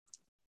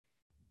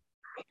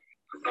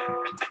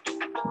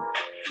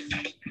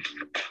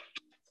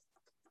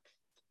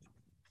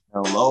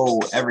Hello,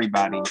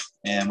 everybody,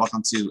 and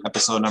welcome to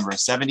episode number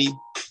 70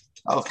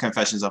 of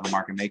Confessions of a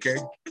Market Maker.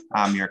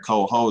 I'm your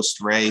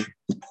co-host, Ray,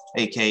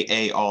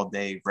 aka All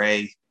Day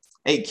Ray,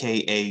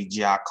 aka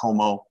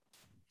Giacomo,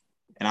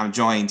 and I'm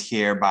joined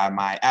here by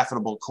my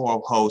affable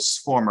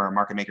co-host, former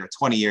market maker,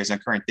 20 years,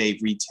 and current day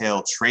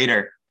retail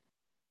trader,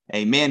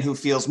 a man who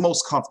feels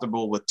most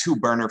comfortable with 2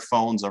 burner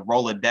phones, a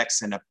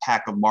Rolodex, and a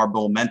pack of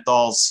Marlboro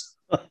menthols.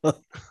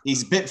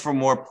 He's bit for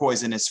more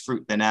poisonous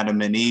fruit than Adam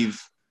and Eve.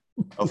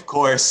 Of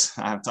course,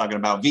 I'm talking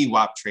about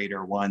VWAP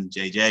Trader 1,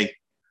 JJ.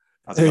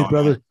 How's it going,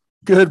 brother? Man?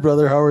 Good,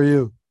 brother. How are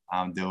you?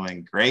 I'm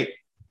doing great.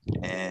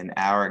 And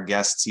our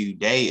guest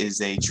today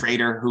is a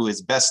trader who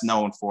is best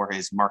known for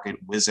his market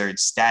wizard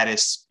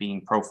status,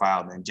 being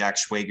profiled in Jack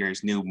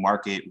Schwager's new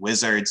Market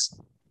Wizards,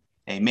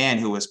 a man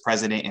who was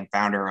president and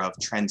founder of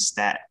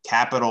TrendStat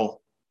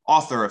Capital,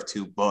 author of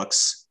 2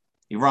 books.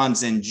 He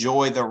runs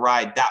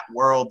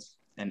enjoytheride.world,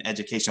 an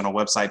educational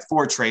website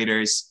for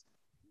traders.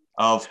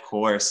 Of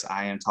course,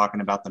 I am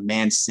talking about the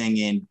man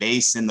singing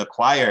bass in the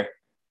choir,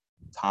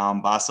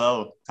 Tom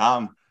Basso.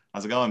 Tom,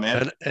 how's it going,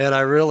 man? And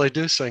I really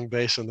do sing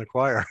bass in the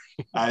choir.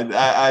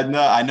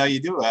 I know you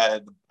do.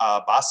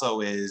 Basso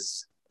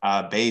is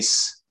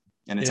bass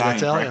in Italian.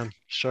 Italian,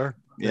 sure.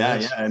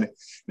 Yeah. And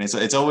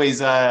it's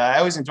always, I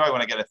always enjoy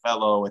when I get a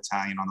fellow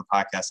Italian on the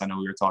podcast. I know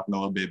we were talking a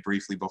little bit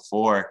briefly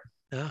before.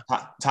 Yeah.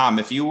 Tom,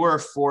 if you were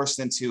forced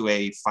into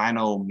a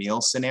final meal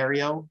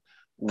scenario,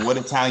 what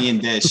Italian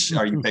dish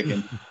are you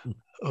picking?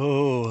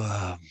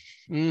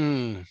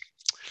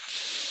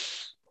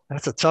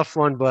 That's a tough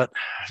one, but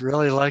I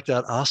really like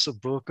that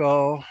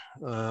ossobuco.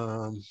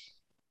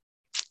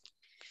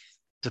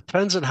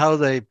 Depends on how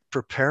they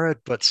prepare it,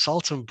 but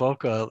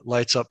saltimbocca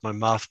lights up my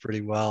mouth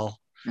pretty well.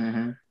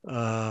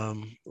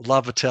 Mm-hmm.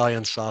 Love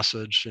Italian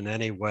sausage in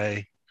any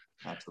way.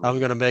 Absolutely. I'm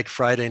going to make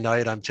Friday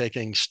night. I'm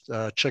taking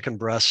chicken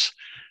breasts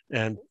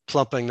and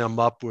plumping them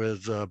up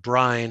with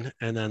brine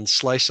and then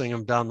slicing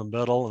them down the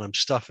middle, and I'm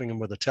stuffing them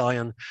with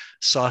Italian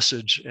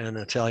sausage and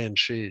Italian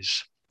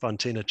cheese,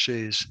 fontina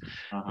cheese,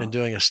 and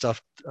doing a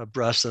stuffed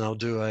breast, and I'll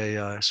do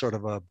a sort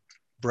of a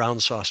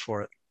brown sauce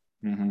for it.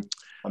 Mm-hmm.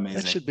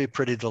 Amazing. That should be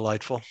pretty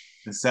delightful.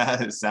 It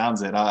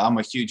sounds it. I'm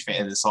a huge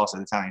fan of the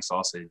sausage, Italian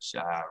sausage.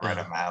 Right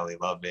up my alley.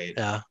 Love it.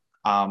 Yeah.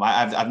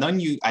 I've known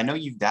you. I know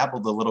you've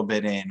dabbled a little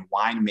bit in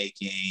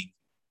winemaking.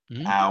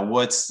 Mm-hmm.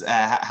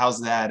 How's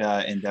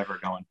that endeavor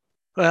going?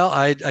 Well,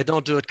 I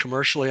don't do it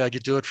commercially. I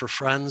could do it for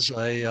friends.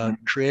 I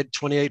create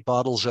 28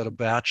 bottles at a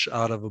batch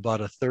out of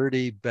about a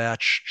 30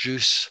 batch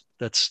juice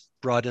that's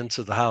brought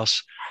into the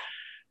house.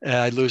 And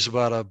I lose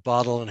about a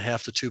bottle and a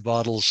half to 2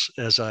 bottles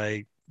as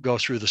I go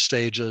through the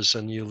stages,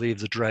 and you leave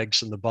the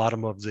dregs in the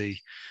bottom of the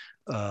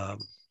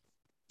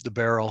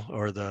barrel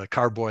or the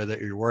carboy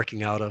that you're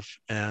working out of.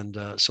 And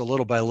so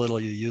little by little,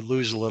 you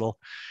lose a little.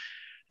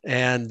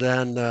 And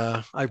then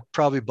I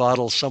probably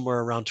bottle somewhere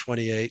around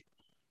 28.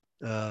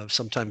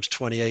 Sometimes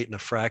 28 and a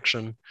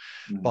fraction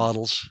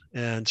bottles,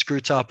 and screw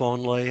top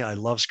only. I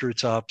love screw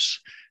tops.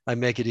 I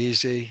make it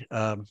easy.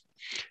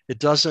 It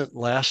doesn't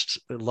last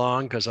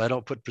long because I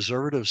don't put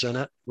preservatives in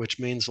it, which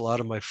means a lot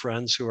of my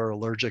friends who are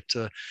allergic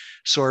to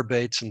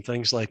sorbates and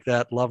things like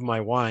that love my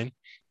wine.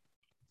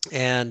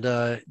 And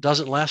it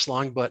doesn't last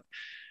long, but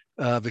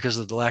because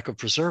of the lack of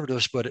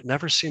preservatives, but it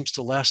never seems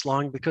to last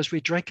long because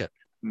we drink it.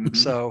 Mm-hmm.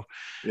 So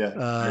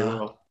yeah, very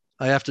well.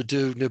 I have to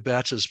do new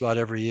batches about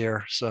every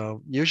year.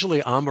 So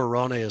usually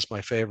Amarone is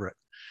my favorite,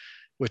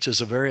 which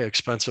is a very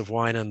expensive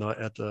wine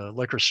at the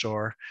liquor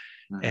store.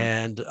 Mm-hmm.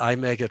 And I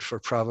make it for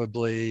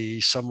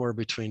probably somewhere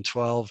between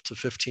 $12 to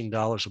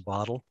 $15 a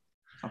bottle.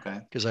 Okay.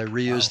 Because I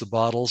reuse the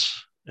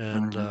bottles.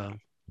 And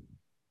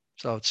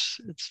so it's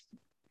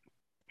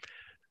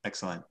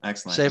excellent.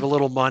 Save a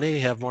little money,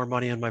 have more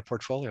money in my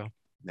portfolio.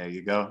 There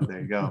you go.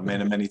 Man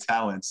of many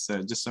talents.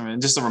 So just a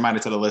reminder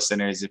to the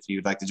listeners, if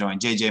you'd like to join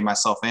JJ,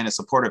 myself, and a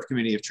supportive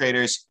community of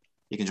traders,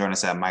 you can join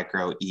us at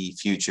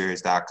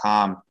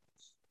microefutures.com.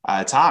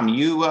 Tom,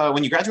 you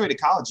when you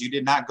graduated college, you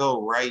did not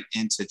go right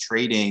into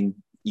trading.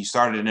 You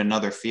started in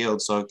another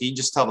field. So can you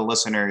just tell the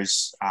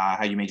listeners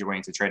how you made your way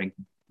into trading?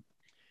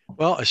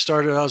 Well, I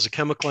started out as a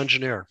chemical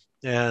engineer,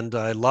 and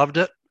I loved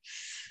it.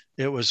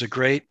 It was a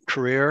great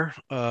career.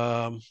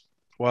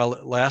 While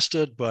it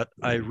lasted, but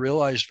I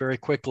realized very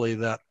quickly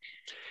that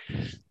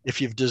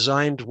if you've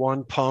designed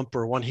one pump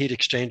or one heat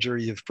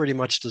exchanger, you've pretty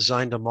much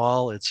designed them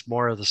all. It's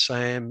more of the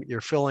same. You're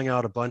filling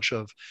out a bunch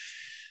of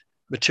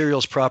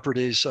materials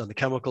properties on the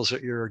chemicals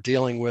that you're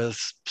dealing with,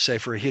 say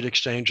for a heat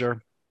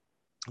exchanger,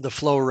 the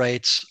flow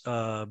rates,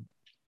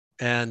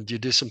 and you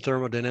do some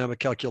thermodynamic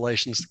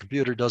calculations. The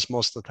computer does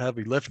most of the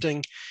heavy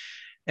lifting,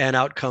 and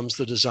out comes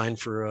the design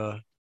for a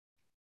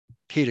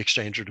heat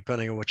exchanger,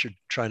 depending on what you're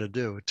trying to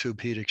do, a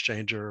tube heat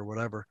exchanger or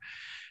whatever.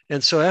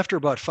 And so after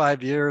about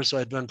 5 years,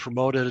 I'd been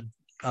promoted.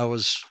 I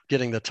was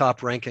getting the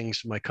top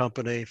rankings in my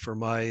company for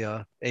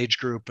my age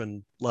group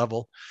and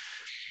level.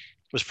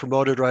 Was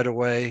promoted right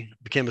away,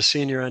 became a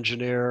senior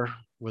engineer,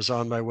 was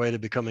on my way to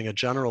becoming a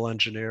general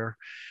engineer.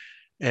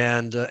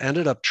 and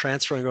ended up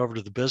transferring over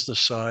to the business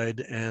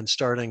side and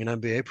starting an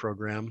MBA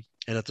program.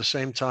 And at the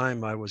same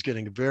time, I was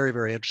getting very,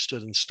 very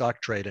interested in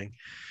stock trading.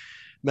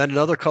 Met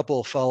another couple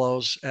of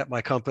fellows at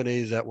my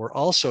company that were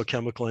also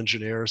chemical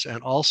engineers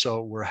and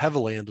also were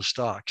heavily into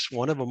stocks.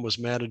 One of them was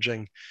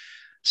managing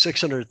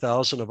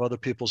 600,000 of other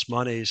people's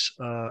monies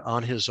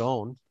on his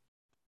own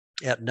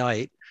at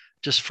night,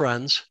 just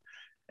friends.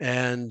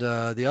 And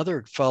the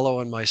other fellow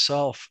and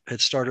myself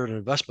had started an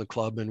investment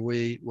club, and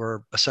we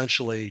were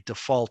essentially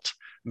default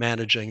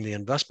managing the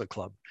investment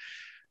club.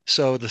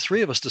 So the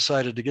three of us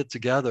decided to get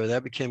together.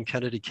 That became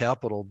Kennedy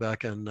Capital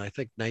back in, I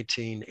think,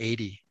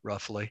 1980,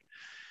 roughly.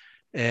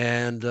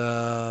 And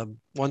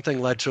one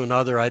thing led to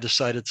another. I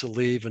decided to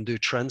leave and do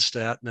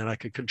Trendstat, and then I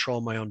could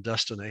control my own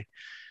destiny,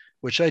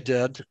 which I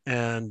did,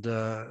 and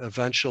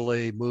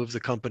eventually moved the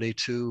company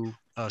to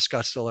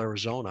Scottsdale,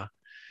 Arizona,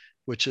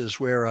 which is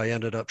where I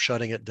ended up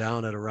shutting it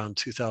down at around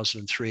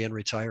 2003 and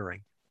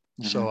retiring.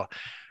 Mm-hmm. So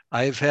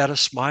I've had a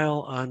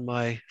smile on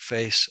my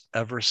face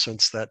ever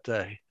since that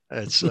day.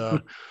 It's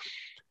the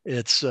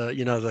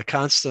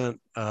constant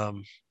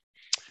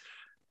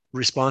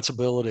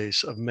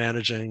responsibilities of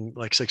managing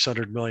like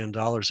 $600 million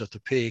at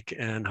the peak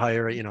and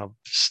hire,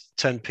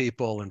 10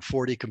 people and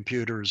 40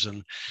 computers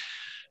and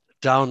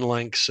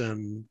downlinks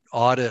and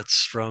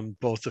audits from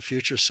both the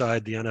future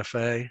side, the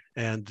NFA,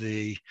 and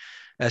the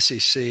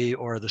SEC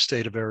or the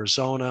state of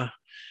Arizona.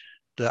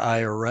 The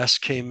IRS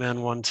came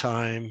in one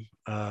time.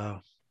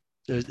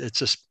 It's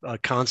just a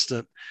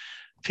constant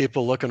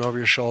people looking over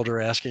your shoulder,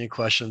 asking you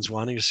questions,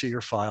 wanting to see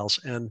your files.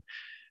 And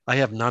I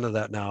have none of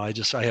that now. I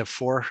have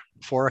four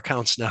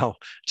accounts now,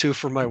 2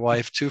 for my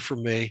wife, 2 for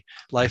me.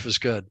 Life is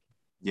good.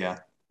 Yeah.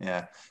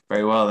 Yeah,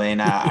 very well.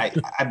 And I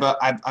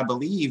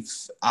believe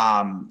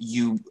how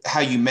you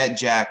met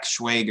Jack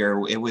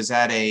Schwager. It was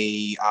at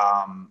a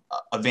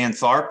Van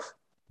Tharp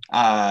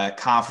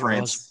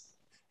conference.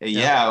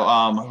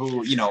 Yeah.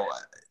 Who,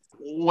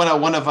 one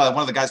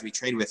of the guys we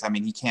trade with. I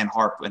mean, he can't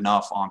harp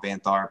enough on Van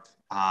Tharp.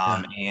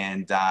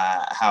 And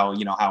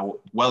how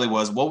well he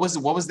was. What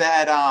was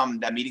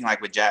that meeting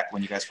like with Jack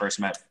when you guys first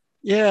met?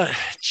 Yeah,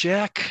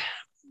 Jack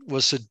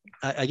was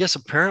I guess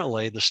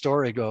apparently the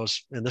story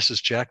goes, and this is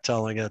Jack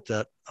telling it,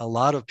 that a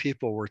lot of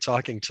people were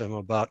talking to him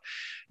about,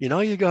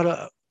 you got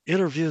to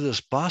interview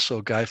this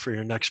Basso guy for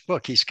your next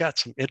book. He's got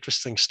some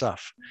interesting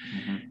stuff.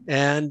 Mm-hmm.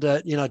 And,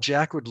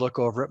 Jack would look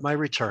over at my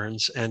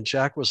returns, and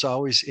Jack was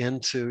always he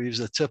was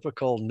a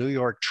typical New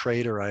York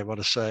trader, I want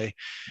to say,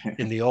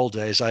 in the old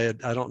days. I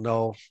don't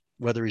know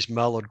whether he's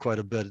mellowed quite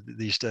a bit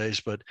these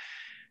days, but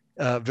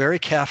very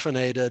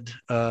caffeinated,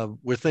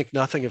 would think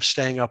nothing of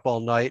staying up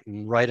all night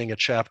and writing a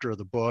chapter of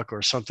the book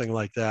or something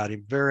like that. He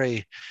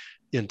very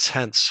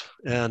intense.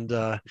 And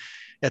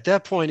at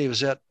that point, he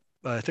was at,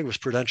 I think it was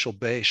Prudential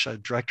Base,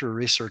 director of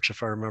research,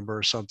 if I remember,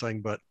 or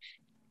something. But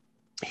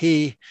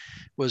he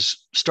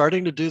was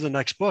starting to do the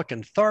next book.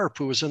 And Tharp,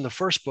 who was in the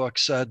first book,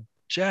 said,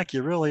 Jack,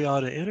 you really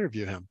ought to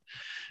interview him.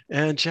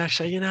 And Jack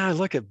said, I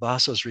look at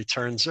Basso's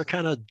returns. They're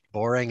kind of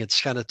boring.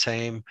 It's kind of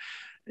tame.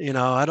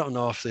 I don't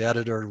know if the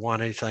editor would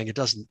want anything. It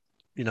doesn't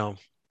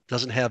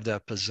have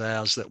that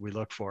pizzazz that we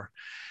look for.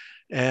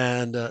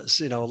 And,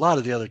 a lot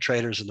of the other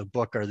traders in the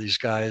book are these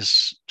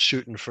guys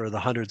shooting for the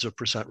hundreds of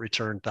percent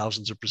return,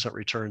 thousands of percent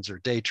returns. They're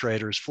day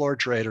traders, floor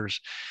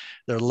traders.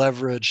 They're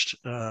leveraged.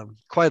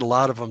 Quite a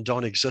lot of them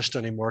don't exist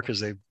anymore because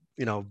they,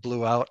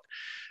 blew out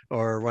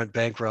or went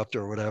bankrupt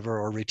or whatever,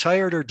 or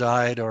retired or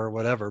died or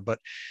whatever. But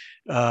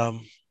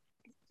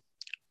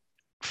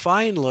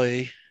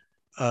finally,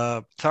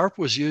 Tharp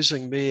was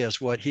using me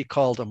as what he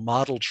called a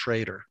model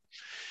trader.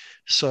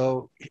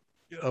 So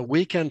a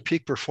weekend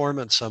peak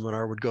performance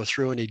seminar would go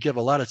through, and he'd give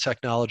a lot of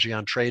technology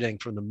on trading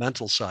from the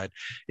mental side.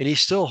 And he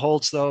still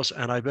holds those.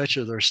 And I bet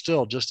you they're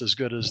still just as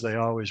good as they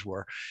always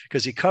were,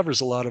 because he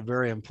covers a lot of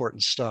very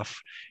important stuff.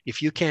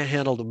 If you can't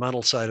handle the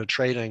mental side of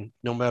trading,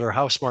 no matter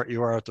how smart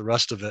you are at the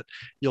rest of it,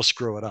 you'll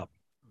screw it up.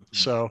 Mm-hmm.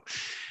 So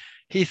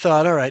he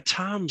thought, all right,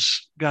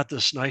 Tom's got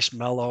this nice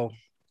mellow,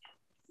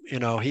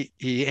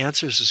 he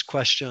answers his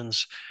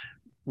questions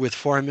with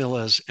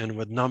formulas and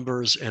with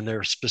numbers, and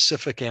they're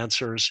specific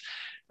answers.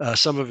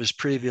 Some of his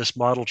previous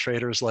model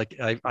traders, like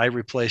I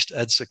replaced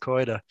Ed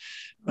Sequoia.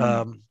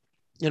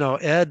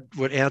 Ed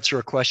would answer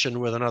a question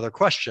with another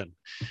question,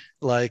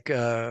 like,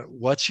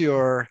 what's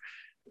your,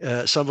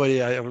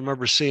 somebody, I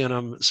remember seeing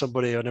him,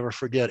 somebody I'll never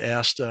forget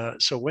asked,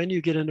 so when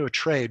you get into a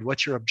trade,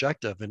 what's your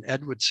objective? And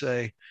Ed would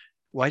say,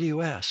 why do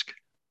you ask?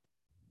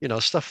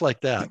 Stuff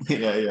like that.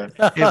 Yeah.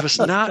 It was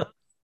not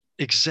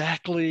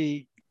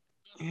exactly,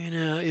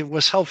 it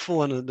was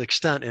helpful in an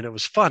extent, and it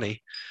was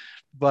funny,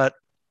 but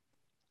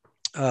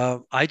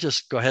I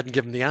just go ahead and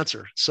give him the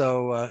answer.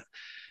 So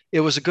it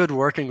was a good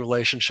working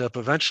relationship.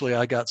 Eventually,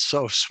 I got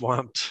so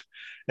swamped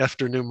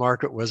after New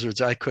Market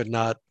Wizards, I could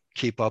not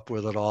keep up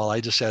with it all.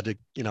 I just had to,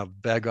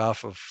 beg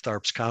off of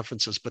Tharp's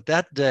conferences. But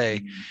that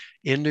day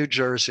in New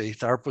Jersey,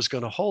 Tharp was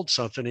going to hold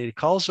something. He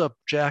calls up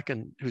Jack,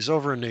 who's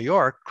over in New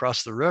York,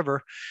 across the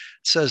river,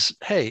 says,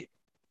 hey,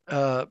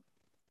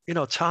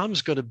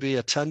 Tom's going to be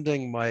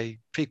attending my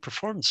peak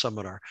performance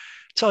seminar.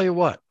 Tell you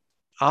what,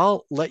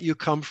 I'll let you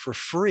come for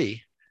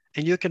free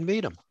and you can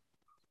meet him.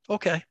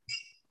 Okay.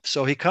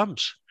 So he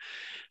comes.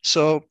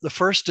 So the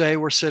first day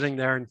we're sitting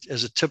there, and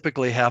as it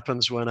typically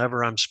happens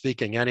whenever I'm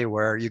speaking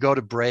anywhere, you go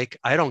to break.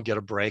 I don't get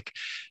a break.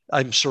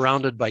 I'm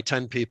surrounded by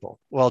 10 people.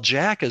 Well,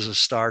 Jack is a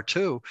star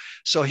too.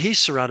 So he's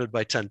surrounded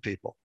by 10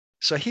 people.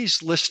 So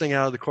he's listening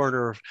out of the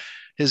corner of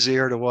his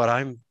ear to what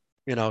I'm,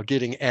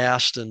 getting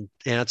asked and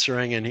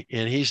answering. And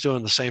he's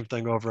doing the same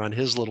thing over on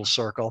his little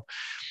circle.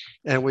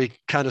 And we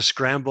kind of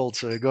scramble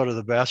to go to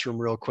the bathroom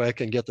real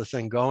quick and get the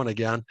thing going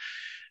again.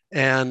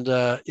 And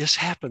this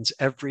happens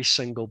every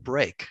single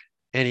break.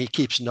 And he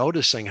keeps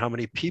noticing how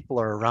many people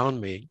are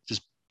around me,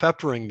 just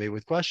peppering me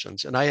with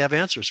questions, and I have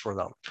answers for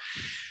them.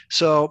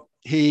 So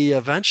he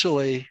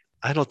eventually,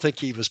 I don't think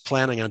he was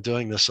planning on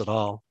doing this at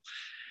all.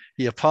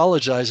 He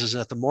apologizes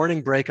at the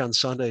morning break on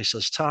Sunday. He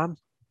says, Tom,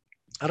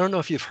 I don't know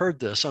if you've heard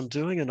this. I'm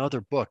doing another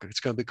book. It's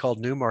going to be called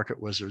New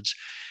Market Wizards.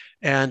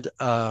 And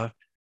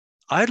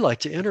I'd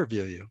like to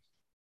interview you.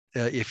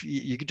 If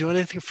you could do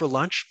anything for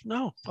lunch?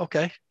 No.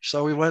 Okay.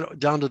 So we went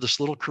down to this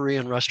little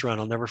Korean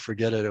restaurant. I'll never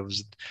forget it. It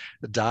was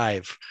the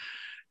Dive.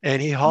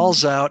 And he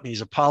hauls out and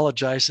he's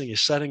apologizing. He's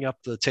setting up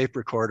the tape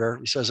recorder.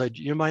 He says, do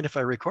you mind if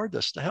I record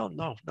this? The hell,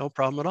 no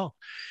problem at all.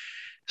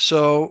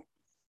 So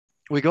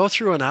we go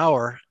through an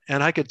hour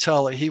and I could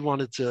tell that he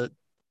wanted to,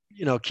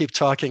 keep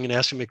talking and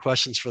asking me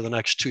questions for the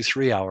next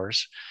 2-3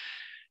 hours.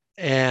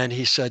 And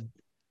he said,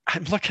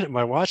 I'm looking at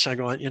my watch and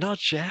I'm going,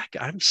 Jack,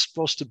 I'm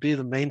supposed to be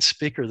the main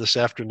speaker this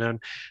afternoon.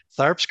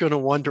 Tharp's going to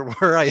wonder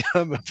where I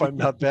am if I'm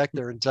not back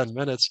there in 10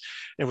 minutes.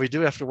 And we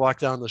do have to walk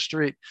down the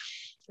street.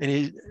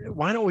 And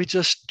why don't we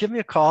just give me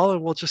a call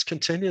and we'll just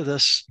continue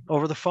this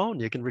over the phone.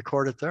 You can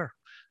record it there.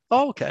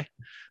 Oh, okay.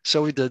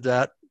 So we did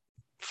that,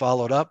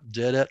 followed up,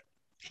 did it.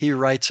 He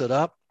writes it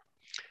up,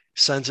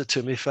 sends it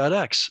to me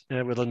FedEx,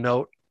 and with a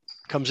note,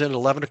 comes in at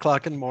 11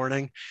 o'clock in the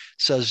morning,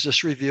 says,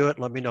 just review it.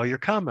 Let me know your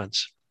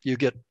comments. You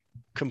get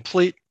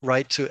complete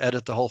right to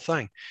edit the whole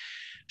thing.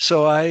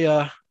 So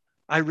I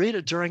read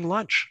it during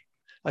lunch.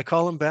 I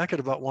call him back at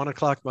about 1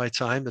 o'clock my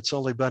time. It's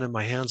only been in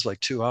my hands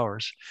like 2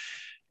 hours.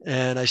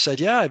 And I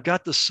said, yeah, I've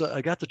got this.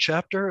 I got the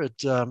chapter.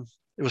 It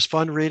was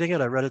fun reading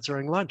it. I read it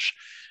during lunch.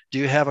 Do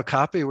you have a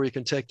copy where you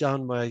can take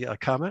down my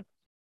comment?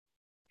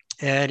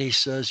 And he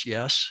says,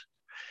 yes.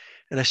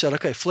 And I said,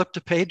 okay, flip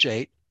to page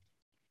 8.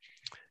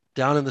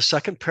 Down in the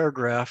second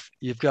paragraph,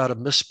 you've got a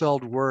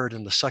misspelled word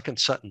in the second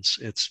sentence.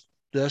 It's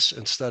this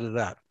instead of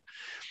that.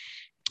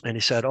 And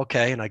he said,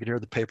 okay. And I could hear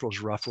the paper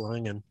was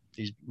ruffling, and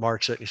he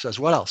marks it. And he says,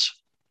 what else?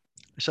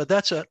 I said,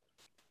 that's it.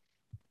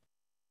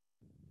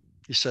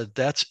 He said,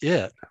 that's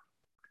it.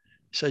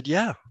 He said,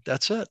 yeah,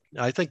 that's it.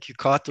 I think you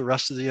caught the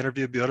rest of the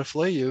interview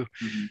beautifully. You,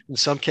 in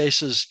some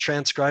cases,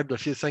 transcribed a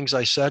few things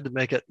I said to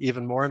make it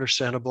even more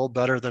understandable,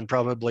 better than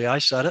probably I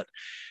said it.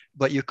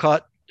 But you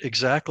caught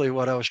exactly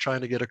what I was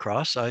trying to get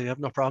across. I have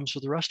no problems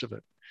with the rest of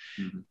it.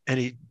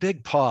 And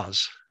big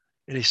pause.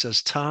 And he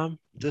says, Tom,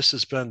 this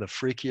has been the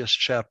freakiest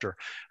chapter.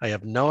 I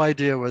have no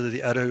idea whether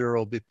the editor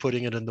will be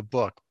putting it in the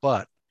book,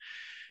 but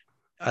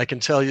I can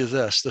tell you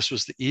this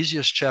was the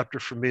easiest chapter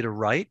for me to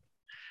write.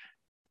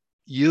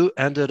 You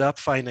ended up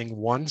finding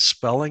one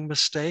spelling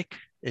mistake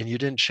and you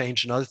didn't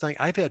change another thing.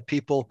 I've had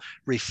people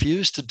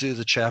refuse to do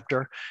the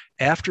chapter.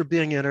 After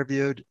being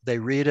interviewed, they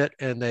read it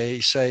and they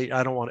say,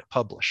 I don't want it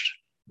published.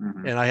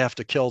 And I have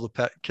to kill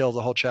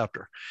the whole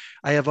chapter.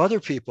 I have other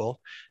people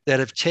that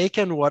have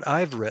taken what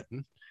I've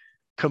written,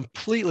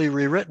 completely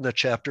rewritten the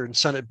chapter and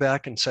sent it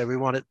back and say, we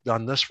want it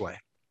done this way.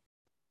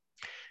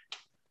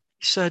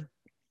 He said,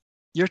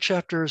 your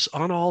chapter is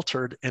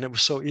unaltered and it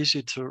was so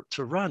easy to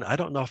run. I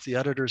don't know if the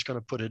editor is going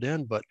to put it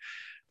in, but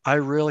I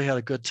really had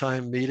a good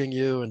time meeting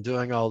you and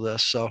doing all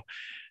this. So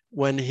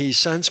when he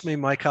sends me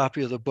my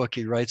copy of the book,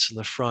 he writes in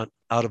the front,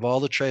 out of all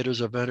the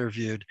traders I've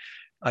interviewed,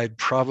 I'd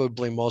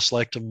probably most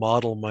like to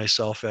model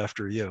myself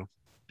after you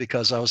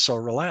because I was so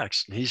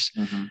relaxed. And he's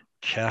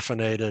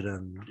caffeinated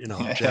and,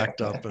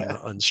 jacked up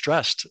and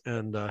stressed.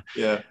 And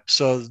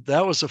so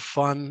that was a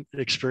fun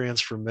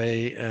experience for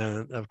me.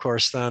 And of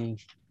course, then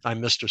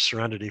I'm Mr.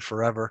 Serenity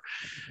forever.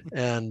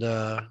 And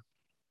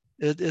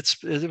it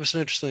was an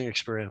interesting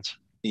experience.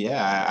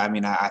 Yeah, I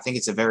mean, I think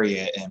it's a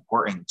very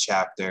important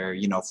chapter,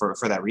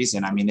 for that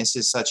reason. I mean, this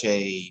is such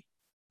an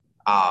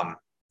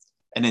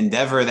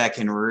endeavor that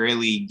can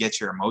really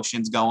get your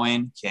emotions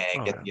going,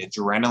 can get the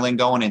adrenaline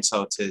going. And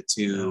so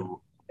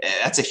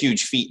that's a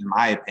huge feat in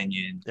my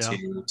opinion,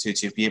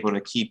 to be able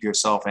to keep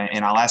yourself.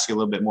 And I'll ask you a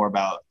little bit more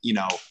about,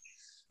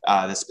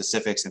 the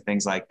specifics and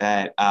things like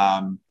that.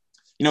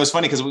 It's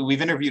funny because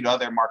we've interviewed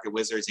other market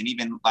wizards and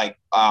even like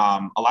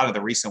a lot of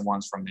the recent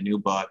ones from the new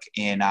book.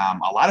 And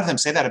a lot of them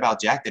say that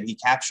about Jack, that he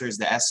captures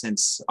the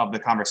essence of the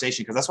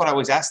conversation. Because that's what I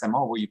always ask them.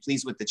 Oh, were you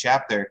pleased with the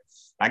chapter?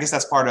 I guess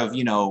that's part of,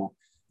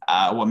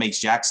 what makes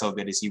Jack so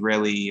good is he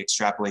really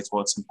extrapolates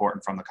what's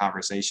important from the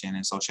conversation.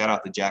 And so shout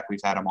out to Jack.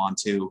 We've had him on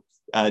too.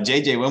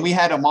 JJ, when we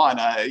had him on,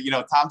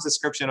 Tom's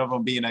description of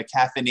him being a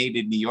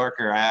caffeinated New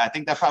Yorker, I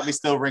think that probably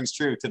still rings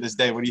true to this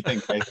day. What do you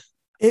think, Ray?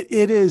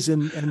 It is.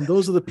 And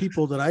those are the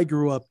people that I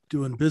grew up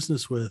doing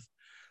business with.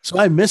 So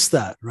I miss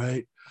that,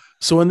 right?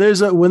 So when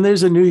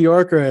there's a New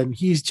Yorker and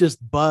he's just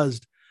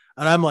buzzed,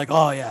 and I'm like,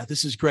 oh yeah,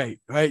 this is great,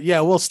 right?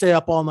 Yeah, we'll stay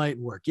up all night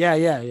and work. Yeah,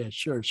 yeah, yeah,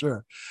 sure,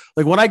 sure.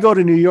 Like when I go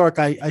to New York,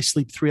 I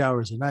sleep 3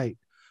 hours a night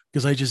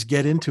because I just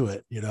get into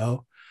it, you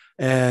know.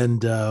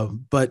 And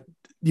but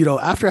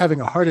after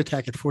having a heart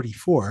attack at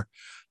 44,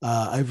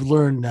 I've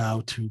learned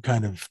now to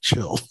kind of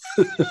chill.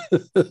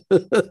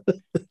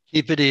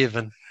 Keep it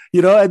even.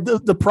 And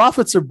the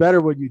profits are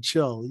better when you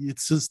chill.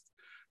 It's just,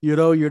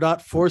 you're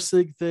not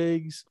forcing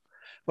things.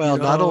 Well,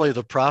 not only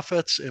the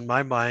profits, in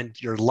my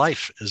mind, your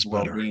life is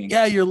better. Well-being.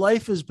 Yeah, your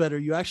life is better.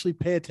 You actually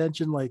pay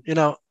attention, like,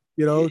 because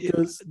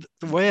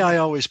the way I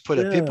always put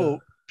it, yeah,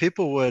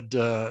 people would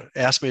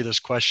ask me this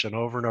question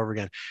over and over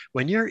again.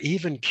 When you're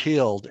even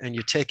keeled and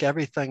you take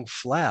everything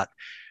flat,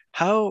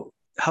 how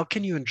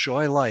can you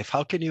enjoy life?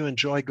 How can you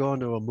enjoy going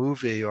to a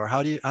movie, or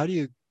how do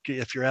you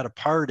if you're at a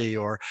party,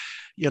 or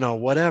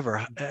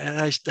whatever?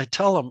 And I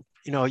tell them,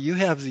 you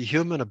have the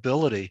human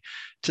ability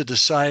to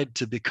decide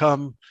to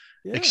become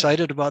yeah,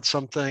 excited about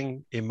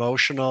something,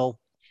 emotional.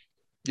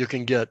 You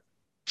can get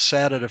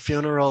sad at a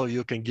funeral.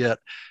 You can get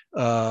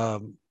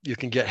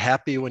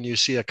happy when you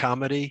see a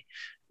comedy.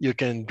 You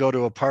can go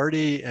to a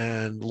party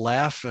and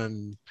laugh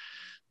and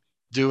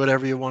do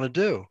whatever you want to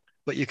do.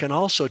 But you can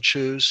also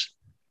choose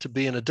to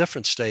be in a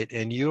different state,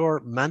 and your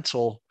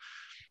mental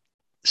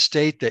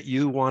state that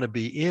you want to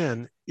be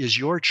in is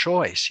your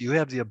choice. You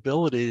have the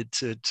ability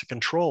to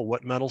control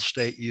what mental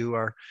state you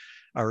are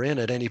in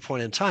at any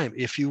point in time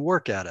if you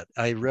work at it.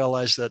 I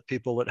realize that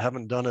people that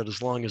haven't done it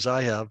as long as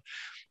I have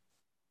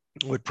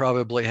would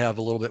probably have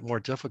a little bit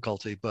more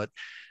difficulty. But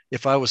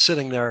if I was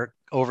sitting there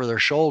over their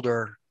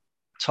shoulder,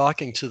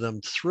 talking to them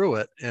through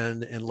it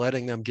and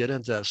letting them get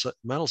into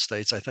mental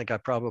states, I think I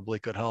probably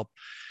could help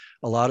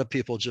a lot of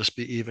people just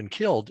be even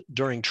killed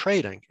during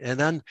trading. And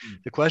then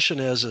the question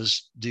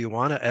is do you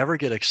want to ever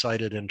get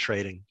excited in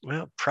trading?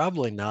 Well,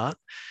 probably not.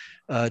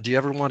 Do you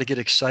ever want to get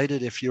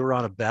excited if you're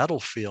on a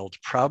battlefield?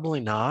 Probably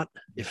not.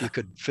 If you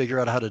could figure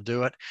out how to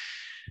do it.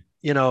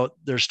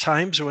 There's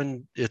times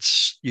when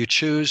you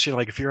choose,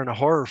 like if you're in a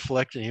horror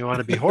flick and you want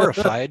to be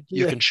horrified,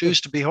 you can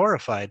choose to be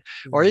horrified,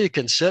 or you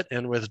can sit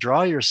and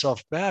withdraw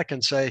yourself back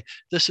and say,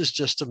 this is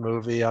just a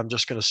movie. I'm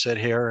just going to sit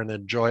here and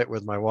enjoy it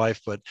with my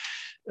wife, but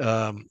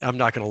I'm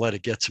not going to let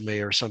it get to me,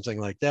 or something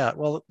like that.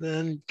 Well,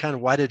 then kind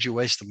of, why did you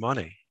waste the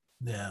money?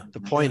 yeah. The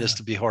point is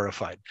to be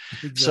horrified.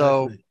 Exactly.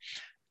 So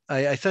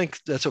I think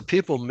that's what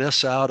people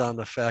miss out on,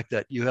 the fact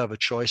that you have a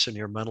choice in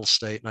your mental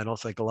state. And I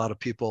think a lot of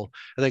people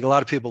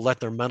let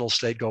their mental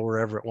state go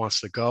wherever it wants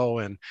to go,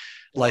 and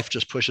life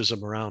just pushes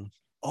them around.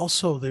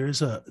 Also, there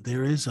is a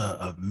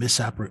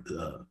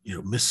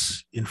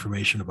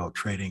misinformation about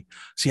trading.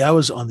 See, I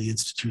was on the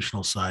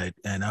institutional side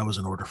and I was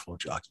an order flow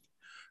jockey.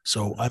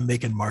 So I'm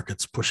making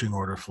markets, pushing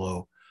order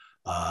flow,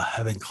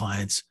 having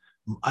clients.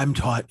 I'm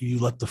taught you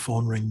let the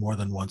phone ring more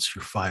than once,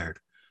 you're fired.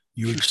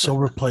 You're so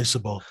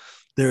replaceable.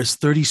 There's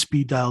 30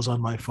 speed dials on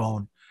my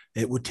phone.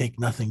 It would take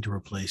nothing to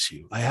replace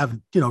you. I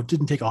haven't,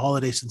 didn't take a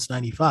holiday since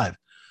 95,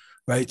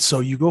 right? So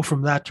you go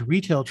from that to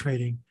retail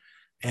trading.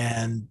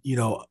 And,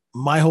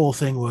 my whole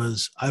thing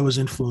was I was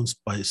influenced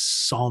by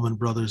Solomon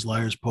Brothers,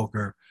 Liar's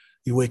Poker.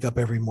 You wake up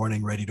every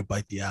morning ready to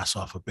bite the ass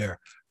off a bear.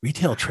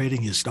 Retail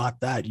trading is not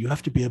that. You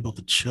have to be able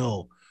to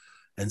chill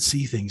and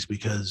see things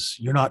because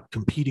you're not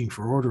competing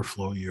for order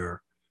flow.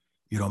 You're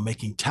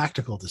making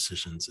tactical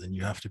decisions, and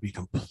you have to be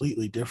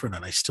completely different.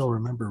 And I still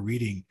remember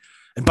reading,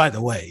 and by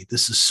the way,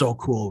 this is so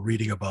cool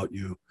reading about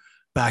you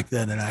back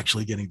then and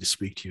actually getting to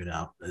speak to you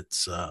now.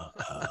 It's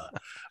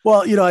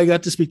well, I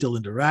got to speak to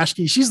Linda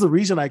Raschke. She's the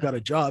reason I got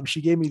a job. She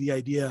gave me the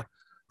idea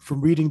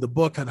from reading the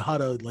book on how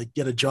to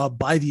get a job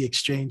by the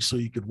exchange so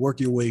you could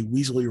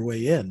weasel your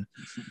way in.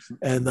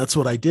 And that's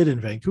what I did in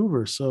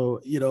Vancouver.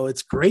 So,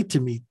 it's great to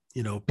meet,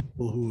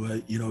 people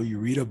who, you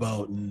read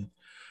about, and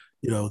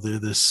they're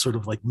this sort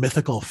of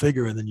mythical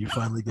figure, and then you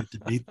finally get to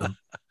meet them.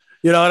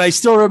 And I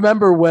still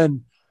remember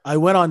when I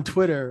went on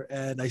Twitter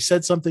and I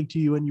said something to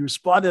you and you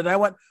responded, and I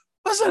went,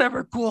 wasn't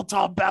ever cool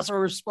Tom Basso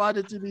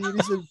responded to me. And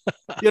he said,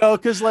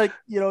 because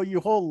your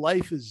whole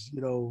life is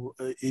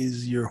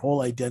your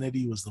whole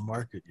identity was the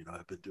market.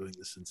 I've been doing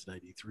this since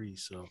 93.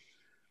 So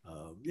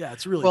yeah,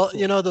 it's really well,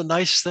 cool. The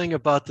nice thing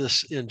about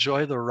this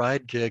Enjoy the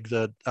Ride gig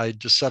that I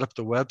just set up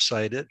the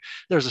website,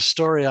 there's a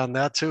story on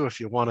that too, if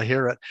you want to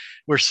hear it.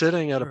 We're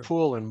sitting at a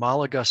pool in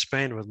Malaga,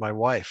 Spain with my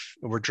wife,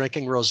 and we're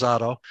drinking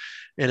Rosado,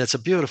 and it's a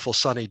beautiful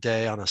sunny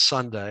day on a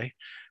Sunday.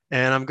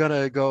 And I'm going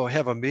to go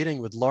have a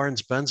meeting with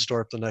Lawrence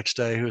Bensdorp the next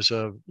day, who's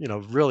a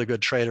really good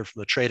trader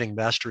from the Trading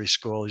Mastery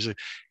School.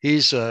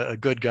 He's a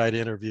good guy to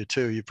interview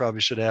too. You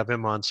probably should have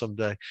him on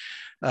someday.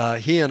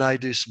 He and I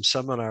do some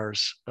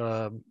seminars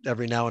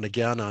every now and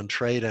again on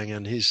trading,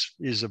 and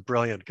he's a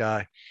brilliant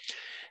guy.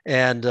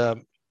 And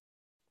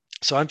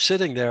so I'm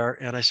sitting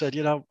there, and I said,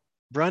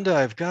 Brenda,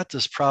 I've got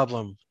this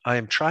problem. I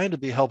am trying to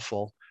be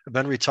helpful. I've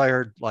been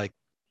retired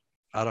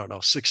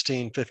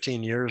 16,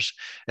 15 years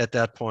at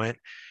that point.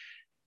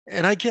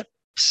 And I get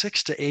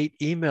 6 to 8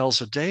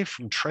 emails a day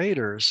from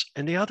traders.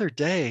 And the other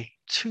day,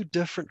 two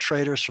different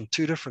traders from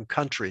two different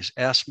countries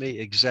asked me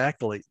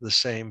exactly the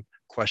same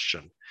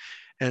question.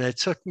 And it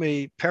took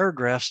me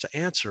paragraphs to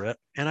answer it.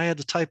 And I had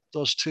to type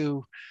those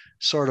two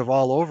sort of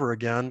all over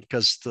again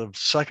because the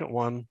second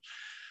one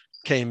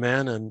came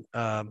in and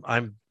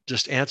I'm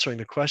just answering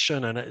the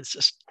question. And it's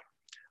just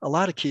a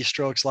lot of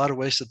keystrokes, a lot of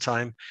wasted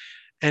time.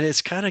 And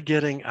it's kind of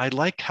I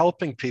like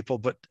helping people,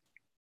 but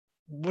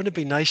wouldn't it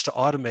be nice to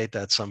automate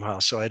that somehow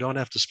so I don't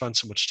have to spend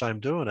so much time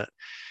doing it?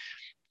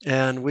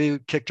 And we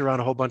kicked around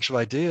a whole bunch of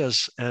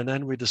ideas. And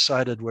then we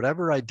decided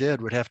whatever I did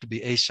would have to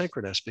be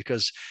asynchronous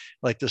because,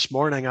 like this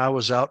morning, I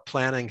was out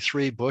planting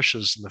 3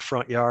 bushes in the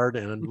front yard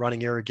and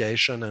running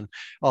irrigation and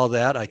all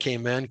that. I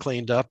came in,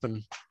 cleaned up,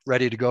 and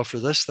ready to go for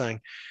this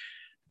thing.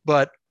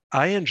 But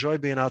I enjoy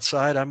being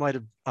outside. I might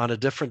have, on a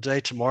different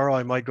day tomorrow,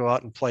 I might go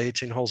out and play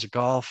 18 holes of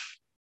golf,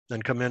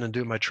 then come in and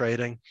do my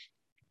trading.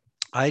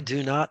 I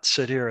do not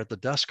sit here at the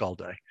desk all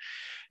day.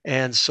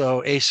 And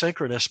so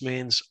asynchronous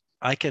means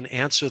I can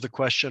answer the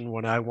question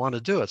when I want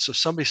to do it. So if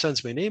somebody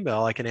sends me an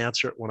email, I can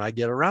answer it when I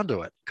get around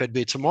to it. Could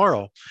be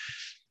tomorrow.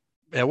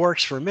 It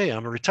works for me.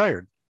 I'm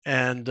retired.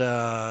 And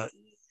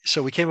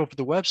so we came up with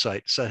the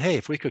website, said, hey,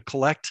 if we could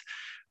collect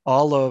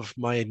all of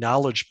my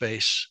knowledge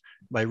base,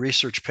 my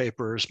research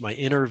papers, my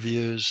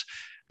interviews,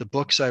 the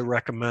books I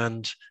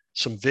recommend,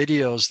 some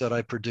videos that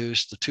I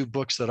produced, the 2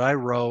 books that I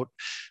wrote,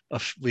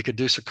 we could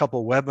do a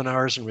couple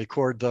webinars and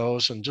record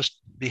those and just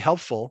be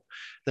helpful.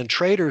 Then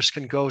traders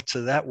can go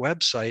to that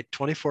website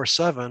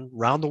 24/7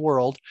 around the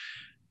world,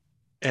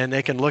 and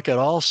they can look at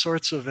all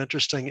sorts of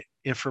interesting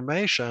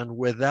information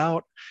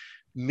without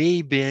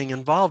me being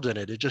involved in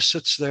it. It just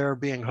sits there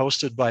being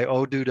hosted by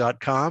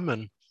odoo.com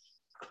and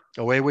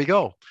away we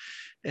go.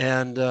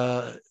 And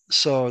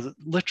so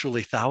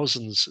literally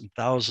thousands and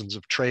thousands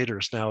of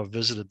traders now have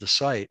visited the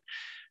site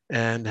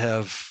and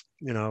have,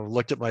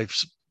 looked at my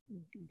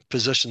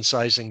position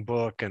sizing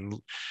book and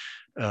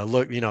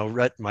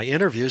read my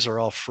interviews are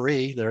all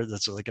free.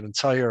 That's like an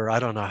entire, I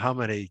don't know how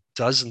many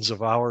dozens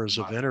of hours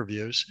of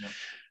interviews.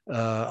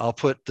 I'll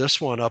put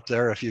this one up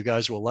there if you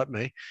guys will let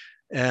me.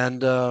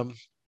 And,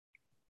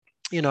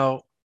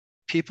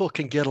 people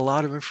can get a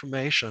lot of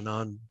information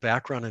on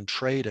background in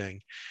trading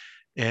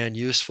and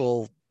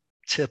useful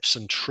tips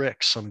and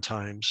tricks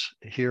sometimes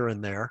here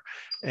and there.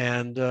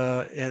 And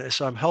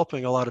so I'm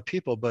helping a lot of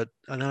people, but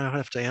I don't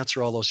have to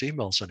answer all those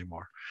emails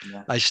anymore.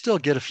 Yeah. I still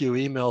get a few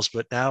emails,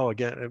 but now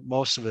again,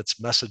 most of it's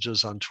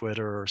messages on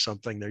Twitter or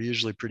something. They're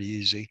usually pretty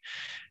easy.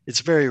 It's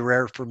very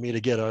rare for me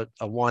to get a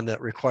one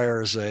that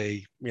requires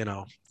a,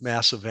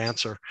 massive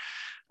answer.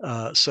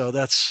 So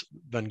that's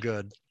been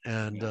good.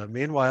 And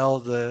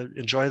meanwhile,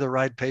 enjoy the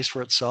ride pays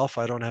for itself.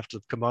 I don't have to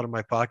come out of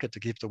my pocket to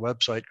keep the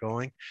website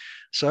going.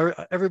 So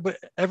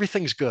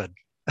everything's good.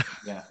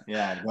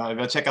 Yeah.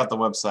 Go check out the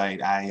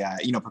website. I,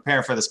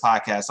 preparing for this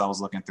podcast, I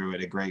was looking through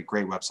it. A great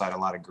website. A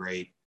lot of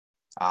great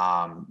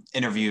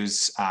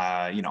interviews,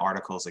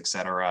 articles,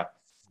 etc.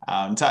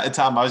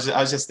 Tom, I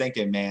was just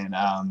thinking,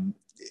 man.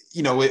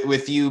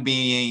 With you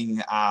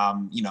being,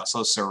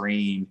 so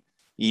serene.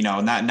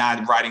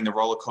 Not riding the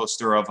roller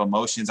coaster of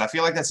emotions. I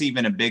feel like that's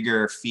even a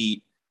bigger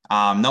feat,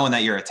 knowing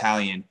that you're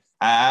Italian.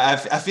 I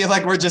feel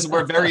like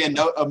we're very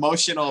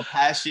emotional,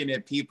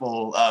 passionate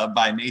people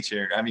by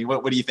nature. I mean,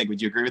 what do you think?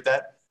 Would you agree with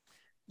that?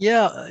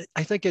 Yeah,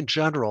 I think in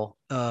general.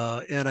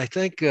 And I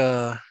think,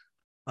 I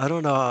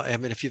don't know. I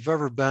mean, if you've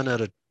ever been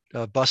at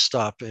a bus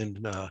stop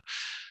in,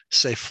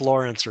 say,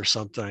 Florence or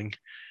something,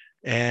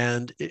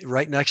 and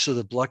right next to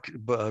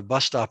the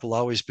bus stop will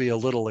always be a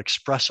little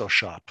espresso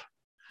shop.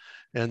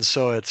 And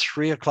so at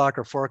 3 o'clock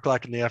or 4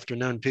 o'clock in the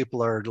afternoon,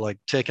 people are like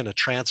taking a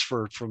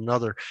transfer from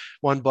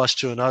one bus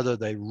to another.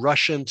 They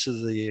rush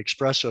into the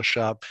espresso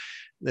shop,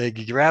 they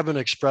grab an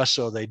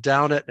espresso, they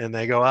down it, and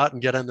they go out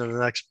and get into the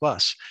next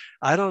bus.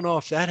 I don't know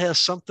if that has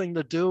something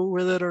to do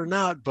with it or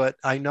not, but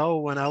I know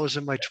when I was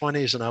in my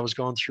 20s and I was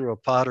going through a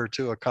pot or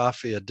 2 of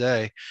coffee a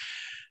day,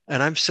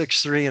 and I'm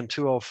 6'3" and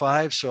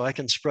 205, so I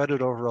can spread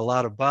it over a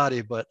lot of body,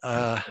 but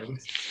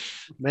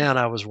man,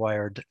 I was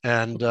wired.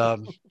 And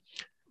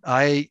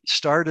I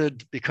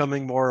started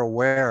becoming more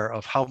aware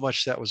of how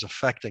much that was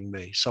affecting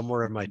me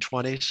somewhere in my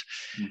 20s.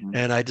 Mm-hmm.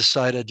 And I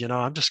decided,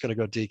 I'm just going to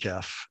go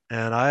decaf.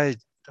 And I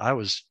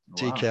was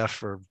decaf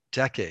for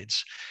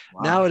decades.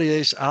 Wow.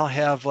 Nowadays, I'll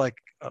have like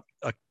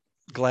a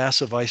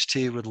glass of iced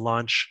tea with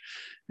lunch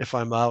if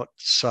I'm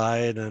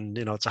outside and,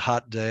 it's a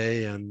hot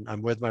day and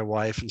I'm with my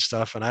wife and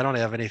stuff. And I don't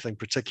have anything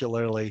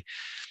particularly,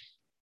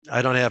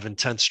 I don't have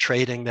intense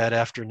trading that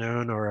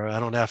afternoon, or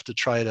I don't have to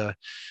try to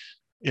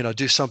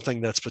do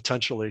something that's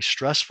potentially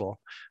stressful.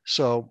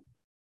 So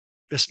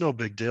it's no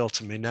big deal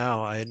to me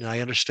now. I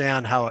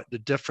understand the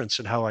difference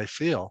in how I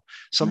feel.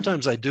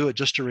 Sometimes I do it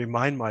just to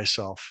remind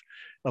myself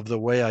of the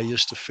way I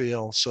used to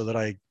feel, so that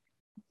I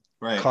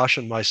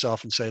caution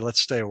myself and say, let's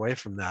stay away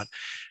from that.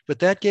 But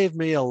that gave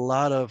me a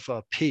lot of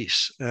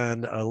peace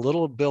and a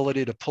little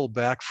ability to pull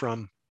back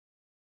from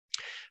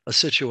a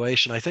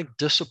situation. I think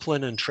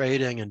discipline in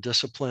trading and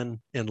discipline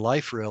in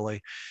life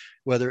really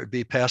whether it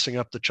be passing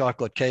up the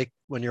chocolate cake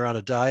when you're on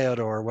a diet,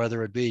 or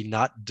whether it be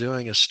not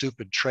doing a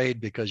stupid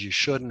trade because you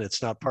shouldn't,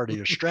 it's not part of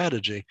your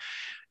strategy.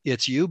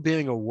 It's you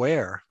being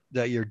aware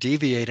that you're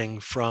deviating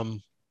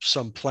from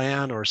some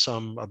plan or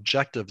some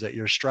objective that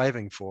you're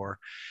striving for,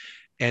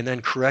 and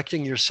then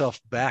correcting yourself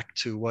back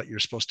to what you're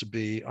supposed to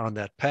be on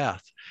that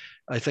path.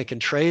 I think in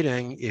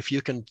trading, if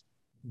you can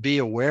be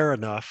aware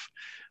enough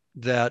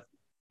that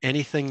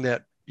anything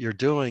that you're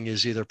doing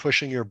is either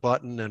pushing your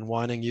button and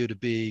wanting you to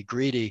be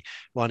greedy,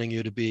 wanting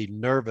you to be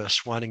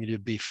nervous, wanting you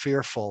to be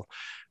fearful,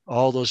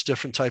 all those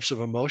different types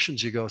of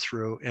emotions you go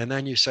through. And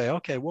then you say,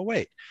 okay, well,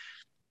 wait,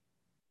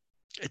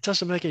 it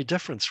doesn't make any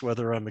difference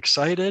whether I'm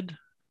excited,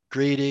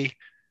 greedy,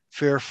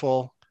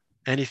 fearful,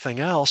 anything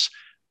else.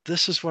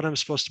 This is what I'm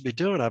supposed to be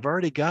doing. I've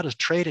already got a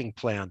trading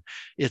plan.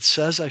 It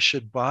says I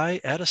should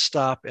buy at a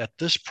stop at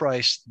this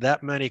price,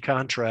 that many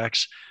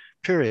contracts,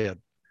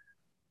 period.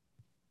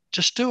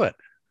 Just do it.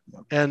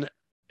 And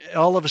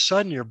all of a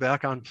sudden you're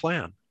back on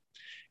plan.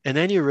 And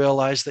then you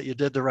realize that you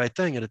did the right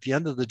thing. And at the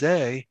end of the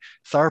day,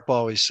 Tharp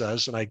always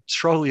says, and I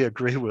totally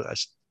agree with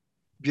this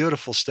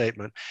beautiful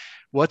statement,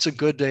 what's a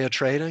good day of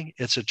trading?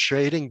 It's a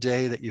trading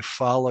day that you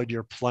followed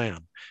your plan.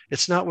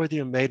 It's not whether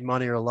you made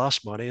money or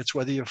lost money. It's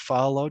whether you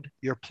followed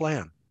your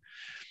plan.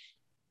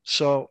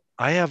 So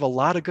I have a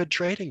lot of good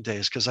trading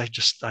days because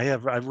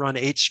I've run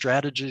 8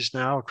 strategies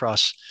now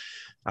across,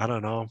 I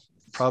don't know,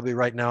 probably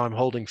right now I'm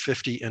holding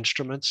 50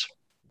 instruments.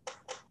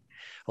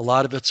 A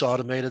lot of it's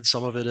automated,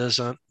 some of it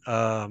isn't.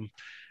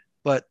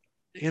 But,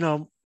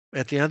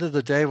 at the end of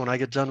the day, when I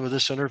get done with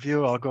this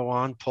interview, I'll go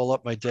on, pull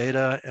up my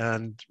data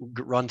and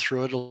run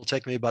through it. It'll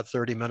take me about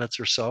 30 minutes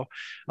or so.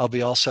 I'll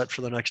be all set for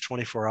the next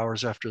 24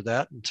 hours after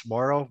that. And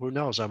tomorrow, who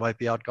knows, I might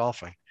be out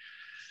golfing.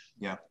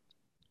 Yeah.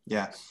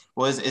 Yeah.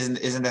 Well,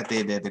 isn't that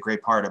the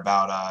great part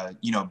about,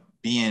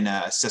 being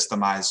a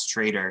systemized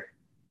trader?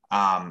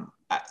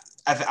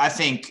 I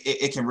think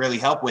it can really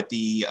help with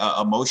the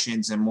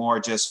emotions and more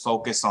just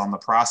focus on the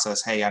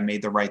process. Hey, I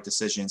made the right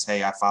decisions.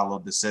 Hey, I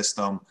followed the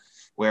system.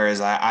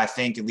 Whereas I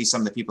think at least some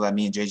of the people that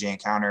me and JJ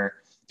encounter,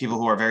 people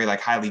who are very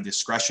like highly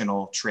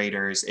discretional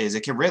traders, is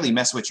it can really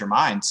mess with your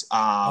mind.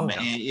 And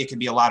it can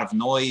be a lot of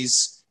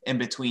noise in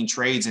between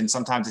trades. And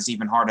sometimes it's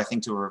even hard, I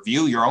think, to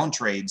review your own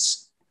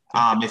trades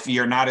if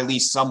you're not at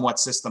least somewhat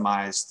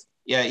systemized.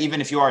 Yeah,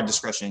 even if you are a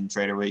discretionary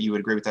trader, you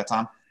would agree with that,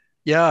 Tom?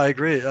 Yeah, I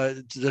agree.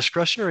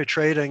 Discretionary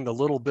trading, the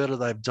little bit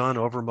that I've done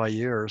over my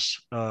years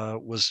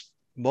was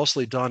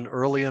mostly done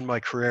early in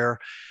my career.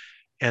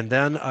 And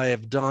then I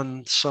have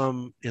done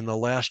some in the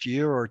last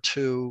year or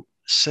two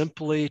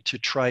simply to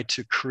try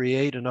to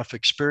create enough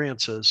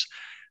experiences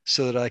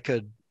so that I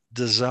could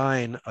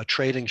design a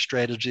trading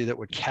strategy that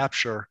would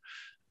capture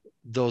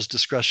those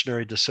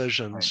discretionary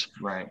decisions.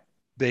 Right.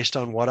 Based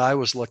on what I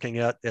was looking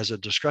at as a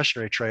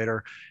discretionary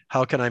trader.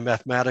 How can I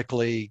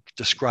mathematically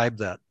describe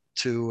that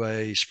to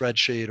a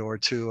spreadsheet or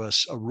to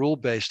a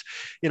rule-based?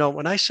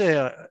 When I say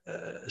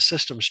a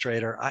systems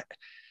trader,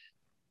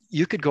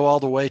 you could go all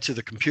the way to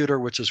the computer,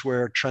 which is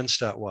where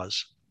Trendstat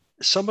was.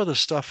 Some of the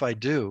stuff I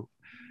do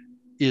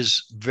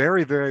is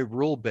very, very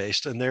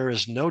rule-based, and there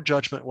is no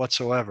judgment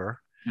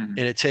whatsoever. Mm-hmm.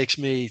 And it takes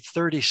me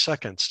 30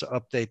 seconds to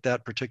update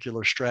that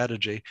particular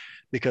strategy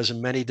because in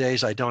many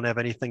days I don't have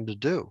anything to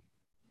do.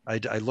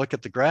 I look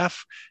at the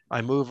graph,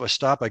 I move a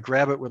stop, I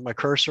grab it with my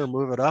cursor,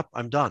 move it up,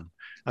 I'm done.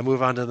 I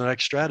move on to the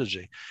next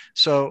strategy.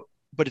 So,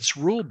 but it's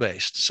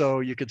rule-based.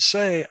 So you could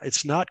say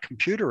it's not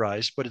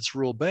computerized, but it's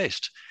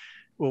rule-based.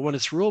 Well, when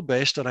it's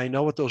rule-based and I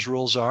know what those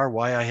rules are,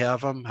 why I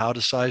have them, how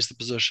to size the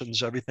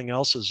positions, everything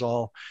else is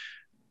all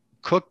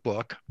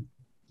cookbook.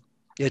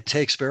 It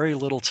takes very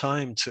little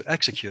time to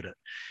execute it.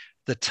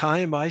 The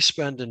time I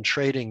spend in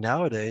trading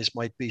nowadays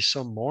might be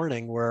some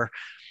morning where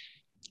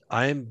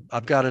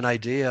I've got an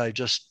idea. I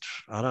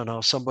don't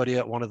know, somebody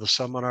at one of the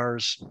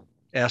seminars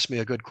asked me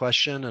a good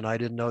question and I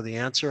didn't know the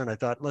answer. And I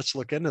thought, let's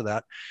look into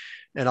that.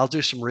 And I'll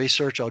do some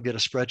research. I'll get a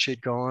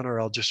spreadsheet going,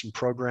 or I'll do some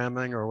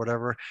programming or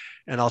whatever.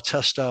 And I'll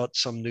test out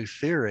some new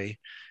theory,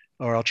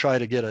 or I'll try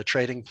to get a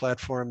trading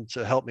platform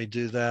to help me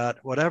do that,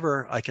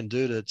 whatever I can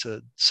do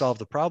to solve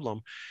the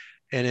problem.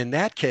 And in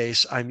that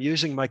case, I'm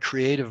using my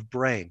creative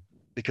brain,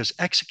 because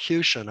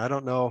execution, I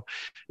don't know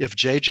if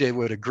JJ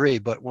would agree,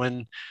 but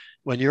when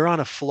you're on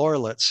a floor,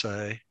 let's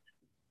say,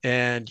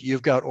 and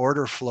you've got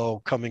order flow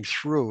coming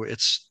through,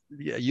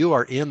 you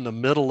are in the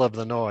middle of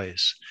the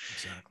noise.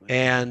 Exactly.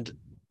 And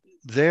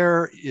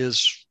there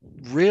is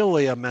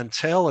really a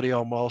mentality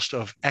almost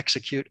of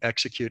execute,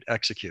 execute,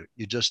 execute.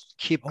 You just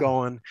keep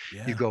going.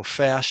 Yeah. You go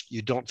fast.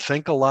 You don't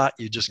think a lot.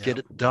 You just get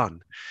it done.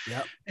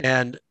 Yep.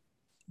 And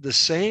the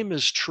same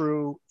is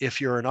true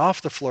if you're an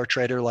off the floor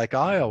trader like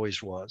I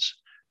always was.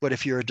 But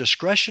if you're a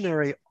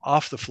discretionary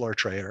off the floor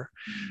trader,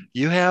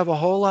 you have a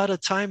whole lot of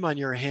time on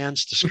your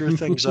hands to screw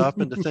things up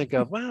and to think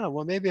of, wow,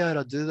 well, maybe I ought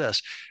to do this.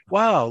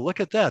 Wow, look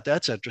at that.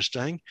 That's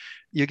interesting.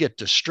 You get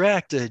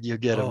distracted, you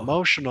get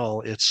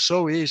emotional. It's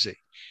so easy.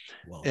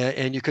 Well,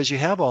 and because you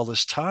have all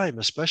this time,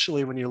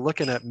 especially when you're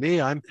looking at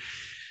me,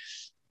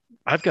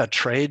 I've got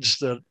trades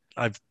that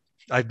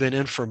I've been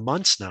in for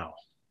months now.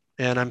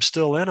 and I'm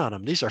still in on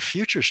them. These are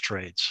futures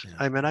trades. Yeah.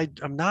 I mean,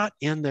 I'm not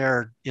in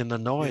there in the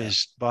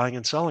noise buying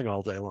and selling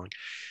all day long.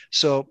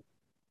 So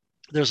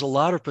there's a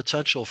lot of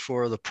potential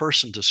for the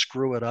person to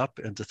screw it up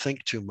and to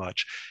think too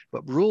much,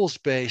 but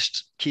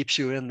rules-based keeps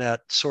you in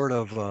that sort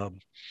of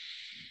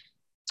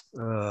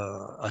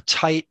a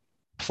tight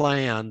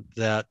plan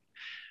that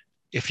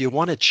if you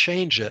want to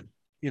change it,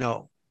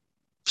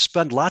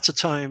 spend lots of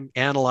time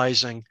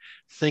analyzing,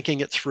 thinking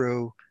it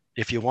through.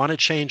 If you want to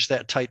change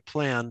that tight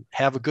plan,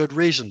 have a good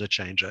reason to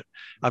change it.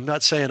 I'm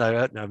not saying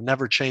I've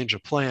never changed a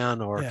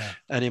plan or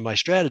any of my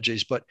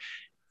strategies, but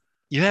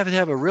you have to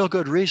have a real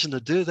good reason to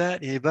do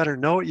that. And you better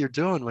know what you're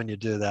doing when you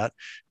do that,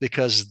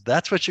 because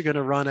that's what you're going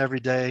to run every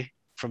day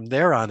from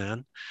there on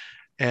in.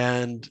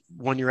 And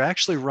when you're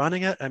actually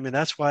running it, I mean,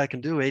 that's why I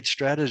can do 8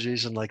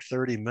 strategies in like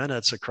 30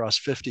 minutes across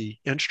 50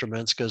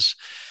 instruments, because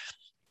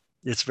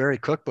it's very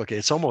cookbooky.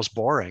 It's almost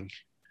boring.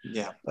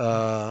 Yeah.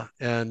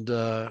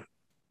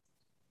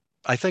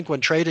 I think when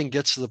trading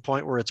gets to the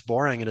point where it's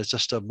boring and it's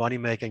just a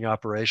money-making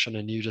operation,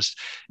 and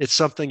it's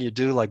something you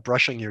do like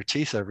brushing your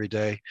teeth every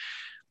day.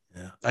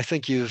 Yeah. I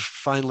think you've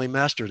finally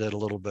mastered it a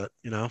little bit.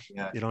 Yeah,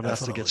 you don't have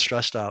to get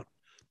stressed out.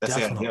 That's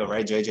the ideal,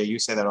 right, JJ? You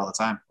say that all the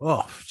time.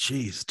 Oh,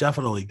 geez,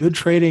 definitely. Good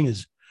trading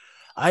is,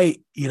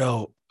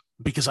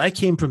 because I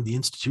came from the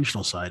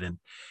institutional side, and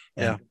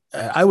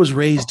I was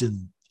raised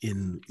in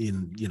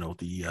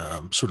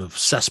the sort of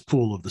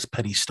cesspool of this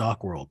penny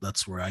stock world.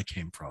 That's where I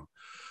came from.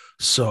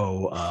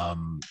 So,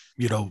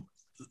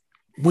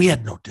 we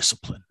had no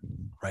discipline,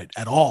 right,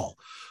 at all.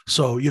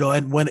 So,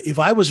 and if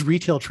I was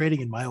retail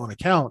trading in my own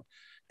account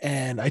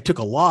and I took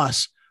a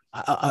loss,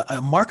 a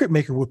market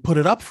maker would put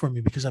it up for me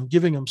because I'm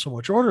giving them so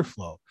much order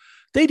flow.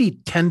 They'd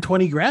eat 10,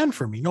 20 grand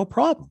for me, no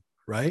problem,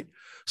 right?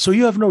 So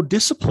you have no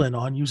discipline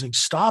on using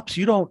stops.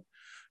 So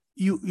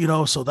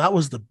that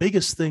was the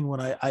biggest thing when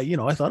I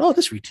thought, oh,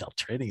 this retail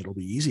trading, it'll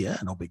be easy. Yeah,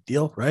 no big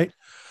deal, right?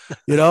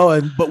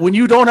 But when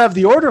you don't have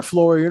the order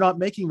flow or you're not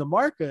making the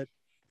market,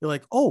 you're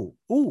like, oh,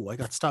 I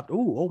got stopped.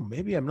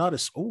 Maybe I'm not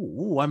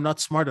I'm not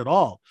smart at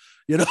all.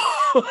 And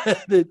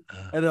they're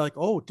like,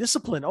 oh,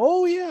 discipline.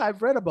 Oh yeah,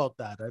 I've read about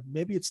that.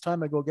 Maybe it's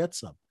time I go get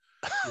some.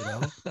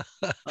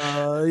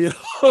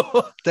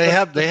 They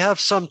have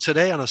some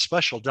today on a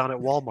special down at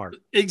Walmart.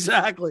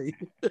 Exactly.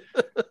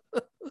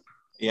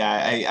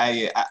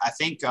 Yeah, I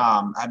think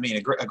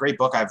a great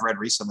book I've read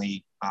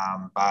recently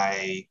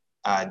by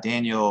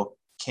Daniel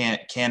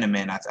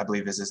Kahneman, I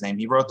believe is his name.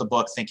 He wrote the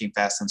book Thinking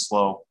Fast and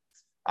Slow.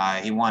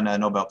 He won a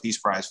Nobel Peace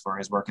Prize for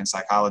his work in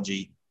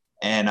psychology.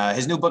 And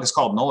his new book is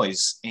called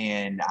Noise.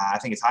 And I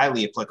think it's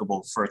highly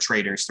applicable for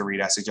traders to read.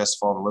 I suggest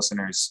for all the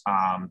listeners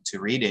to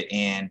read it.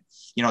 And,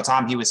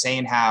 Tom, he was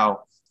saying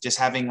how just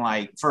having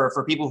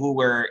for people who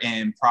were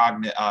in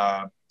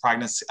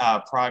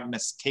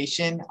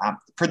prognostication,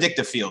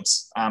 predictive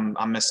fields.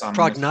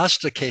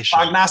 Prognostication.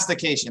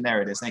 Prognostication.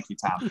 There it is. Thank you,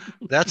 Tom.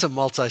 That's a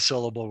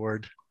multi-syllable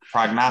word.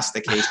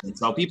 Prognostication.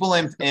 So people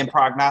in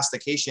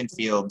prognostication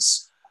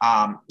fields,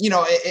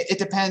 it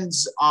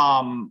depends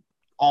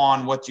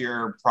on what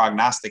you're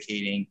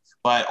prognosticating,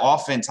 but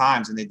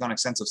oftentimes, and they've done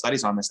extensive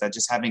studies on this, that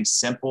just having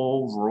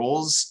simple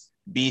rules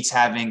beats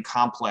having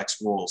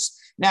complex rules.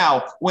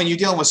 Now, when you're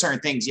dealing with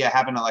certain things,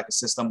 having a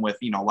system with,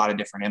 a lot of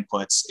different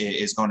inputs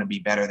is going to be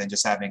better than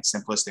just having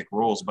simplistic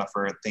rules. But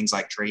for things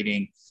like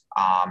trading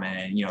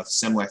and,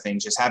 similar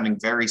things, just having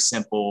very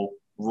simple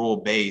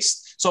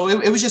rule-based. So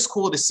it was just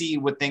cool to see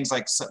what things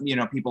like,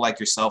 people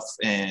like yourself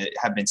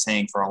have been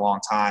saying for a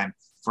long time,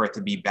 for it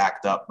to be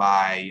backed up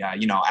by,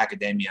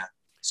 academia.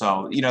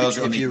 So, those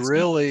if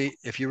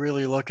you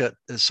really look at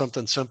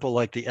something simple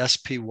like the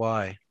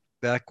SPY,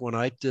 back when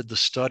I did the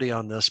study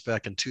on this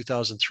back in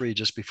 2003,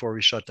 just before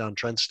we shut down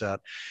Trendstat,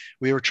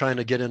 we were trying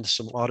to get into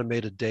some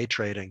automated day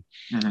trading.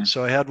 Mm-hmm.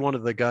 So I had one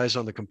of the guys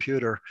on the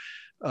computer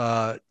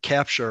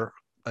capture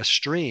a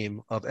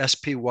stream of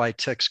SPY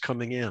ticks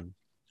coming in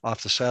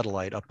off the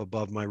satellite up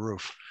above my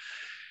roof.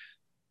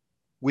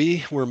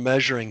 We were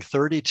measuring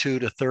 32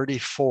 to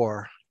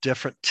 34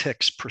 different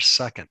ticks per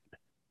second.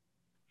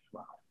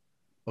 Wow.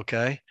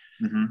 Okay.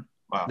 Mm-hmm.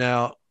 Wow.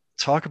 Now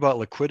talk about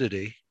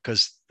liquidity,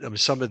 because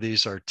some of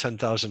these are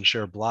 10,000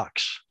 share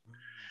blocks,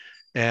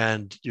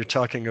 and you're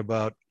talking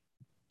about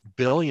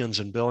billions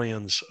and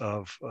billions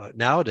of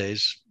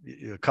nowadays,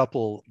 a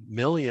couple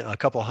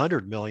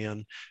hundred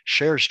million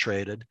shares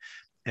traded,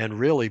 and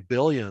really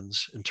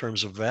billions in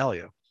terms of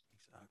value.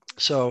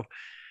 So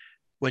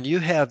when you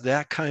have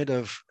that kind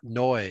of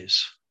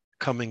noise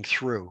coming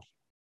through,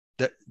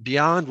 that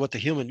beyond what the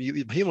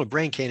human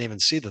brain can't even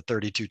see the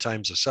 32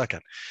 times a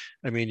second.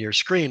 I mean, your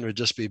screen would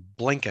just be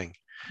blinking,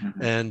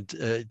 mm-hmm.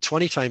 and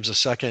 20 times a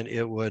second,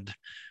 it would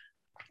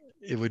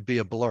be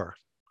a blur.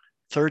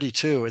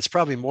 32, it's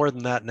probably more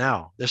than that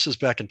now. This is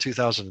back in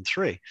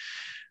 2003.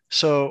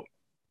 So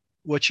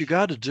what you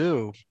got to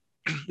do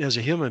as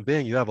a human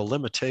being, you have a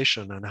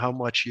limitation on how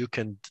much you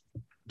can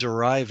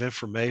derive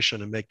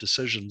information and make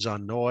decisions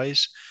on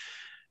noise.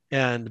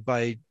 And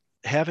by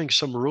having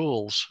some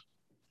rules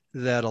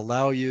that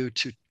allow you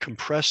to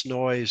compress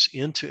noise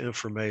into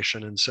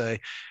information and say,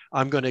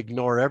 I'm going to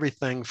ignore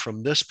everything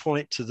from this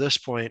point to this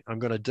point. I'm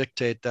going to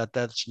dictate that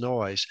that's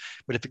noise.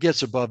 But if it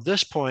gets above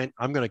this point,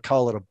 I'm going to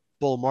call it a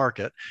bull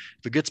market.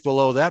 If it gets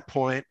below that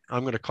point,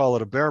 I'm going to call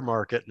it a bear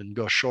market and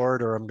go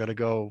short, or I'm going to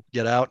go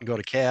get out and go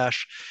to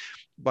cash.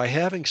 By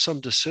having some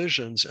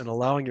decisions and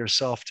allowing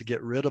yourself to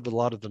get rid of a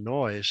lot of the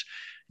noise,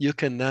 you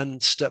can then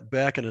step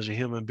back and as a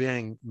human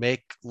being,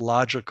 make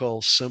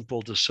logical,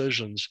 simple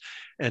decisions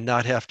and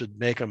not have to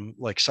make them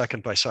like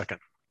second by second.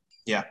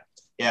 Yeah.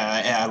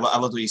 Yeah. I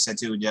love what you said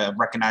too. Yeah,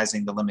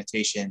 recognizing the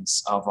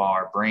limitations of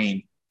our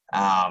brain.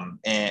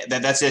 And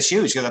that's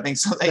huge because I think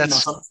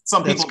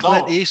some people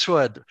Clint don't.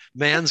 Eastwood.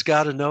 Man's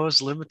got to know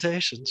his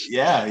limitations.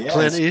 Yeah.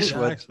 Clint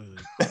Eastwood.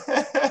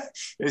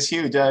 It's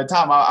huge.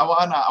 Tom, I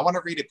want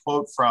to read a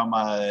quote from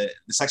the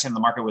section of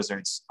the Market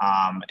Wizards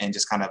and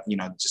just kind of,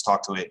 just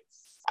talk to it.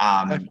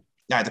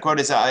 Yeah, the quote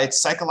is,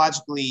 it's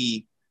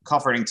psychologically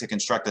comforting to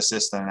construct a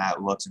system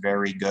that looks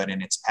very good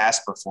in its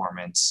past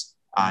performance.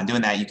 And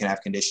doing that, you can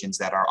have conditions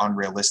that are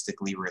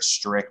unrealistically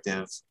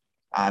restrictive.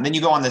 And then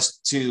you go on this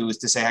to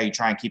say how you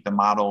try and keep the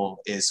model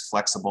as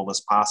flexible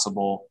as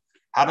possible.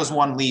 How does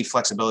one leave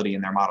flexibility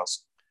in their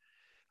models?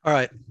 All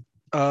right.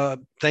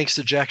 Thanks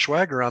to Jack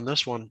Schwager on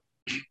this one.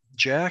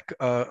 Jack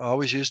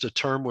always used a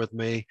term with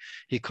me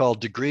he called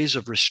degrees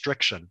of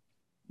restriction.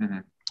 Mm-hmm.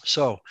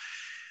 So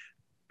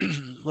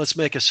let's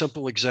make a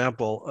simple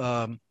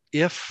example.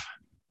 If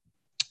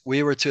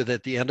we were to,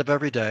 at the end of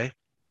every day,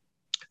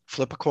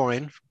 flip a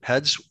coin,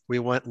 heads, we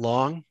went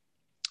long,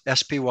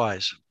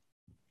 SPYs.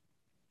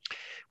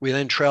 We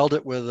then trailed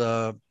it with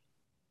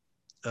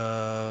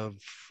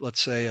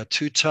let's say a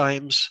 2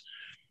 times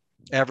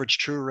average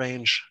true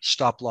range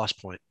stop loss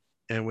point.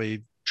 And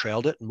we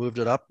trailed it and moved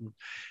it up.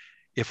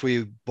 If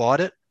we bought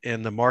it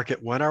and the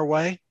market went our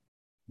way,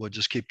 we'll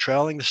just keep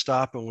trailing the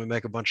stop and we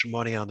make a bunch of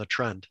money on the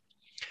trend.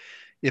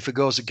 If it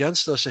goes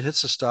against us and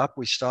hits the stop,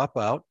 we stop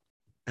out.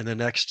 And the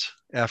next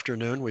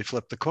afternoon, we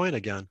flip the coin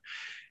again.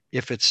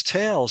 If it's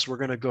tails, we're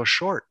going to go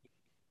short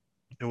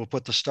and we'll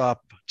put the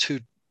stop 2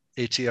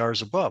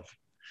 ATRs above.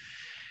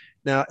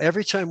 Now,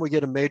 every time we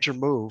get a major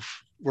move,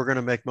 we're going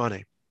to make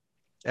money.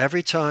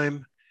 Every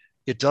time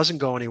it doesn't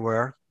go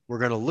anywhere, we're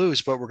going to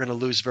lose, but we're going to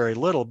lose very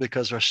little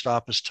because our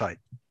stop is tight.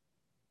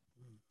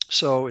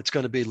 So it's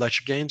going to be let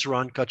your gains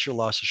run, cut your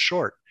losses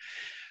short.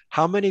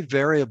 How many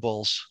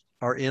variables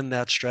are in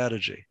that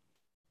strategy?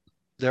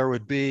 There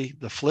would be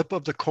the flip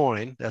of the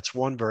coin. That's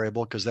one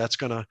variable because that's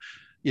going to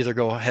either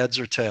go heads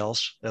or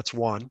tails. That's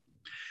one.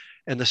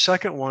 And the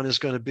second one is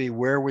going to be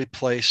where we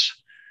place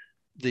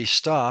the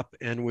stop.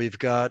 And we've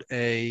got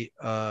an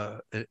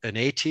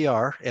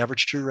ATR,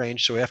 average true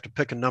range. So we have to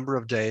pick a number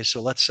of days.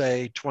 So let's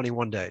say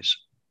 21 days.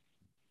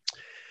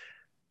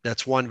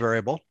 That's one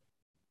variable.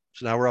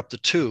 So now we're up to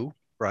 2,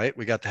 right?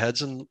 We got the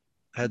heads and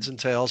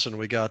tails, and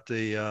we got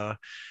the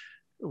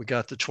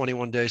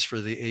 21 days for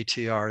the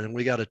ATR, and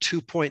we got a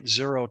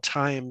 2.0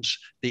 times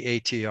the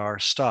ATR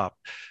stop.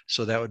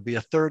 So that would be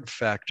a third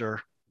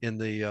factor in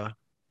the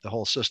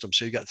whole system.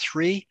 So you got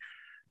 3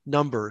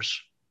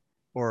 numbers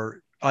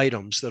or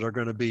items that are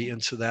going to be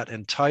into that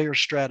entire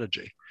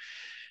strategy.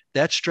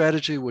 That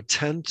strategy would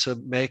tend to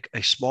make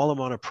a small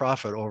amount of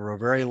profit over a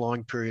very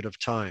long period of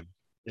time,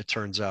 it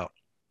turns out.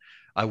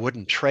 I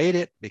wouldn't trade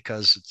it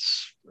because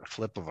it's a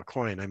flip of a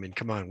coin. I mean,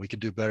 come on, we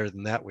could do better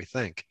than that, we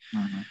think.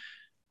 Mm-hmm.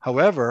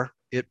 However,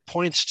 it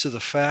points to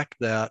the fact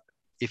that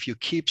if you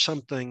keep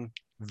something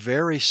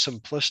very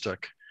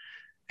simplistic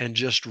and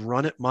just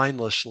run it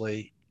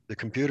mindlessly, the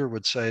computer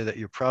would say that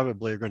you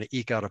probably are going to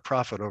eke out a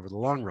profit over the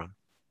long run.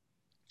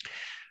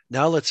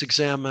 Now let's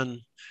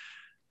examine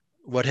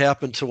what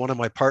happened to one of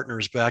my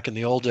partners back in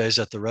the old days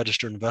at the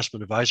registered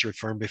investment advisory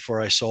firm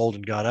before I sold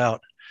and got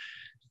out.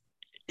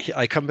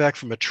 I come back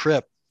from a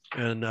trip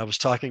and I was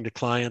talking to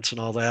clients and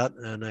all that.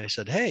 And I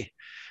said, hey,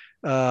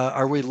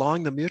 are we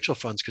long the mutual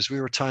funds? Because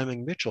we were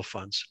timing mutual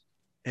funds.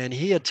 And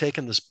he had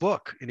taken this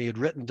book and he had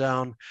written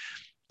down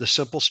the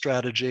simple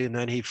strategy. And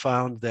then he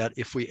found that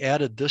if we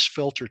added this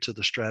filter to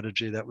the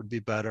strategy, that would be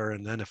better.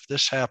 And then if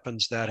this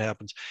happens, that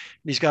happens.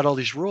 And he's got all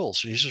these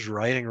rules and he's just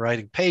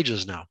writing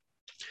pages now.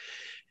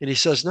 And he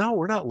says, no,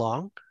 we're not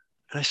long.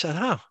 And I said,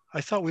 I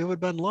thought we would have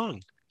been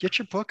long. Get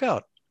your book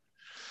out.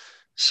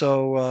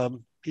 So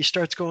he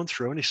starts going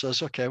through and he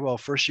says, okay, well,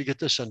 first you get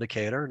this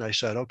indicator. And I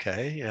said,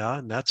 okay, yeah,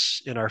 and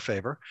that's in our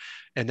favor.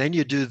 And then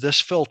you do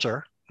this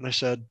filter. And I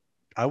said,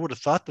 I would have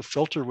thought the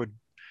filter would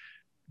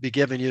be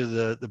giving you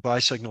the buy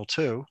signal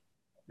too.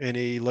 And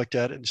he looked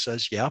at it and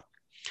says, yeah.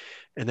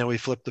 And then we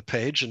flip the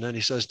page. And then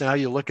he says, now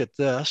you look at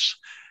this.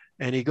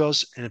 And he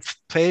goes, and it's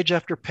page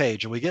after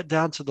page. And we get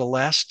down to the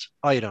last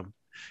item.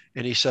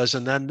 And he says,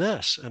 and then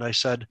this. And I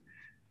said,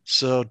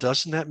 so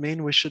doesn't that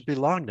mean we should be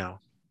long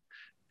now?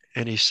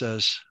 And he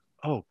says,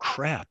 oh,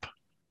 crap,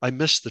 I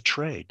missed the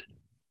trade.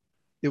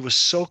 It was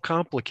so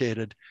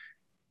complicated.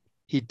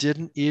 He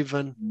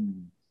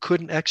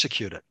couldn't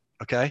execute it.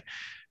 Okay.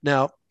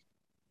 Now,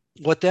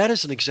 what that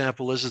is an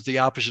example is the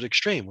opposite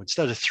extreme.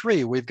 Instead of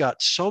three, we've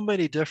got so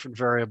many different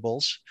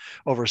variables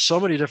over so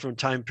many different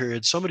time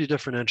periods, so many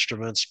different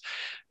instruments.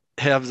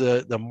 Have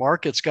the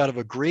market's got to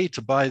agree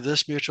to buy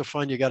this mutual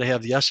fund. You got to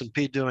have the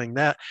S&P doing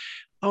that.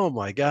 Oh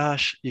my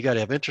gosh, you got to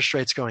have interest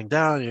rates going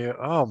down.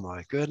 Oh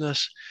my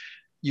goodness.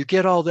 You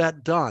get all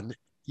that done,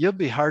 you'll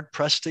be hard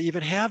pressed to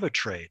even have a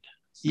trade,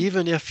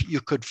 even if you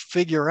could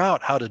figure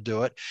out how to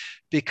do it,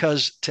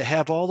 because to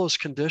have all those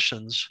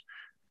conditions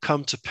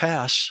come to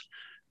pass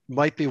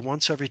might be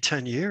once every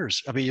 10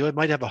 years. I mean, you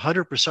might have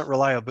 100%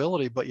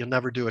 reliability, but you'll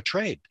never do a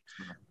trade.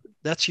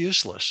 That's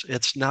useless.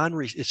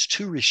 It's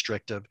too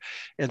restrictive.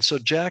 And so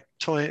Jack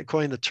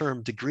coined the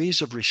term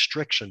degrees of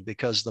restriction,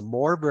 because the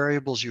more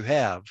variables you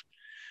have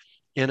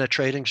in a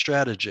trading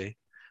strategy,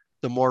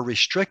 the more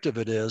restrictive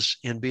it is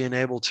in being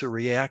able to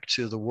react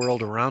to the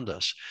world around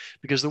us,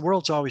 because the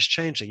world's always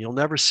changing. You'll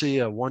never see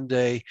a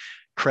one-day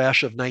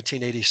crash of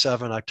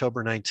 1987,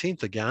 October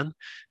 19th again,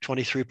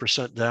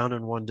 23% down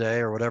in one day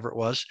or whatever it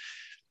was.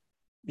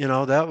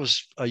 That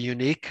was a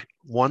unique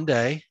one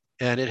day,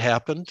 and it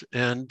happened,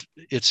 and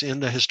it's in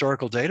the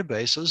historical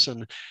databases.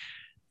 And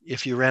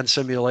if you ran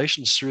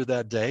simulations through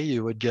that day,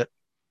 you would get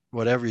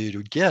whatever you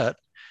would get,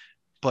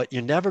 but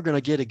you're never going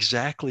to get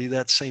exactly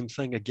that same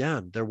thing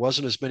again. There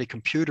wasn't as many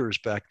computers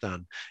back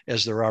then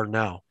as there are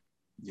now.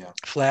 Yeah.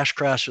 Flash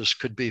crashes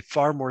could be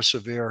far more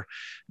severe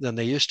than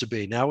they used to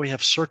be. Now we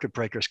have circuit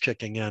breakers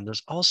kicking in.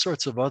 There's all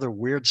sorts of other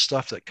weird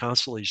stuff that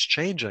constantly is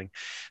changing.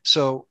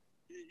 So,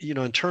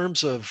 in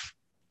terms of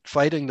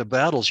fighting the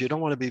battles, you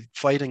don't want to be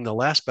fighting the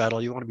last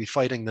battle. You want to be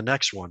fighting the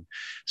next one.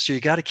 So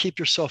you got to keep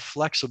yourself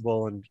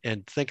flexible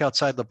and think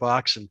outside the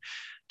box, and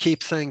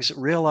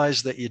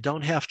realize that you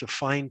don't have to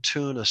fine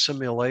tune a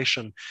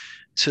simulation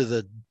to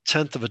the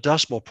 10th of a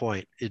decimal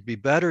point. It'd be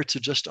better to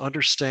just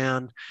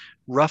understand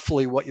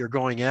roughly what you're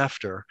going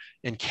after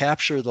and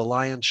capture the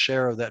lion's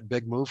share of that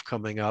big move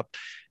coming up,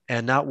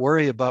 and not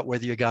worry about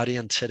whether you got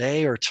in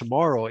today or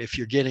tomorrow. If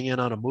you're getting in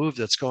on a move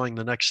that's going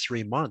the next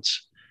 3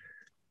 months,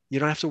 you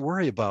don't have to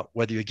worry about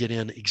whether you get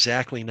in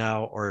exactly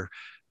now or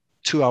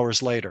 2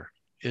 hours later.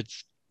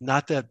 It's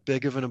not that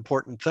big of an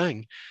important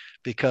thing,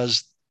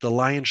 because the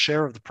lion's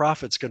share of the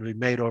profit is going to be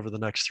made over the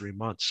next 3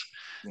 months.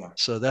 Yeah.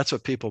 So that's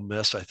what people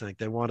miss. I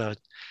think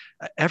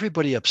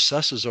everybody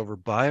obsesses over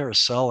buy or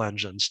sell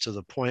engines to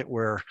the point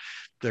where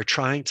they're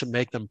trying to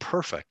make them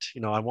perfect.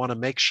 I want to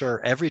make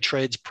sure every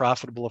trade's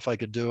profitable if I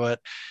could do it.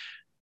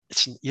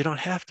 You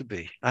don't have to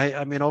be.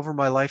 I mean, over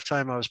my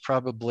lifetime, I was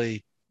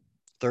probably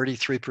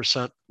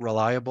 33%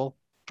 reliable,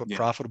 but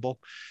profitable.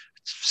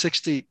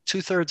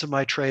 2/3 of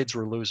my trades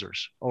were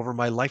losers over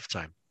my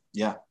lifetime.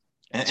 Yeah.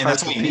 And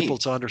that's what you need. People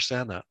to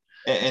understand that.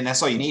 And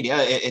that's all you need.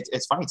 Yeah,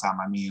 it's funny, Tom.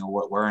 I mean,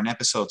 we're in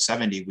episode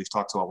 70. We've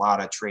talked to a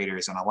lot of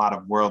traders and a lot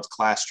of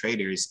world-class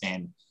traders,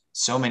 and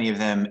so many of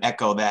them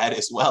echo that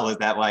as well, is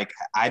that, like,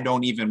 I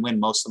don't even win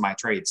most of my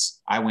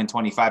trades. I win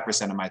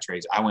 25% of my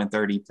trades. I win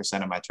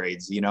 30% of my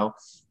trades,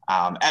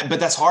 but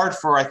that's hard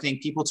for, I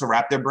think, people to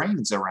wrap their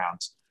brains around.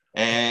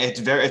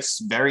 It's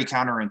very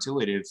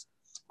counterintuitive.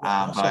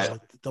 But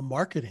the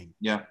marketing,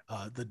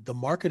 the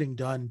marketing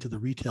done to the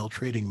retail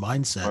trading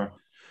mindset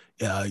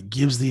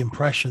gives the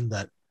impression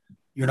that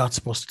you're not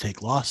supposed to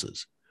take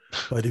losses.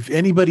 But if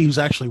anybody who's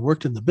actually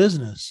worked in the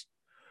business,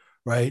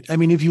 right? I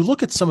mean, if you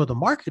look at some of the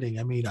marketing,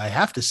 I mean, I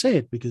have to say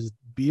it because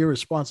it'd be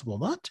irresponsible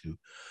not to.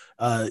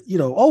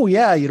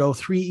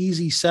 3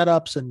 easy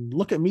setups and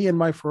look at me and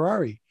my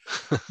Ferrari.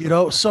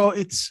 So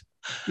it's,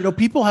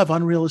 people have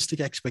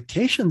unrealistic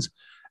expectations.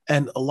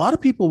 And a lot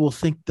of people will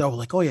think, though,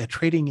 like, oh yeah,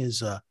 trading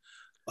is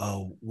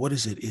what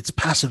is it? It's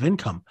passive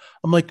income.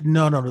 I'm like,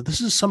 no.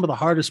 This is some of the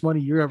hardest money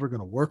you're ever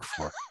going to work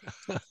for,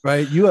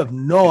 right? You have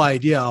no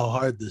idea how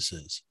hard this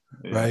is,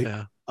 right?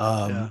 Yeah.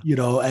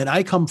 And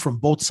I come from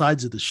both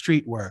sides of the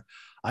street where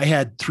I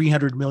had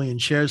 300 million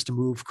shares to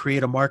move,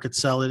 create a market,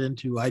 sell it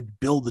into, I'd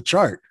build the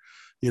chart.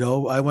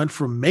 I went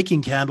from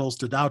making candles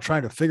to now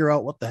trying to figure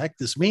out what the heck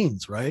this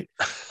means, right?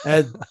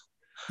 And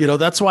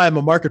that's why I'm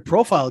a market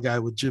profile guy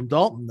with Jim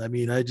Dalton. I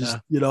mean, I just,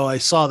 I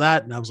saw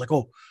that and I was like,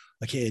 oh,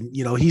 okay. And,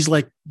 he's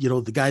like,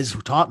 the guys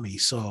who taught me.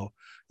 So,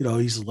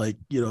 he's like,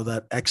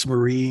 that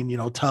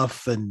ex-Marine,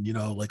 tough and,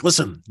 like,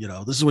 listen,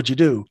 this is what you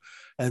do.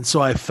 And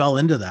so I fell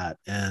into that,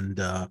 and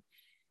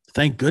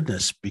thank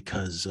goodness,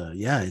 because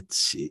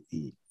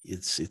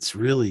it's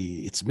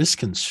really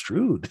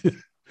misconstrued,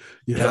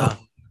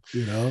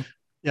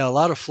 Yeah, a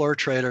lot of floor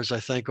traders, I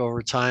think,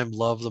 over time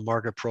love the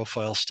market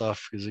profile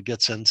stuff because it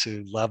gets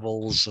into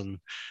levels, and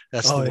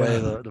that's the way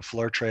the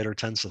floor trader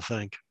tends to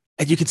think.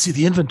 And you can see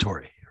the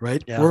inventory,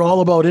 right? Yeah. We're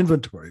all about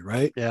inventory,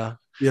 right? Yeah.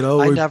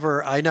 I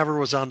never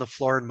was on the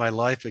floor in my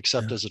life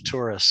except as a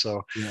tourist.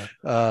 So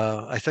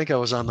I think I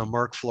was on the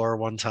Merck floor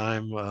one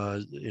time,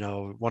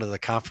 one of the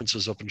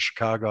conferences up in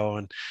Chicago,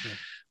 and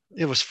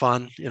it was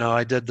fun.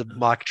 I did the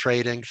mock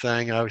trading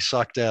thing. I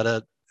sucked at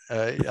it.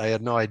 I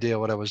had no idea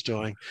what I was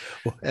doing.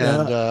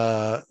 And,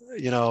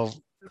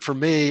 for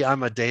me,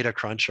 I'm a data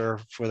cruncher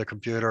for the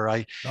computer.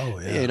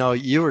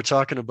 You were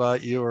talking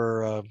about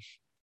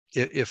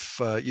if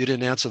you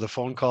didn't answer the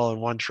phone call in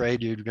one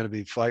trade, you're going to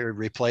be fired,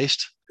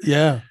 replaced.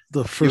 Yeah,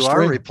 the You first are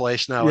ring.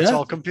 replaced now. It's Yeah.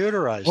 all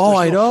computerized. Oh, There's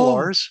I no know.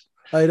 floors.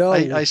 I know.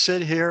 I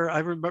sit here. I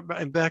remember,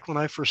 and back when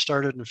I first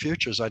started in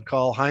futures, I'd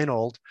call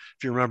Heinold,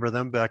 if you remember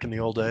them back in the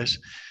old days,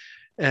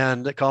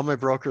 and I call my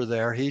broker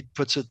there. He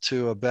puts it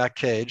to a back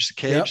cage. The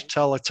cage Yep.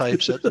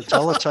 teletypes it. The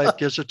teletype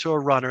gives it to a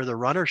runner. The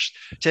runner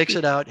takes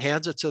it out,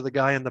 hands it to the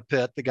guy in the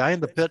pit. The guy in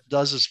the pit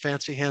does his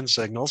fancy hand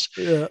signals.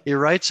 Yeah. He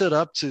writes it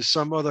up to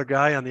some other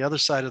guy on the other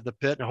side of the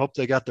pit and hope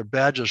they got their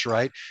badges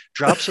right.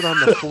 Drops it on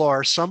the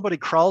floor. Somebody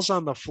crawls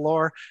on the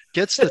floor,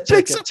 gets the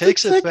ticket,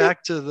 takes it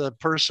back to the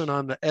person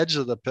on the edge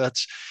of the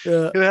pits,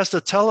 Yeah. who has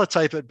to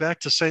teletype it back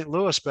to St.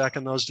 Louis back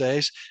in those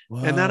days.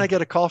 Wow. And then I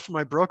get a call from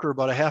my broker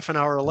about a half an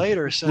hour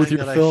later saying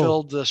that I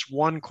filled this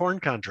one corn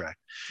contract.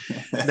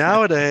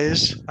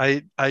 Nowadays,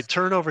 I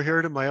turn over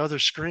here to my other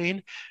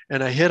screen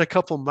and I hit a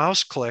couple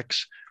mouse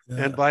clicks.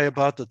 Yeah. And by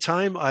about the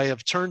time I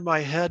have turned my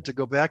head to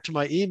go back to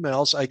my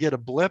emails, I get a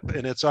blip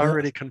and it's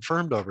already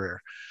confirmed over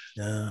here.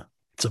 Yeah,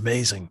 it's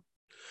amazing.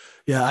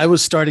 Yeah, I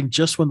was starting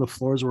just when the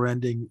floors were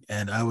ending,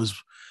 and I was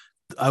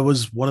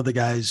one of the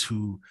guys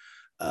who,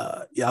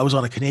 I was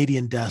on a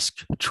Canadian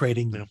desk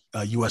trading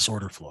U.S.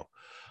 order flow,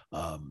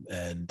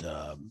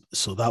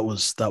 so that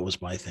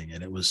was my thing,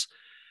 and it was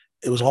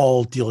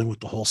all dealing with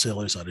the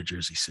wholesalers out of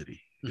Jersey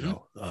City, you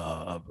know,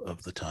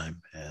 of the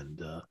time, and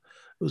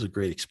it was a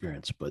great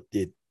experience, but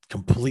it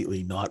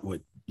completely not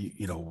what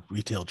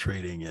retail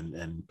trading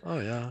and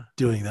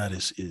doing that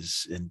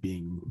is and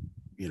being,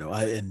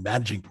 and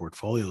managing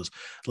portfolios.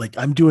 Like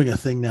I'm doing a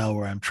thing now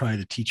where I'm trying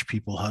to teach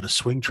people how to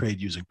swing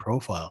trade using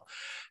profile.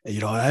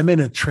 I'm in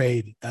a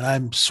trade and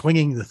I'm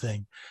swinging the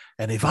thing.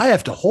 And if I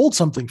have to hold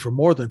something for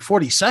more than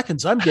 40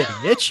 seconds, I'm getting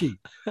itchy.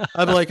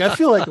 I'm like, I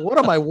feel like, what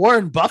am I,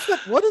 Warren Buffett?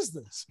 What is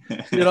this?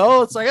 It's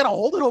like, I got to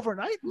hold it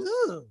overnight.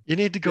 Ugh. You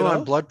need to go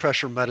on blood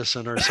pressure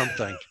medicine or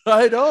something.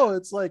 I know.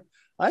 It's like,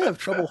 I have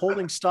trouble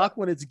holding stock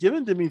when it's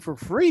given to me for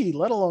free,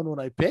 let alone when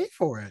I pay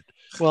for it.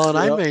 Well, and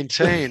I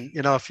maintain,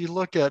 if you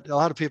look at, a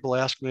lot of people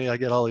ask me, I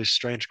get all these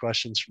strange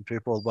questions from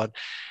people, but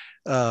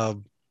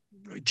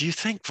do you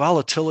think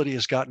volatility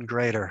has gotten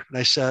greater? And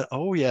I said,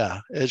 oh yeah,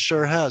 it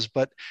sure has,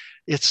 but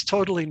it's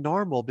totally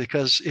normal,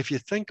 because if you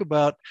think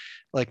about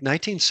like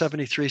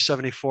 1973,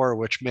 74,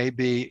 which may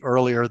be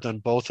earlier than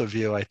both of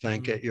you, I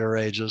think, at your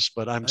ages,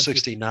 but I'm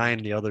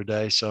 69 the other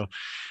day. So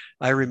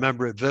I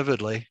remember it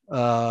vividly.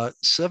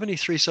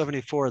 73,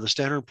 74, the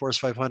Standard & Poor's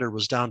 500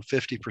 was down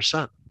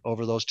 50%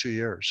 over those 2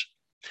 years.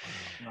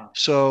 Wow.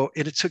 So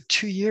it took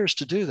 2 years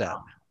to do that.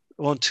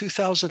 Well, in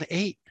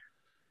 2008,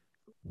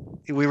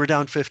 we were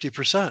down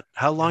 50%.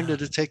 How long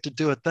did it take to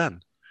do it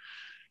then?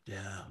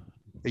 Yeah.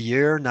 A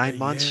year, 9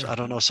 months? I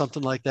don't know,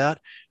 something like that.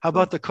 How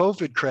about the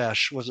COVID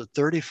crash? Was it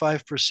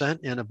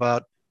 35% in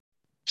about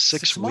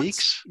six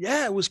weeks?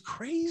 Yeah, it was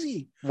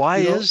crazy. Why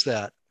is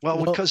that?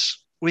 Well,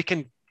 because we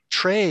can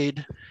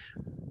trade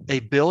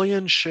 1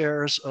 billion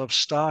shares of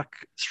stock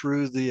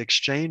through the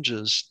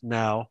exchanges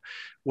now.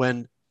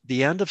 When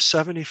the end of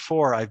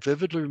 74, I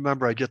vividly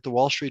remember I get the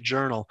Wall Street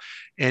Journal,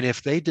 and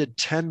if they did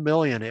 10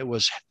 million, it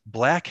was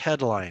black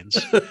headlines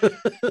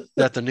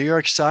that the New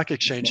York Stock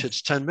Exchange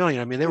hits 10 million.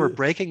 I mean, they were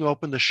breaking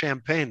open the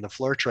champagne, the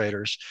floor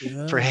traders,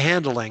 for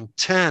handling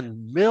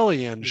 10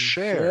 million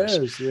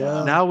shares.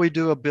 Now we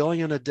do 1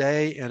 billion a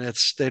day, and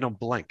they don't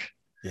blink.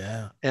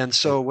 Yeah. And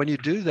so when you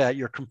do that,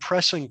 you're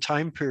compressing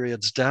time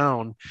periods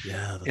down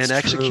and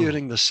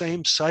executing the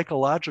same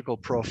psychological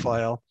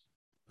profile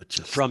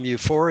from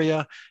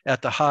euphoria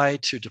at the high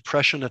to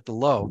depression at the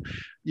low.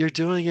 You're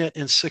doing it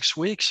in 6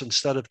 weeks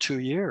instead of 2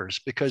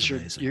 years, because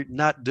you're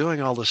not doing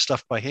all this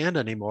stuff by hand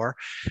anymore.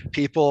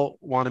 People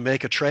want to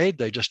make a trade.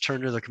 They just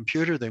turn to the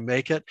computer, they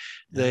make it.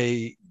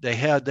 They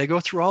go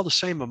through all the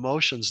same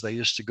emotions they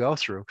used to go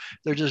through.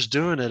 They're just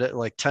doing it at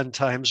like 10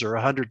 times or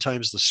 100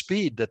 times the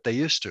speed that they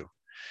used to.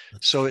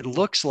 So it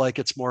looks like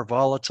it's more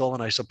volatile,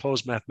 and I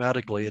suppose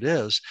mathematically it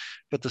is,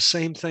 but the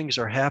same things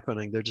are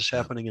happening. They're just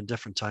happening in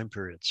different time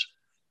periods.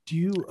 Do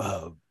you,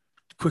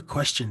 quick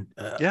question.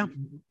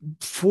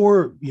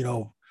 For,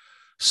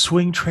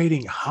 swing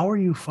trading, how are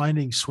you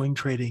finding swing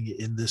trading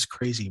in this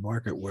crazy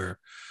market where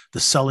the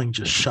selling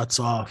just shuts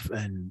off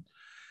and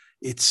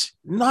it's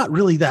not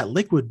really that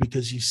liquid?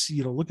 Because you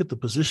see, look at the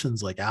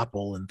positions like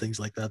Apple and things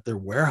like that. They're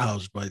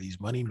warehoused by these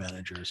money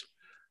managers.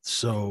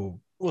 So,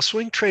 well,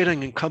 swing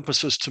trading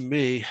encompasses, to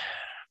me,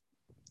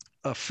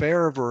 a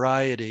fair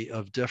variety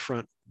of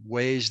different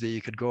ways that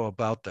you could go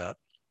about that.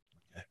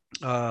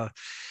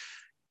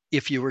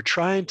 If you were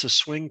trying to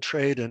swing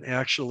trade and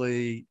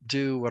actually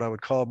do what I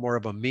would call more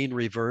of a mean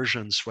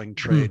reversion swing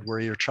trade, where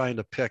you're trying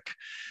to pick,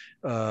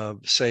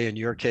 say in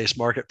your case,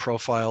 market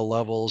profile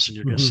levels, and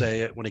you're going to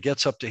say, when it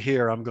gets up to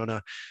here, I'm going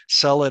to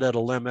sell it at a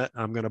limit,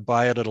 I'm going to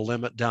buy it at a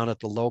limit down at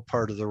the low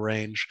part of the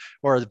range,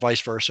 or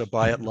vice versa,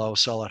 buy it low,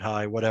 sell it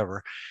high,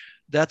 whatever.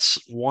 That's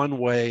one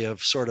way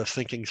of sort of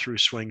thinking through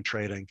swing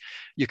trading.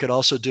 You could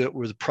also do it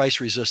with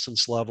price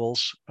resistance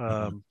levels,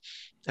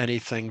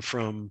 anything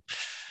from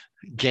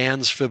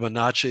Gans,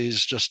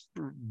 Fibonacci's, just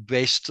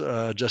based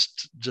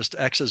just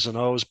X's and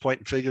O's, point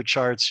and figure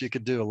charts. You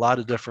could do a lot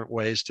of different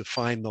ways to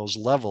find those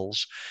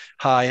levels,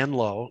 high and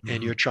low,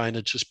 and you're trying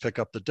to just pick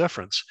up the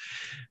difference.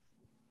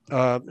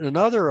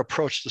 Another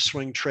approach to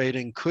swing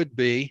trading could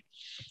be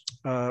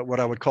what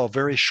I would call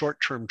very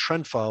short-term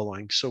trend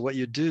following. So what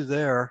you do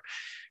there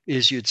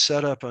is you'd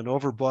set up an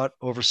overbought,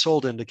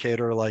 oversold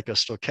indicator like a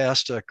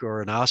stochastic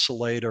or an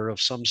oscillator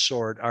of some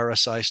sort,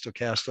 RSI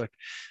stochastic,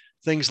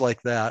 things like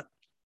that.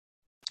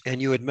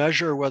 And you would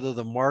measure whether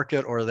the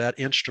market or that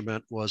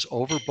instrument was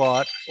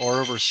overbought or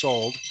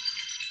oversold.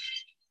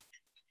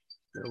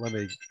 Let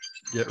me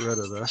get rid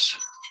of this.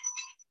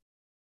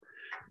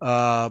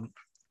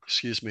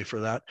 Excuse me for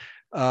that.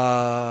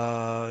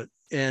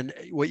 And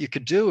what you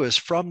could do is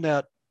from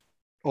that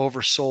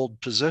oversold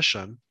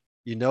position,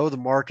 you know the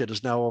market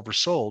is now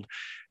oversold,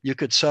 you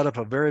could set up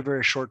a very,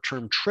 very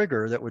short-term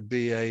trigger that would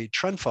be a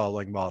trend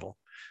following model.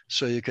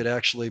 So you could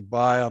actually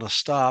buy on a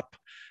stop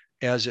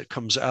as it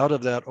comes out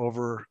of that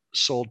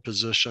oversold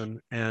position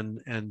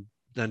and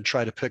then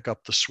try to pick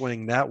up the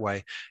swing that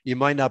way. You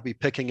might not be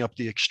picking up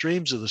the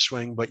extremes of the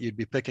swing, but you'd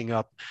be picking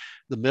up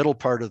the middle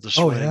part of the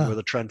swing with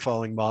a trend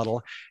following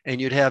model, and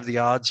you'd have the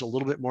odds a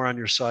little bit more on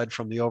your side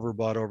from the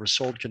overbought,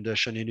 oversold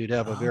condition, and you'd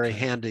have a very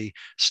handy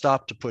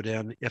stop to put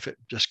in if it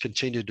just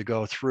continued to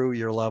go through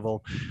your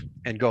level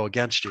and go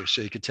against you.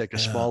 So you could take a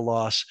small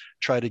loss,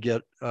 try to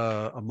get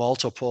a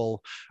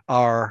multiple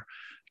R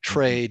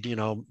trade,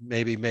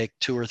 maybe make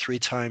 2 or 3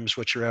 times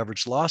what your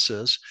average loss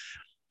is.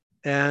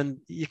 And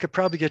you could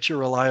probably get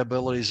your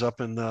reliabilities up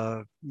in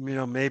the,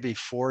 maybe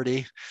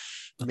 40,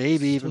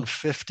 maybe even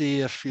 50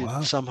 if you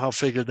somehow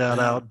figured that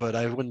out. But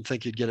I wouldn't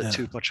think you'd get it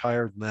too much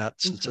higher than that,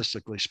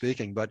 statistically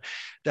speaking. But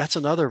that's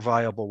another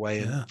viable way.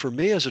 And for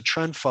me as a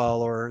trend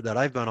follower that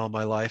I've been all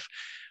my life,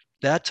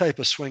 that type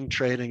of swing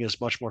trading is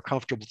much more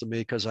comfortable to me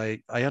because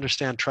I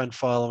understand trend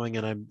following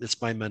and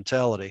it's my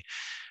mentality.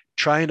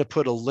 Trying to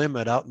put a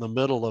limit out in the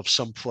middle of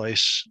some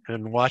place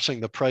and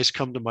watching the price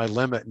come to my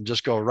limit and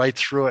just go right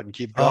through it and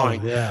keep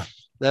going.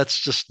 That's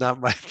just not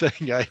my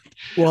thing. I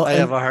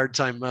have a hard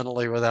time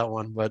mentally with that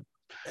one,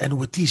 and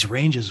with these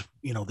ranges,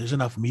 there's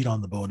enough meat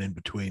on the bone in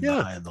between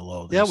the high and the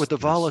low. With the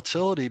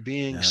volatility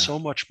being so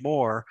much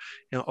more,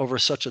 over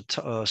such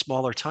a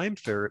smaller time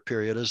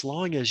period, as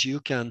long as you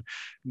can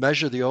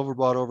measure the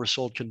overbought,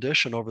 oversold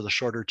condition over the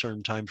shorter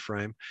term time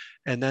frame,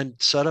 and then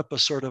set up a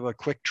sort of a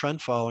quick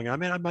trend following. I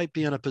mean, I might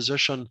be in a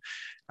position.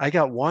 I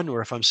got one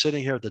where if I'm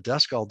sitting here at the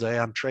desk all day,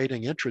 I'm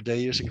trading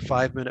intraday using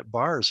 5-minute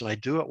bars, and I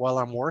do it while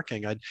I'm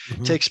working. It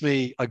takes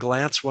me a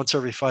glance once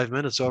every 5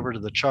 minutes over to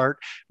the chart,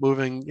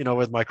 moving,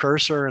 with my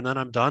cursor, and then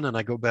I'm done, and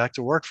I go back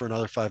to work for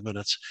another 5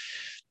 minutes.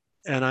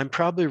 And I'm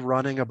probably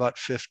running about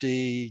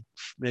 50,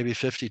 maybe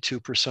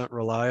 52%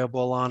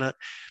 reliable on it.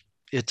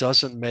 It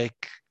doesn't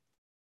make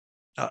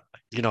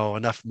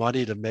enough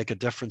money to make a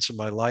difference in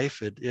my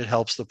life. It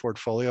helps the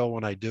portfolio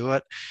when I do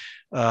it.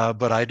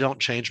 But I don't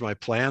change my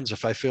plans.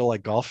 If I feel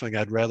like golfing,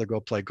 I'd rather go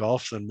play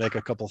golf than make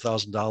a couple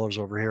 $1,000s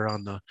over here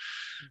on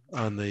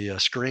the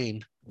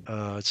screen.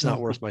 It's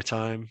not worth my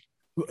time.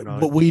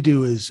 What we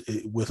do is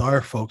with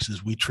our folks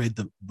is we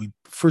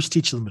first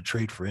teach them to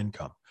trade for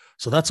income.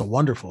 So that's a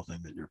wonderful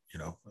thing that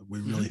we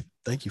really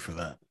thank you for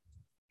that.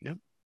 Yep.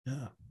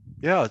 Yeah.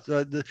 Yeah.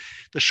 The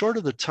shorter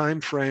the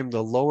time frame,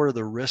 the lower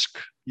the risk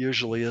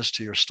usually is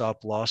to your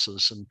stop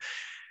losses. And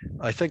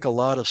I think a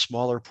lot of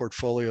smaller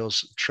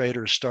portfolios,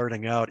 traders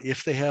starting out,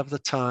 if they have the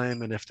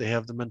time and if they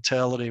have the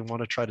mentality and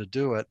want to try to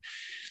do it,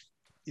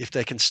 if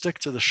they can stick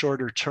to the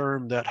shorter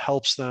term, that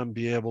helps them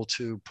be able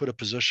to put a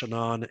position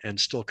on and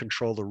still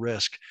control the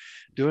risk.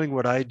 Doing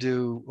what I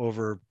do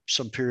over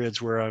some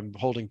periods where I'm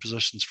holding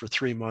positions for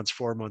 3 months,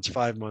 4 months,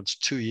 5 months,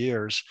 2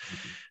 years,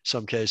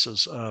 some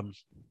cases,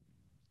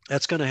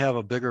 that's going to have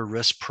a bigger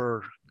risk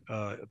per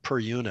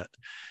unit.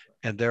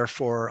 And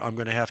therefore, I'm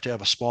going to have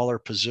a smaller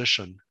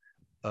position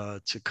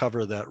to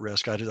cover that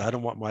risk. I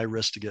don't want my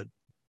risk to get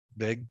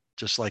big,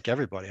 just like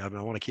everybody. I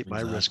want to keep my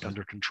risk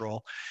under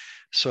control.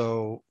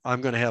 So I'm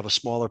going to have a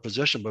smaller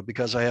position, but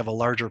because I have a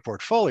larger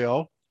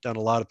portfolio than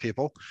a lot of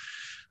people,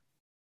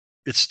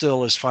 it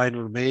still is fine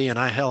with me. And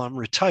I'm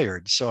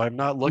retired. So I'm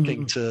not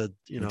looking to,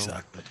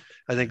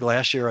 I think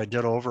last year I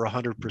did over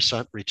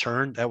 100%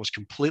 return. That was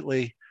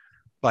completely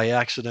by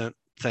accident,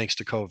 thanks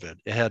to COVID.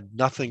 It had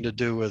nothing to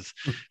do with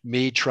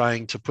me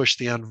trying to push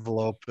the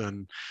envelope.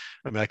 And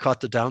I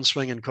caught the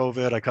downswing in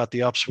COVID. I caught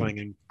the upswing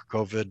in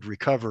COVID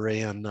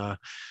recovery, and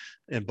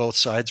both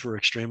sides were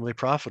extremely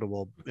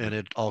profitable, and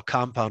it all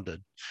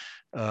compounded.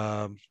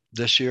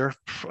 This year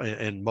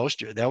and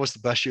most years, that was the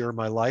best year of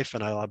my life.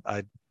 And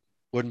I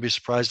wouldn't be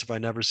surprised if I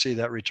never see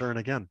that return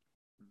again.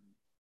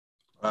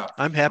 Wow.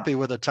 I'm happy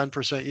with a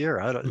 10% year.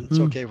 It's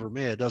okay for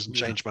me. It doesn't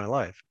change my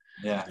life.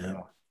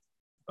 Yeah.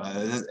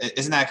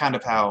 Isn't that kind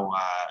of how,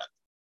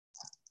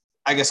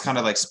 I guess, kind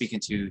of like speaking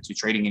to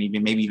trading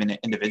and maybe even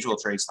individual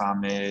trades,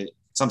 Tom,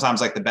 sometimes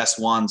like the best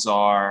ones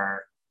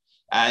are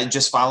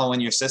just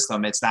following your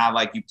system. It's not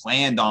like you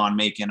planned on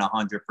making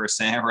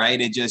 100%, right?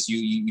 It just,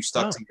 you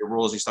stuck to your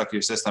rules, you stuck to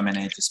your system, and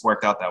it just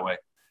worked out that way.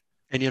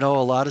 And a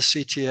lot of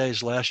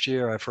CTAs last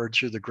year, I've heard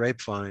through the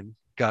grapevine,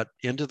 got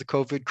into the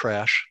COVID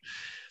crash,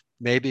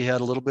 maybe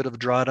had a little bit of a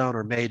drawdown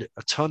or made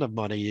a ton of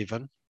money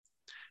even.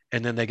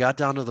 And then they got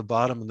down to the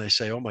bottom and they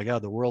say, oh my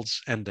God, the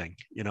world's ending.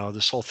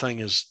 This whole thing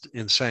is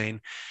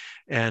insane.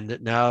 And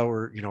now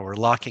we're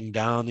locking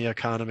down the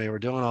economy. We're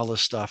doing all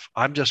this stuff.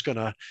 I'm just going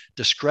to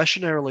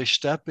discretionarily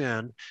step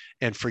in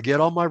and forget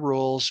all my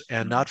rules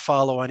and not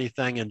follow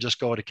anything and just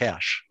go to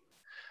cash.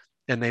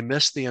 And they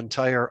missed the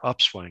entire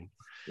upswing.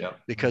 Yeah.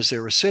 Because they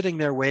were sitting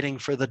there waiting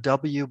for the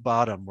W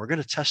bottom. We're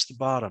going to test the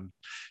bottom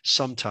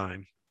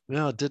sometime.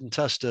 No, it didn't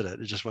test, did it?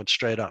 It just went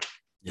straight up.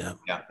 Yeah.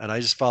 And I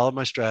just followed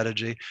my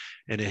strategy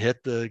and it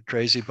hit the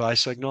crazy buy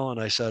signal.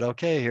 And I said,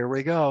 okay, here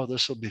we go.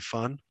 This will be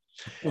fun.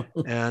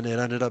 And it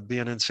ended up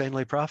being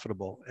insanely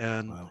profitable.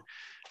 And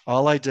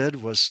all I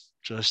did was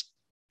just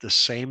the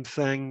same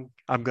thing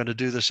I'm going to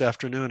do this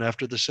afternoon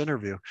after this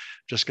interview.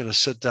 Just going to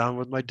sit down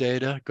with my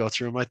data, go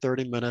through my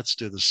 30 minutes,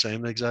 do the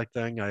same exact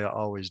thing I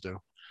always do.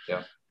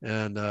 Yeah.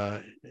 And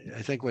I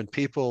think when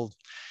people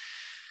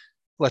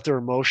let their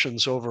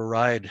emotions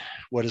override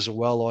what is a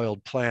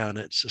well-oiled plan,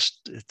 it's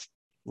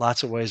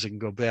lots of ways it can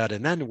go bad.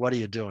 And then what are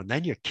you doing?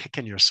 Then you're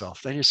kicking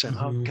yourself. Then you're saying,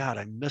 oh God,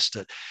 I missed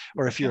it.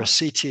 Or if you're a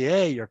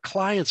CTA, your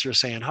clients are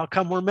saying, how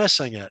come we're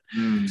missing it?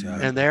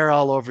 Exactly. And they're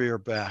all over your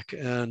back.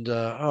 And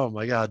oh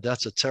my God,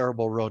 that's a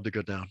terrible road to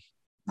go down.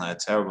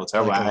 Terrible.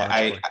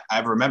 I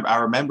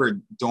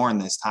remember during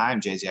this time,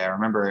 JJ, I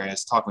remember I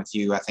was talking with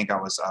you. I think I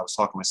was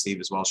talking with Steve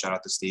as well. Shout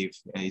out to Steve.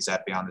 He's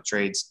at Beyond the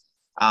Trades.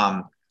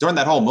 During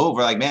that whole move,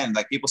 we're like, man,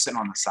 like people sitting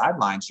on the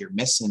sidelines, you're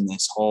missing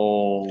this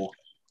whole,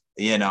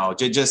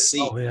 just see,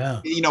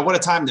 what a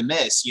time to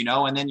miss,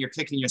 and then you're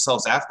kicking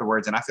yourselves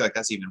afterwards. And I feel like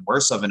that's even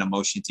worse of an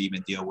emotion to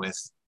even deal with.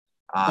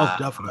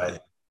 Definitely.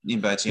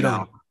 But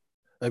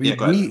I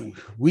mean,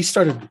 we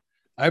started,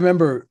 I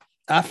remember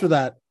after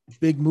that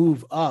big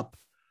move up,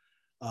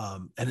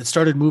 and it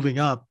started moving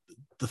up,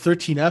 the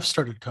 13F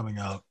started coming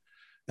out.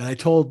 And I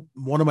told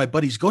one of my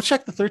buddies, go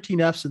check the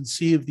 13Fs and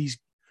see if these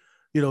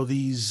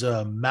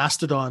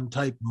mastodon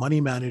type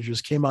money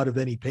managers came out of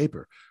any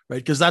paper, right?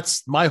 Because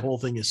that's my whole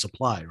thing is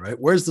supply, right?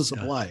 Where's the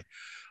supply? Yeah.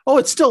 Oh,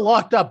 it's still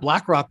locked up.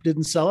 BlackRock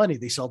didn't sell any.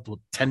 They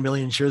sold 10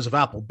 million shares of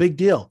Apple. Big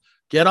deal.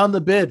 Get on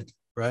the bid,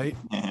 right?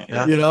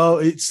 Yeah.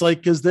 It's like,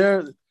 because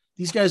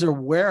these guys are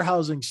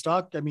warehousing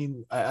stock. I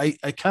mean, I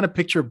kind of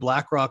picture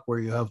BlackRock where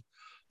you have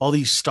all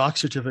these stock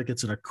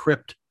certificates in a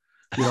crypt,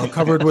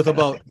 covered with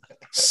about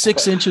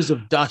 6 inches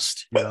of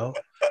dust,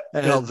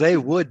 And they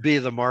would be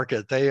the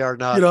market. They are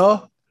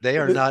not, they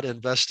are not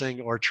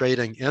investing or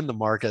trading in the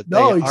market.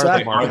 No, they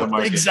exactly. Are the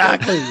market.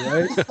 Exactly.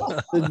 Right.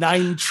 The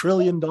 $9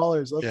 trillion.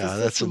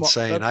 That's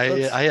insane.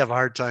 I have a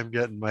hard time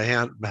getting my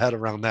head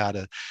around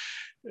that.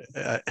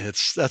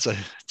 That's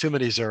too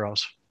many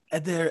zeros.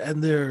 And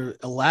their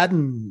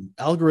Aladdin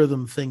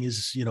algorithm thing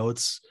is,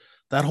 it's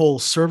that whole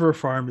server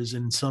farm is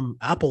in some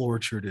apple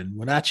orchard in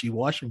Wenatchee,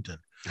 Washington.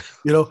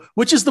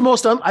 Which is the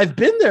most, I've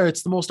been there.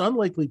 It's the most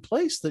unlikely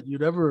place that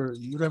you'd ever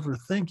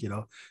think,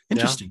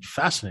 interesting,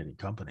 fascinating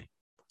company.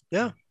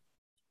 Yeah.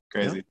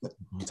 Crazy.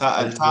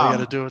 Yeah. They got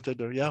to do what they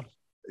do. Yeah.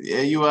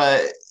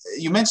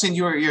 You mentioned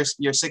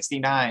you're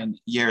 69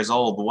 years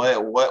old.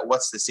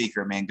 What's the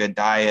secret, man? Good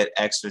diet,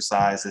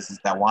 exercise. Is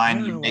that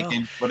wine you're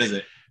making? What is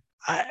it?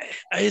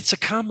 It's a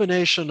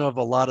combination of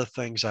a lot of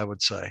things, I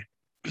would say.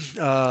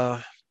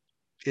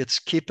 It's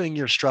keeping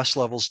your stress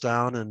levels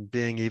down and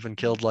being even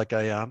killed like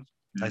I am.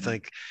 I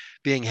think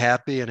being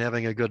happy and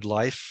having a good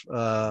life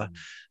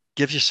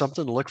gives you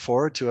something to look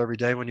forward to every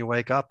day when you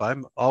wake up.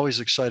 I'm always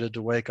excited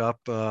to wake up.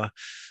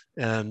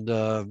 And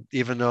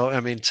even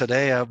though,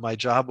 today my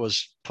job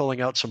was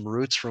pulling out some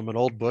roots from an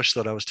old bush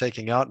that I was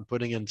taking out and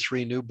putting in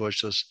 3 new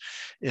bushes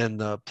in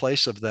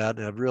place of that.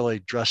 And I've really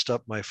dressed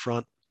up my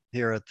front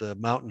here at the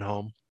mountain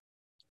home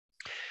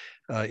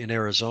in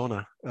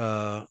Arizona.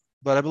 But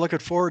I'm looking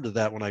forward to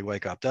that when I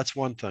wake up. That's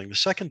one thing. The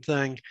second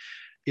thing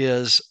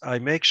is I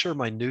make sure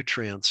my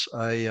nutrients,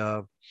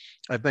 I've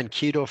been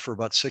keto for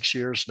about 6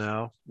 years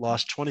now,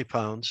 lost 20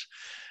 pounds,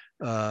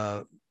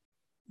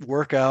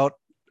 work out,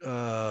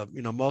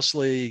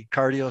 mostly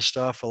cardio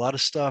stuff, a lot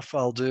of stuff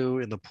I'll do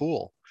in the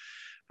pool.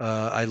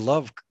 I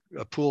love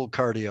pool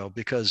cardio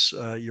because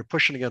you're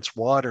pushing against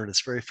water and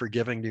it's very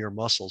forgiving to your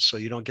muscles. So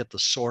you don't get the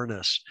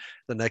soreness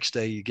the next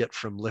day you get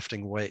from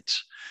lifting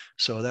weights.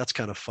 So that's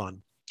kind of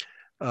fun.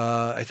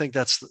 I think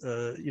that's,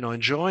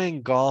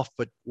 enjoying golf,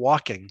 but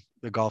walking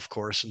the golf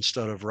course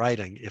instead of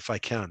riding if I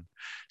can.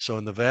 So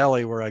in the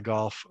valley where I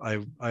golf,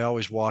 I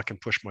always walk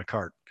and push my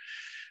cart.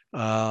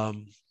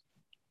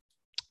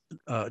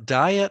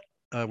 Diet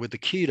with the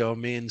keto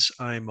means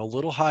I'm a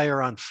little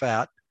higher on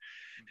fat.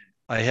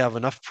 I have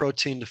enough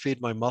protein to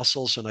feed my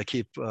muscles and I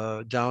keep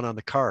down on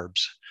the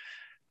carbs.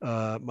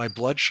 My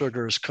blood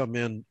sugars come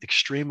in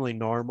extremely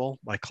normal.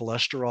 My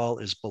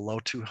cholesterol is below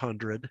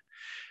 200.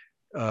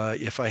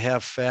 If I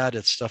have fat,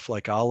 it's stuff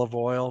like olive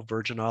oil,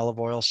 virgin olive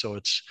oil. So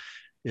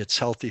it's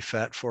healthy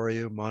fat for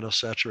you,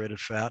 monosaturated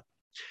fat.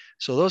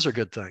 So those are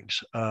good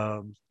things.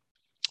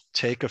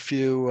 take a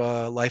few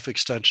life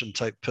extension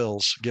type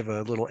pills, give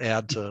a little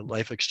ad to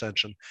life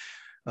extension.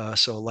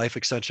 So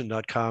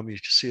lifeextension.com, you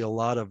can see a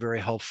lot of very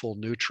helpful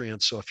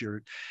nutrients. So if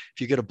you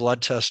get a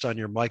blood test on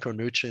your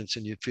micronutrients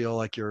and you feel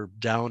like you're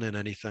down in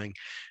anything,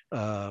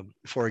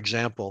 for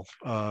example,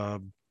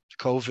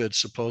 COVID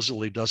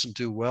supposedly doesn't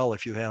do well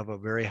if you have a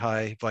very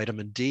high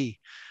vitamin D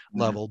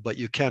level, but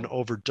you can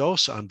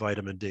overdose on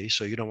vitamin D.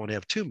 So you don't want to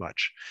have too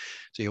much.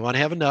 So you want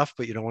to have enough,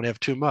 but you don't want to have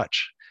too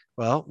much.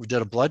 Well, we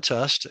did a blood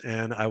test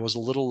and I was a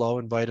little low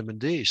in vitamin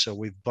D. So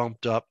we've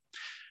bumped up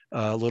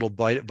little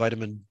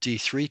vitamin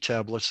D3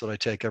 tablets that I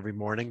take every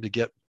morning to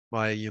get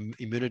my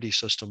immunity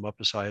system up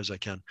as high as I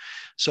can.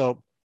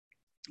 So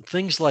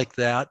things like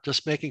that,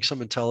 just making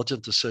some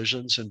intelligent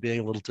decisions and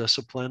being a little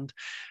disciplined.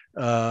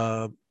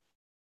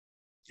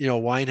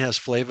 Wine has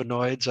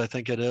flavonoids, I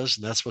think it is,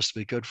 and that's supposed to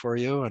be good for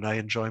you. And I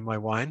enjoy my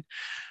wine,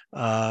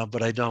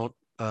 but I don't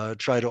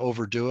try to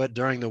overdo it.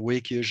 During the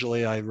week,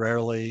 usually I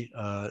rarely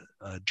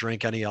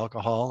drink any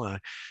alcohol,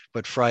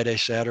 but Friday,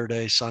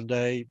 Saturday,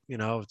 Sunday,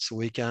 it's the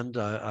weekend,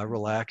 I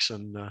relax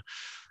and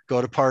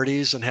go to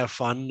parties and have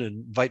fun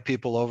and invite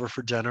people over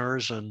for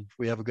dinners, and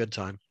we have a good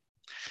time.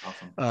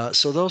 Awesome.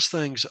 So those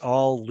things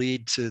all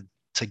lead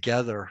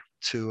together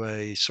to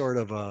a sort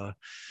of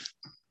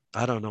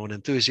an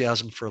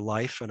enthusiasm for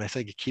life. And I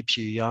think it keeps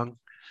you young,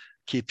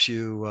 keeps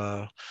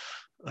you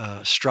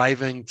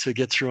striving to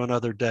get through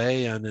another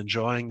day and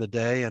enjoying the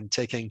day and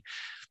taking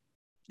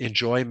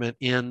enjoyment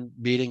in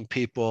meeting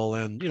people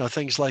and,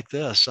 things like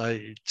this.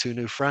 Two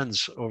new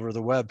friends over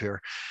the web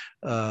here,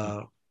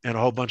 and a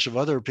whole bunch of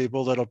other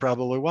people that'll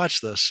probably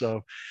watch this.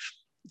 So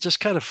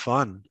just kind of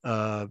fun.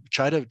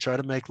 Try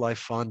to make life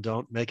fun.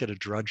 Don't make it a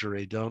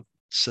drudgery. Don't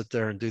sit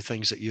there and do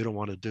things that you don't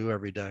want to do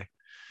every day.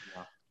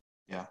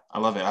 Yeah, I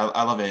love it.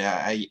 I love it.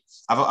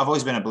 I've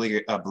always been a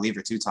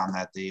believer too, Tom,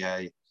 that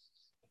it's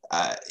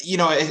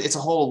a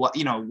whole,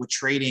 with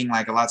trading,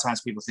 like a lot of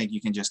times people think you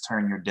can just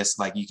turn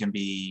you can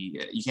be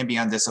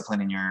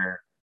undisciplined in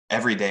your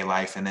everyday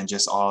life and then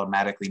just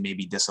automatically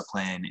maybe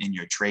discipline in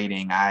your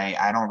trading.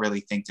 I don't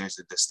really think there's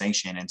a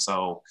distinction. And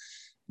so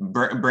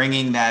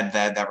bringing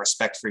that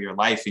respect for your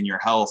life and your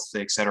health,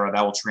 et cetera,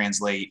 that will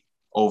translate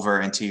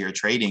over into your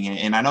trading.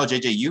 And I know,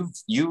 JJ,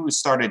 you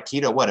started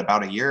keto,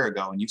 about a year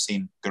ago, and you've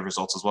seen good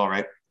results as well,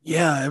 right?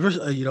 Yeah.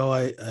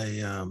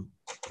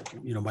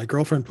 My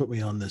girlfriend put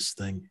me on this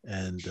thing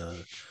and,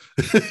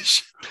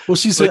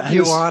 she said,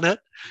 you on it?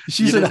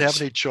 She didn't have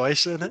any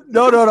choice in it?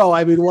 No.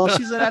 I mean,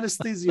 she's an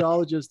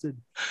anesthesiologist and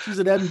she's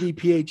an MD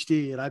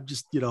PhD, and I'm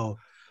just,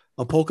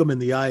 a poke 'em in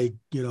the eye,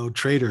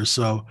 trader.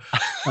 So,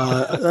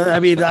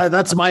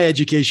 that's my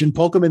education.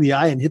 Poke 'em in the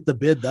eye and hit the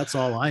bid. That's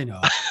all I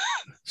know.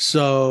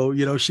 So,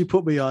 she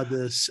put me on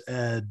this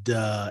and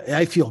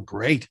I feel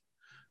great.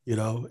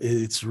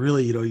 It's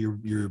really,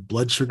 your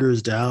blood sugar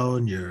is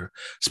down,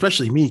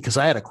 especially me, because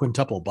I had a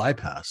quintuple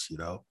bypass,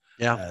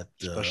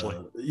 especially,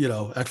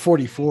 at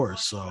 44.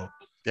 So,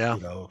 yeah,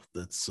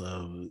 that's,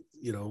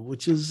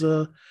 which is,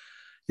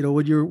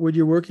 when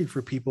you're working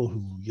for people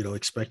who,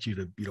 expect you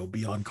to,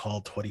 be on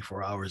call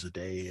 24 hours a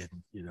day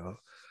and,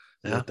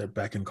 they're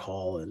back and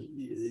call and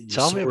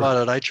tell me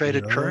about it. I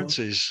traded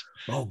currencies.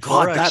 Oh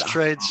God, Forex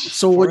trades.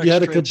 So what, you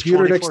had a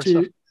computer next to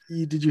you?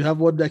 Did you have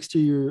one next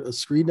to a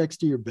screen next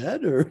to your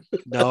bed, or?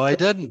 No, I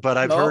didn't. But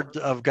I've heard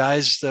of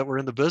guys that were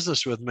in the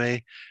business with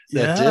me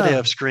that did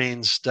have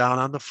screens down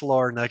on the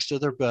floor next to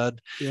their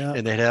bed,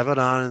 and they'd have it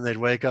on, and they'd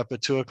wake up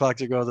at 2:00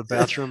 to go to the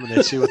bathroom, and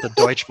they'd see what the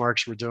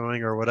Deutschmarks were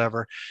doing or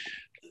whatever.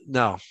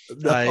 No.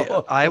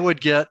 I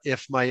would get,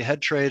 if my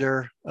head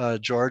trader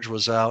George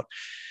was out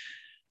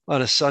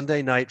on a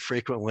Sunday night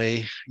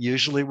frequently,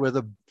 usually with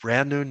a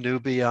brand new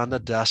newbie on the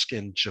desk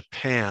in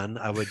Japan,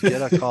 I would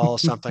get a call,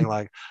 something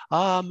like,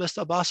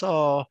 Mr.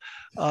 Basso,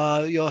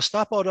 your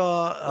stop order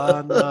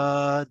on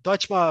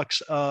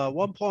Deutschmarks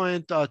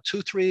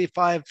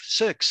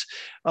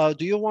 1.2356.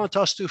 Do you want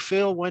us to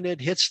fill when it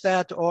hits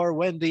that or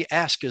when the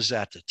ask is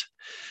at it?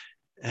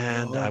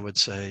 And I would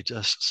say,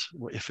 just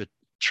if it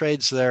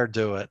trades there,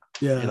 do it.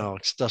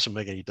 It doesn't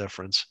make any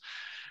difference.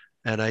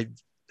 And I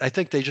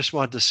think they just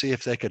wanted to see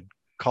if they could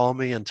call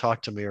me and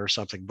talk to me or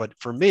something. But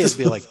for me, it'd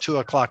be like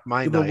 2:00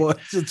 my night.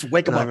 It's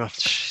wake them up.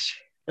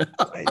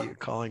 Why are you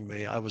calling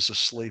me? I was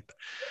asleep.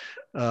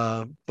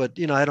 But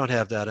I don't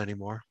have that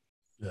anymore.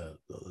 Yeah,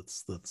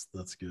 that's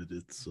good.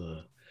 It's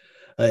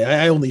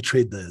I only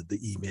trade the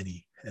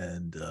E-mini,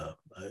 and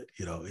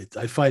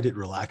I find it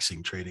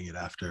relaxing trading it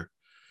after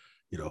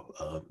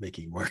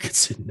making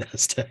markets in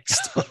NASDAQ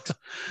stocks.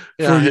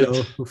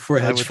 For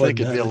hedge I would think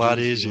it'd be a lot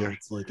easier.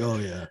 It's like, oh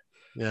yeah.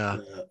 Yeah.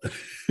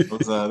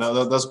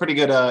 That was pretty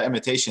good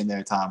imitation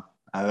there, Tom.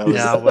 That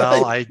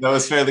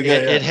was fairly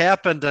good. It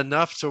happened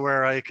enough to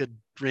where I could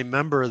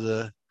remember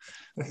the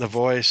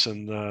voice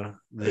and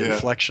the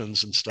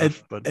inflections and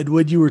stuff. And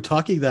when you were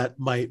talking that,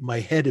 my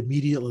head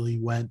immediately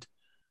went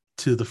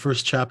to the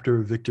first chapter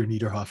of Victor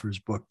Niederhofer's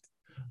book,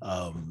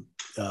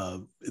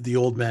 The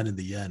Old Man and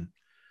the Yen.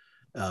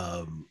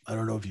 I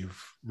don't know if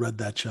you've read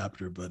that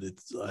chapter, but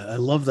I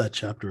love that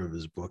chapter of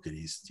his book, and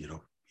he's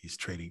he's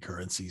trading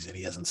currencies and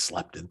he hasn't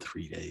slept in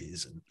 3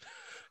 days, and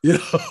you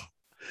know,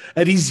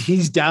 and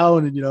he's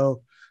down, and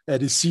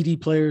and his CD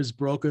player is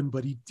broken,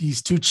 but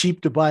he's too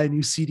cheap to buy a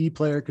new CD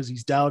player because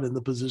he's down in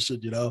the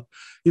position,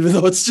 even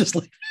though it's just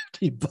like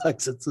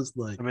 $50. It's just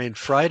like, I mean,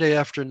 Friday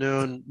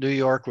afternoon, New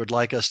York would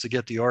like us to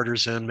get the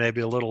orders in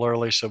maybe a little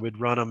early. So we'd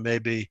run them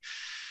maybe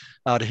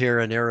out here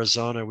in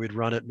Arizona. We'd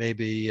run it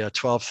maybe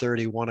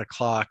 12:30, 1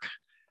 o'clock.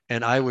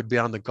 And I would be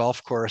on the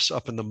golf course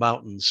up in the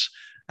mountains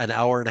an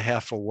hour and a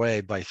half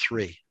away by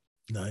 3.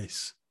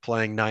 Nice.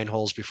 Playing 9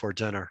 holes before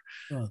dinner.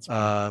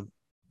 Oh,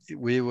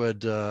 we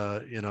would,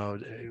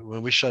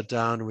 when we shut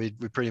down, we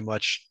pretty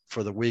much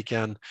for the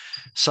weekend,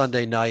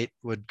 Sunday night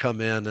would come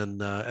in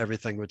and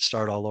everything would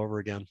start all over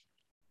again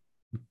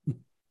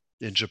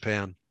in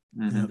Japan.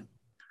 Mm-hmm. Yeah.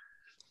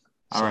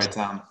 All right,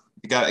 Tom.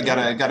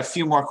 Got a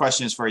few more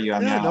questions for you.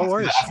 No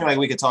worries. I feel like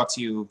we could talk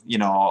to you,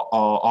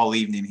 all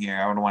evening here.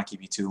 I don't want to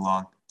keep you too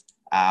long.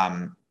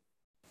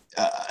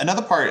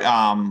 Another part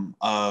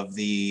of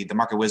the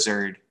Market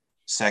Wizard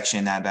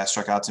section that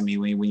struck out to me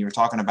when you were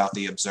talking about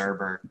the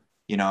observer,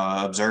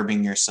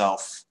 observing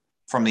yourself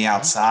from the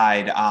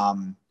outside.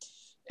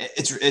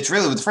 It's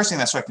really the first thing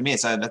that struck to me.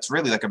 That's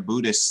really like a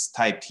Buddhist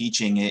type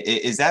teaching.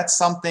 Is that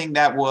something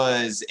that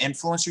was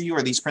influenced you,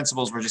 or these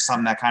principles were just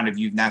something that kind of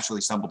you've naturally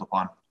stumbled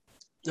upon?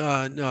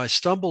 No, I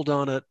stumbled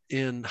on it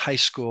in high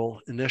school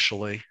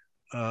initially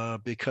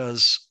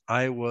because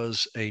I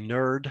was a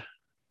nerd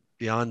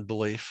beyond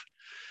belief.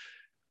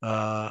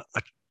 I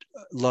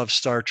love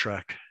Star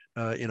Trek.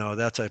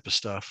 That type of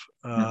stuff.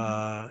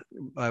 I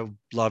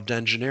loved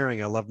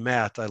engineering. I loved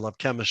math. I loved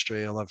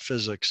chemistry. I loved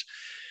physics.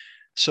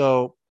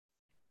 So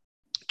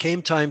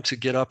came time to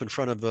get up in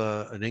front of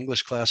an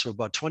English class of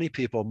about 20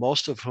 people,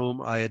 most of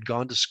whom I had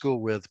gone to school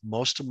with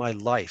most of my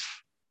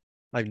life.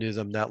 I knew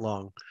them that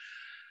long.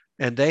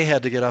 And they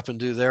had to get up and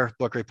do their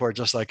book report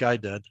just like I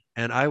did.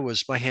 And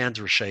my hands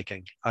were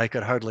shaking. I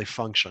could hardly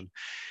function.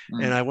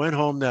 And I went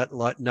home that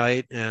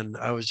night and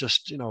I was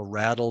just,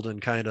 rattled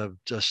and kind of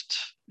just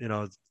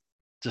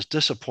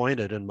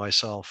disappointed in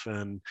myself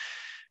and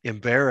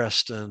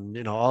embarrassed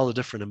and, all the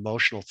different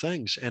emotional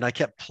things. And I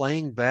kept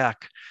playing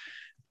back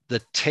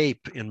the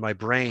tape in my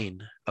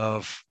brain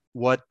of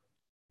what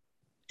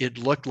it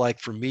looked like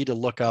for me to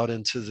look out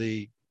into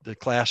the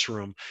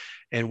classroom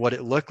and what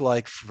it looked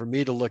like for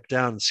me to look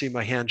down and see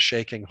my hand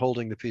shaking,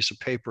 holding the piece of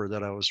paper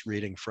that I was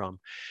reading from.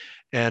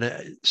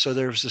 And so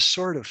there was this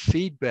sort of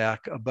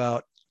feedback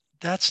about,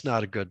 that's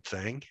not a good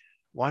thing.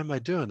 Why am I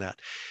doing that?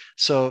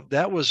 So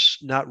that was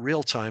not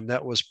real time.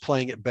 That was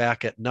playing it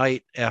back at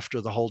night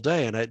after the whole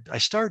day. And I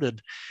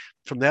started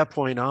from that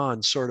point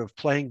on sort of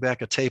playing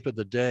back a tape of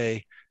the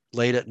day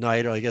late at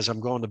night, or I guess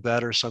I'm going to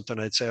bed or something.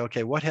 I'd say,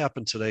 okay, what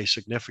happened today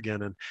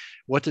significant? And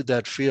what did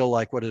that feel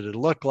like? What did it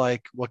look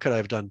like? What could I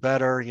have done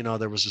better?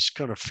 There was this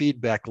kind of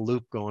feedback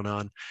loop going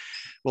on.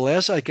 Well,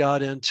 as I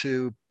got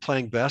into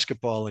playing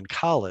basketball in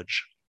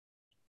college,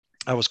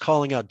 I was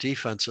calling out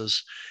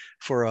defenses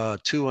for a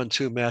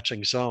 2-on-2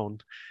 matching zone.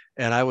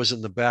 And I was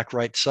in the back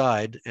right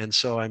side. And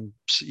so I'm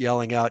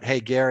yelling out,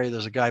 hey, Gary,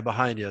 there's a guy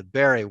behind you.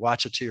 Barry,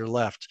 watch it to your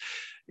left.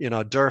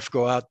 Durf,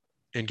 go out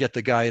and get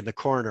the guy in the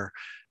corner.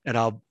 And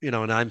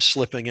and I'm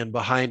slipping in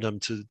behind him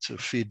to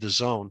feed the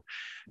zone.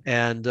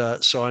 And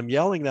so I'm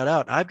yelling that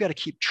out. I've got to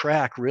keep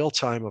track real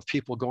time of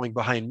people going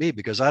behind me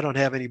because I don't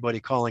have anybody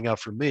calling out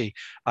for me.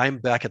 I'm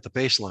back at the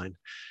baseline.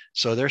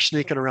 So they're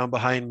sneaking around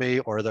behind me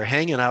or they're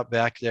hanging out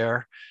back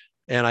there.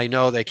 And I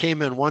know they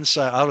came in one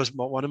side, I was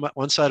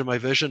one side of my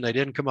vision. They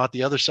didn't come out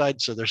the other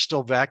side. So they're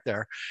still back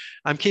there.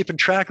 I'm keeping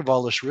track of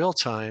all this real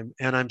time.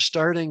 And I'm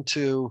starting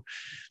to,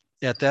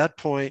 at that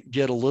point,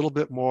 get a little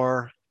bit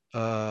more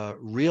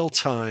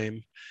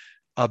real-time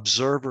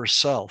observer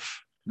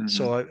self. Mm-hmm.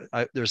 So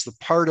there's the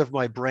part of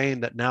my brain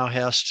that now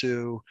has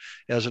to,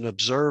 as an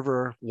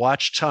observer,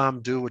 watch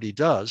Tom do what he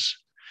does.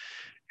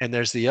 And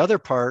there's the other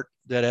part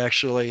that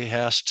actually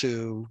has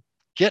to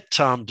get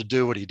Tom to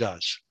do what he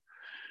does.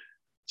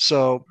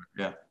 So,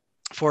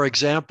 for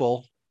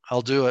example,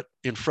 I'll do it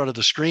in front of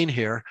the screen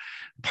here.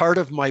 Part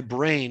of my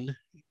brain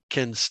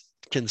can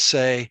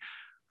say,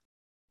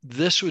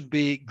 this would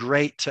be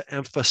great to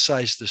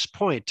emphasize this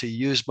point, to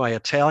use my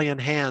Italian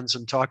hands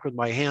and talk with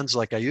my hands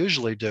like I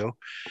usually do.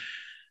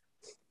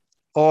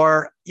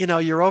 Or,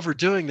 you're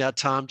overdoing that,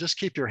 Tom. Just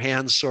keep your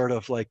hands sort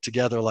of like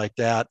together like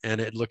that. And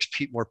it looks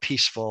more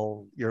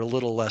peaceful. You're a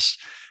little less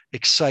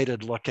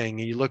excited looking.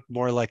 You look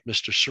more like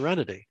Mr.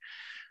 Serenity.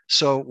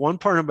 So one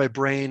part of my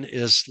brain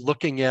is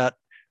looking at,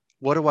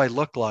 what do I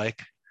look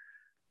like?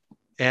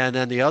 And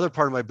then the other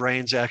part of my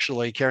brain's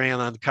actually carrying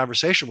on the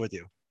conversation with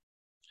you.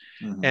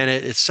 Mm-hmm. And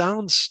it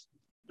sounds,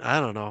 I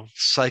don't know,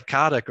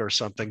 psychotic or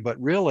something,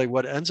 but really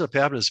what ends up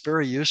happening is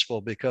very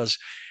useful because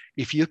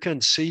if you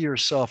can see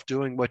yourself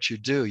doing what you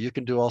do, you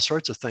can do all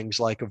sorts of things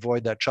like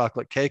avoid that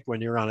chocolate cake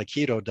when you're on a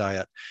keto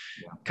diet,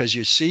 because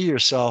you see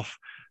yourself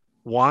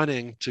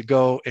wanting to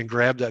go and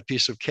grab that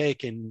piece of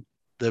cake and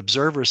the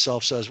observer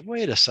self says,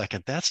 wait a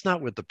second, that's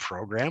not with the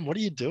program. What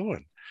are you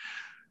doing?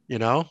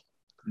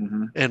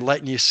 Mm-hmm. And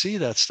letting you see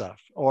that stuff.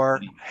 Or,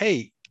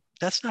 hey,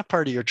 that's not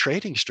part of your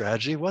trading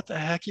strategy. What the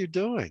heck are you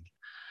doing?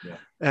 Yeah.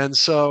 And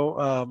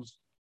so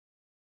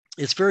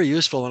it's very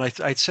useful. And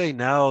I'd say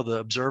now the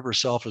observer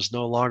self is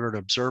no longer an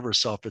observer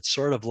self. It's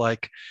sort of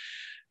like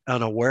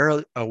an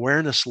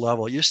awareness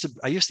level.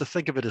 I used to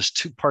think of it as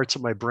two parts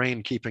of my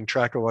brain keeping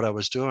track of what I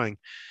was doing.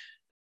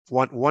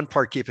 One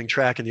part keeping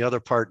track and the other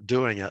part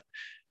doing it.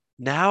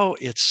 Now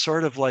it's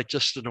sort of like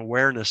just an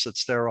awareness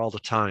that's there all the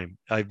time.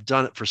 I've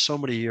done it for so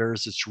many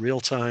years. It's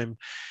real time.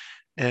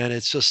 And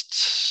it's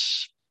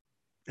just,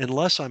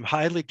 unless I'm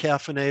highly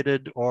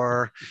caffeinated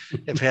or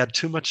have had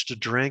too much to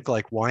drink,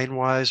 like wine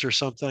wise or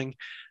something,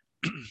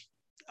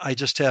 I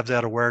just have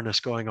that awareness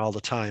going all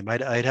the time.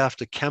 I'd have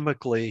to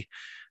chemically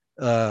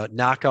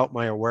knock out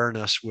my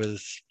awareness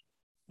with,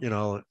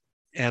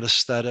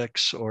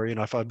 anesthetics, or,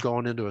 if I'm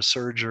going into a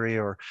surgery,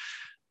 or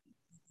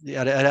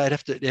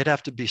it'd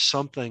have to be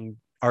something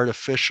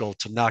artificial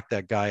to knock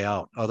that guy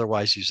out.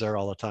 Otherwise he's there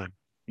all the time.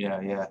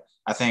 Yeah.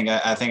 I think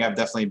I've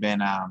definitely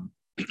been,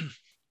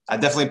 I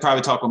definitely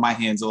probably talk with my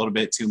hands a little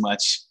bit too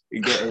much.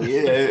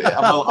 I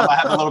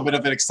have a little bit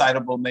of an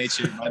excitable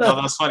nature. But no,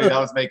 that was funny. That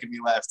was making me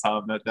laugh,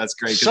 Tom. That's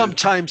great.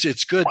 Sometimes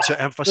it's good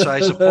to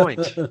emphasize a point.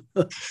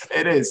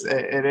 It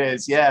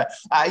is. Yeah.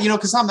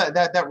 Because Tom,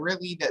 that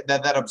really,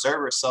 that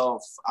observer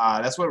self,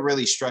 that's what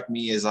really struck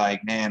me is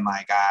like, man,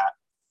 like,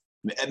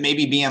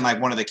 maybe being like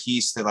one of the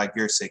keys to like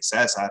your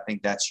success. I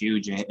think that's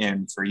huge.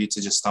 And for you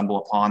to just stumble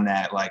upon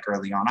that like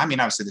early on, I mean,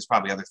 obviously there's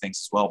probably other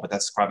things as well, but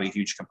that's probably a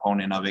huge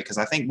component of it. Cause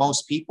I think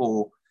most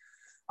people,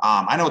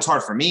 I know it's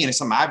hard for me and it's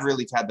something I've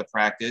really had to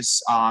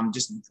practice,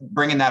 just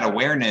bringing that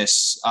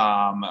awareness,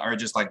 or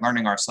just like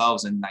learning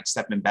ourselves and like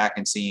stepping back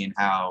and seeing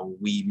how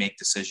we make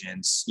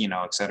decisions,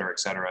 et cetera, et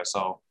cetera.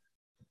 So,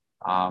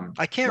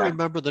 I can't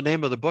remember the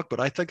name of the book,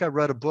 but I think I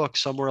read a book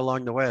somewhere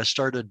along the way. I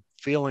started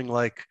feeling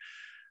like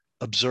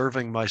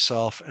observing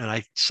myself,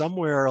 and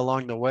somewhere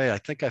along the way, I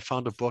think I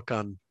found a book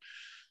on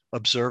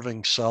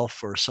observing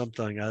self or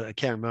something. I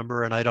can't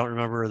remember, and I don't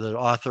remember the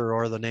author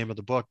or the name of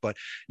the book, but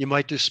you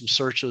might do some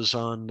searches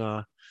on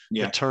the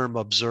term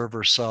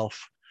observer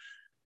self,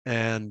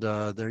 and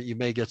there you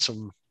may get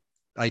some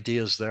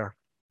ideas there.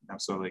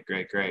 Absolutely.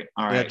 Great.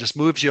 All right. It just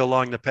moves you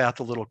along the path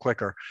a little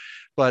quicker.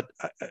 But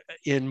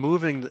in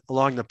moving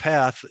along the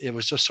path, it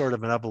was just sort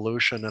of an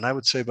evolution. And I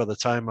would say by the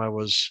time I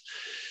was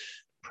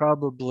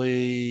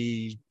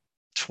probably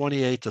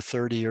 28 to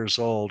 30 years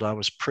old, I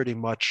was pretty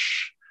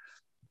much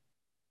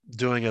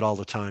doing it all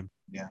the time.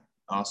 Yeah.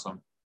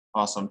 Awesome.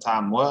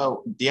 Tom,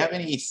 well, do you have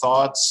any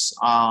thoughts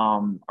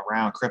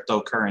around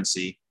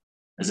cryptocurrency?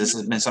 Has this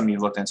been something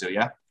you've looked into?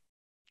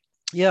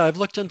 Yeah, I've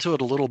looked into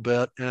it a little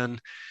bit,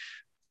 and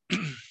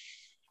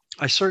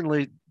I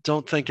certainly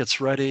don't think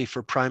it's ready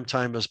for prime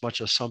time as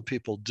much as some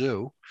people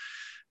do.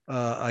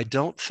 I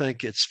don't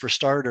think it's, for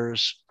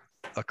starters,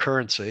 a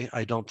currency.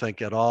 I don't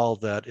think at all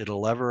that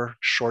it'll ever,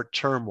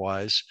 short-term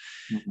wise,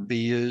 be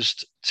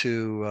used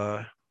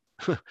to,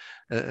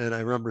 and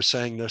I remember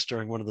saying this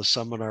during one of the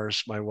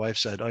seminars, my wife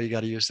said, "Oh, you got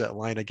to use that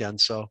line again."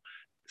 So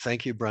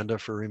thank you, Brenda,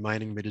 for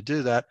reminding me to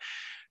do that.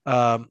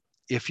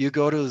 If you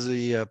go to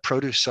the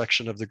produce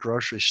section of the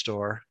grocery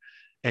store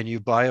and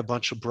you buy a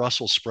bunch of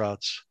Brussels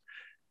sprouts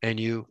and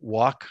you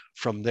walk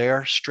from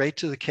there straight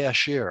to the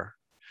cashier,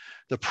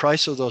 the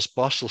price of those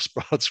Brussels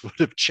sprouts would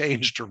have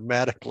changed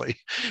dramatically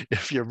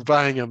if you're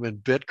buying them in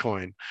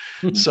Bitcoin.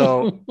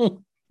 So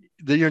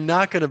you're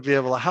not going to be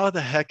able to, how the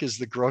heck is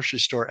the grocery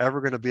store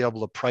ever going to be able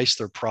to price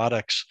their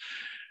products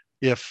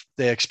if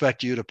they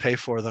expect you to pay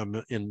for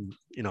them in,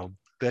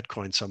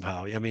 Bitcoin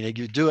somehow? I mean,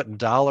 you do it in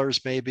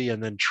dollars maybe,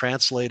 and then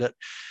translate it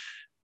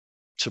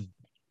to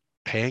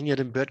paying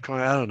it in Bitcoin.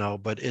 I don't know,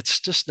 but it's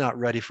just not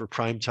ready for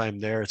prime time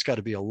there. It's got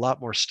to be a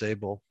lot more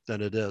stable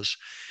than it is.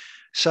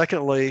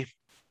 Secondly,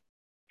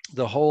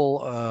 the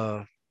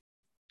whole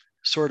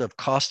sort of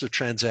cost of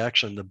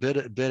transaction, the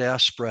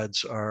bid-ask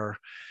spreads are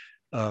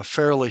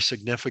fairly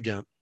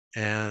significant,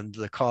 and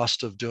the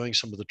cost of doing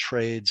some of the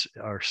trades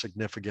are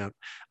significant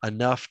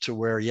enough to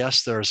where,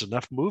 yes, there's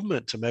enough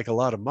movement to make a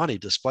lot of money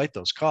despite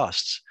those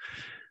costs.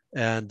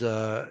 And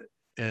I'm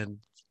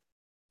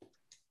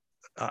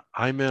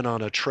in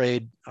on a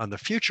trade on the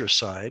future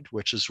side,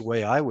 which is the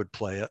way I would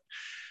play it.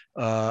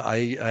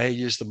 I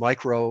use the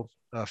micro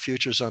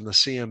futures on the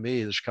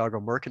CME, the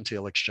Chicago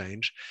Mercantile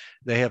Exchange.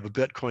 They have a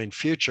Bitcoin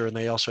future, and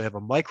they also have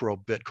a micro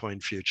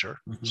Bitcoin future.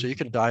 So you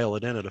can dial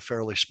it in at a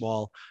fairly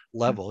small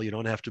level. You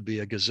don't have to be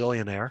a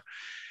gazillionaire.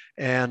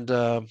 And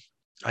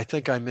I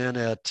think I'm in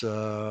at,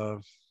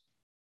 let's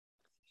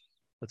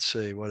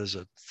see, what is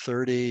it?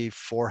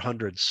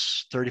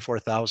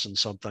 34,000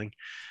 something.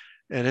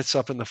 And it's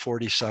up in the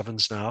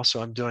 47s now.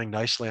 So I'm doing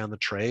nicely on the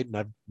trade, and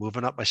I'm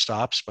moving up my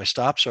stops. My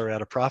stops are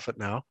at a profit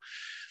now,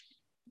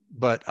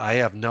 but I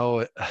have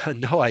no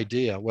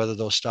idea whether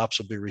those stops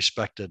will be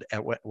respected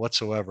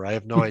whatsoever. I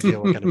have no idea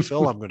what kind of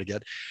fill I'm going to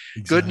get.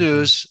 Exactly. Good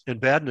news and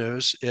bad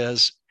news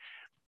is,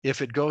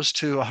 if it goes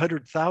to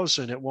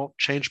 100,000, it won't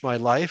change my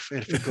life.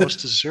 And if it goes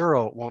to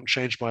zero, it won't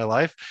change my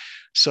life.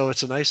 So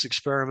it's a nice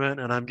experiment,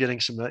 and I'm getting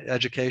some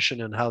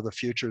education in how the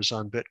futures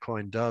on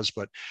Bitcoin does.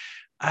 But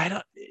I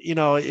don't,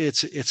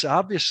 it's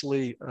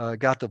obviously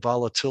got the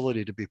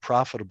volatility to be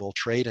profitable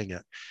trading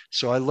it.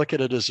 So I look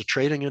at it as a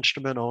trading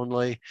instrument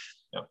only.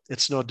 Yep.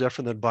 It's no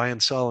different than buy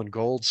and sell in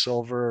gold,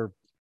 silver,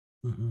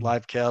 Mhm.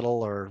 live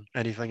cattle, or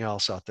anything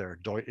else out there.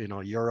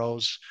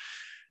 Euros.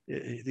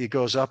 It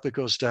goes up, it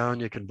goes down.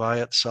 You can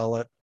buy it, sell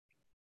it.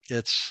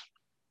 It's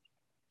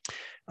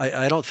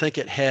I don't think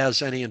it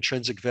has any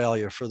intrinsic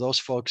value for those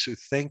folks who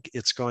think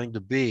it's going to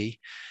be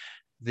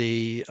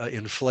the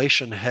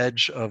inflation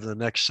hedge of the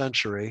next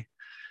century.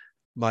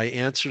 My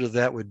answer to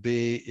that would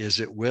be is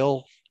it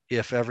will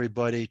if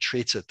everybody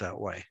treats it that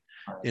way.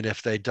 Right. And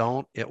if they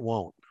don't, it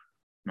won't.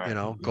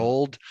 Right.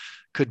 Gold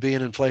could be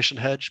an inflation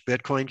hedge,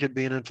 Bitcoin could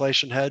be an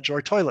inflation hedge,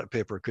 or toilet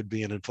paper could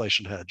be an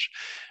inflation hedge.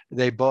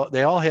 They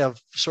all have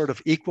sort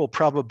of equal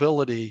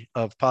probability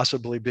of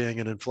possibly being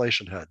an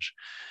inflation hedge.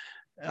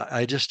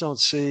 I just don't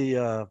see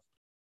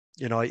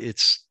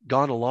it's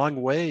gone a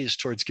long ways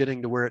towards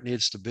getting to where it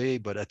needs to be,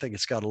 but I think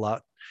it's got a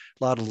lot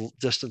of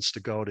distance to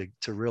go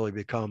to really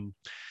become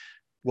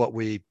what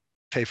we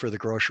pay for the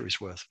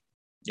groceries with.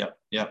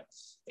 Yep.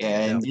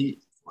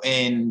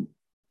 And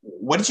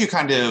what did you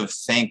kind of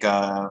think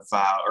of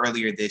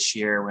earlier this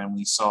year when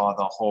we saw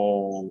the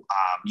whole,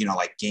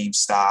 like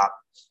GameStop,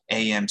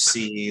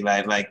 AMC,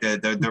 like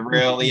the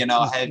real,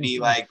 heavy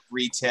like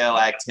retail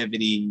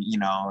activity,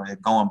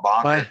 going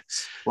bonkers?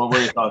 What were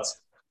your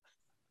thoughts?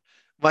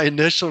 My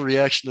initial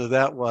reaction to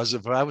that was,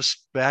 if I was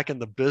back in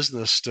the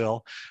business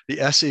still,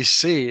 the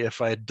SEC,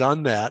 if I had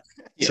done that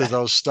to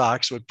those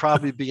stocks, would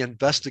probably be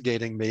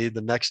investigating me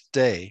the next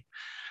day.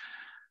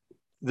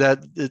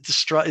 That it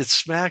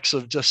smacks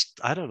of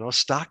just, I don't know,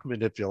 stock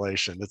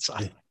manipulation. It's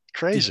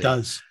crazy. It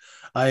does.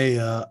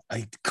 I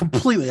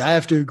completely, I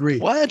have to agree.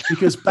 What?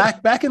 Because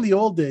back in the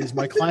old days,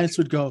 my clients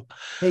would go,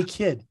 "Hey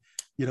kid,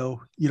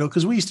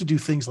 because we used to do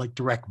things like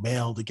direct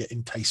mail to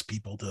entice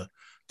people to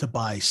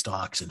buy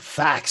stocks, and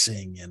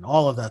faxing and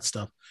all of that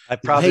stuff." I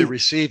probably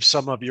received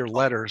some of your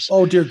letters.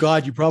 Oh dear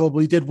God, you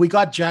probably did. We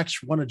got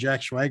one of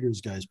Jack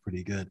Schwager's guys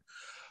pretty good.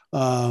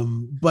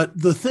 But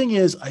the thing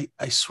is,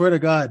 I swear to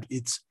God,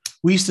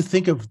 we used to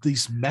think of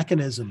these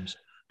mechanisms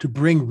to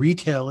bring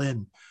retail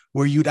in,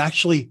 where you'd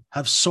actually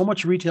have so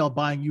much retail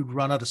buying, you'd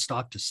run out of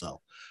stock to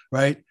sell,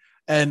 right?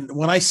 And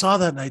when I saw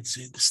that, and I'd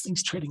say, this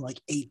thing's trading like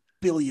 $8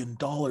 billion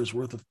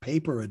worth of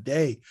paper a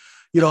day.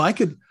 I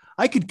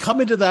could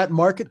come into that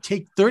market,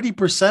 take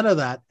 30% of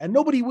that, and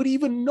nobody would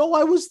even know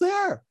I was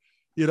there.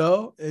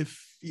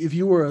 If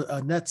you were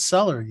a net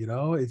seller,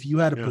 if you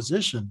had a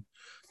position,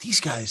 these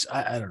guys,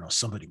 I don't know,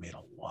 somebody made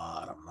a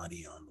lot of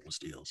money on those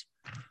deals.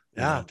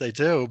 Yeah, they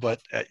do.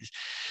 But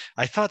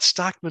I thought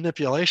stock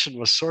manipulation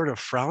was sort of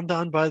frowned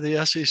on by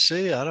the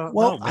SEC. I don't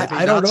know. Maybe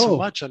I don't know so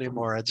much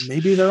anymore.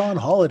 Maybe they're on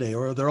holiday,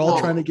 or they're all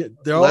trying to get.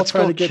 Let's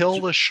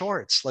kill the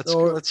shorts.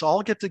 Let's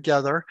all get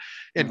together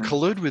and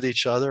collude with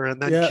each other,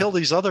 and then kill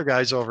these other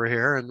guys over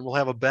here, and we'll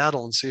have a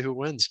battle and see who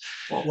wins.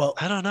 Well,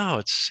 I don't know.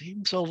 It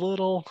seems a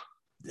little.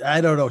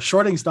 I don't know.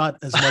 Shorting's not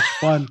as much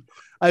fun.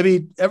 I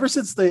mean, ever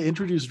since they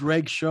introduced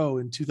Reg Show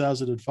in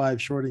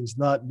 2005, shorting's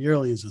not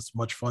nearly as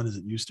much fun as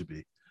it used to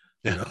be.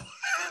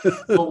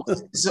 Well,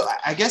 so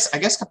I guess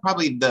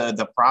probably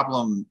the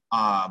problem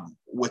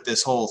with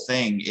this whole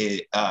thing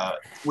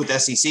with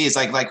SEC is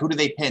like who do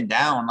they pin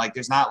down? Like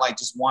there's not like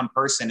just one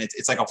person.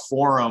 It's like a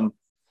forum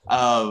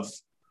of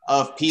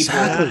people.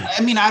 Exactly.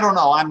 I mean, I don't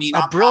know. I mean,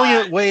 a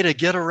brilliant way to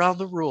get around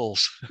the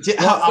ruels.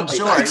 Yeah, I'm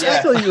sure.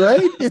 Exactly,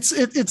 right. It's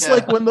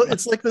like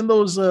it's like in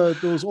those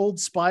old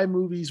spy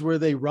movies where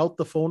they route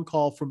the phone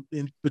call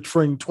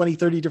between 20,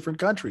 30 different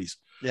countries.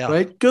 Yeah.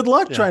 Right. Good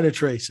luck trying to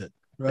trace it.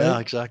 Right? Yeah,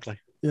 exactly.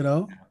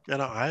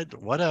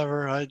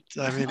 Whatever. I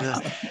mean,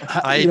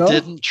 I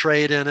didn't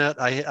trade in it.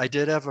 I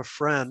did have a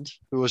friend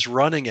who was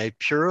running a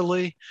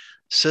purely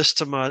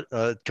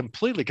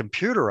completely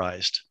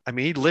computerized. I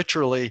mean, he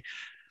literally,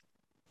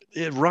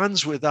 it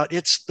runs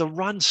the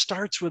run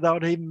starts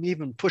without him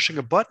even pushing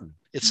a button.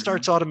 It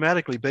starts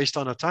automatically based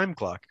on a time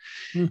clock.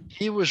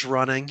 He was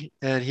running,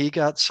 and he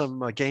got some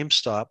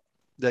GameStop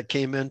that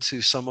came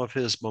into some of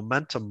his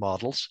momentum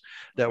models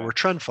that were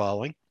trend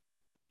following.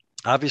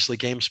 Obviously,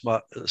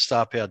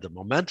 GameStop had the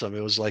momentum. It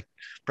was like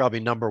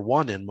probably number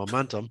one in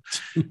momentum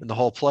in the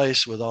whole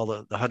place with all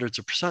the hundreds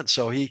of percent.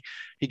 So he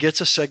gets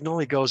a signal.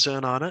 He goes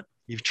in on it.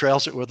 He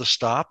trails it with a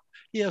stop.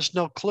 He has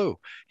no clue.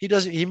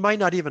 He might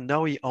not even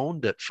know he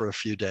owned it for a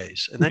few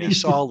days. And then he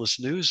saw all this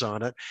news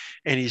on it,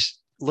 and he's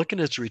looking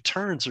at his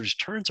returns. His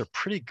returns are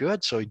pretty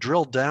good. So he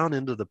drilled down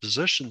into the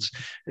positions,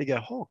 and he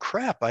go, "Oh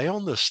crap, I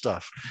own this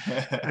stuff."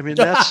 I mean,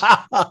 that's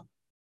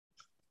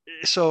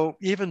so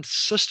even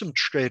system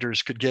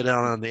traders could get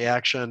out on the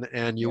action,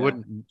 and you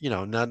wouldn't,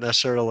 not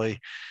necessarily,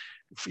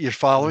 you're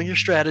following your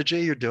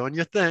strategy, you're doing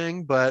your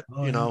thing, but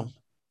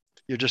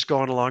you're just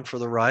going along for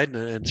the ride.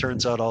 And it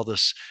turns out all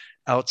this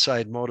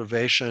outside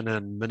motivation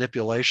and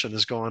manipulation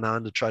is going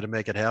on to try to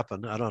make it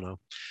happen. I don't know.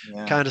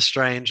 Kind of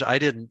strange. I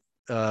didn't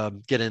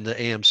get into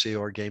AMC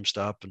or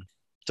GameStop, and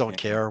don't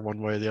care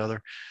one way or the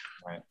other.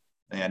 Right.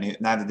 Yeah,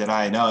 neither did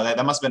I. No,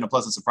 that must have been a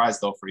pleasant surprise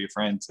though for your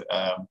friend.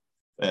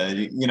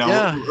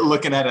 Yeah.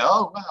 looking at it.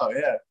 Oh, wow.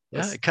 Yeah.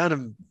 Yeah. It kind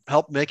of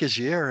helped make his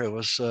year. It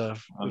was I'm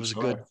a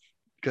sure.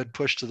 good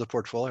push to the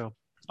portfolio.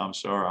 I'm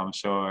sure.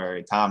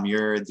 Tom,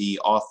 you're the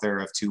author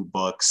of 2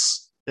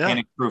 books, Yeah.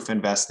 Panic Proof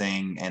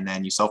Investing, and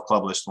then you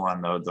self-published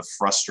one, the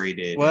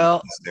Frustrated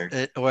Well,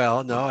 Investor.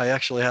 no, I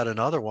actually had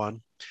another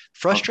one.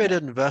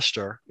 Frustrated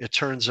Investor, it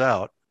turns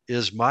out,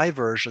 is my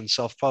version,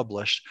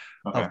 self-published,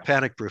 Okay. of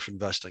Panic Proof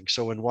Investing.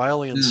 So when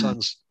Wiley and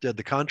Sons did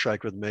the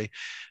contract with me,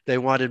 they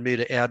wanted me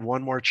to add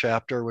one more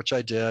chapter, which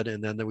I did,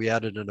 and then we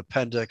added an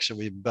appendix and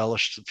we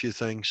embellished a few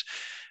things.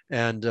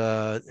 And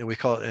we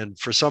call it, and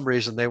for some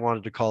reason they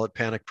wanted to call it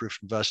Panic Proof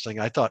Investing.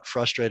 I thought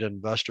Frustrated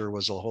Investor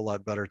was a whole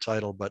lot better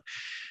title, but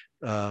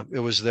it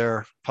was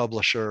their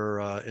publisher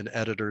and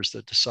editors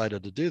that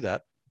decided to do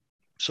that.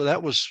 So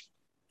that was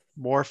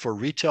more for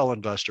retail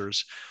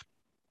investors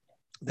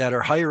that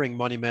are hiring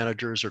money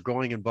managers or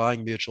going and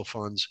buying mutual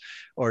funds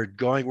or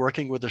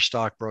working with their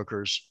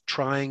stockbrokers,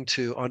 trying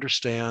to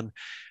understand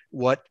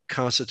what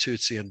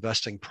constitutes the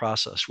investing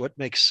process, what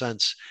makes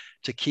sense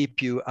to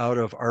keep you out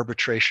of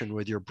arbitration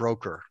with your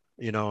broker,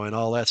 and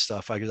all that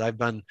stuff. I've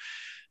been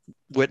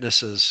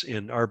witnesses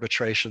in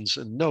arbitrations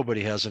and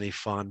nobody has any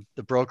fun.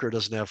 The broker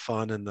doesn't have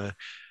fun, and the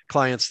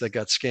clients that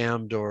got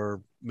scammed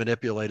or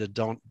manipulated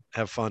don't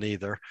have fun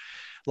either.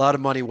 A lot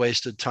of money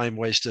wasted, time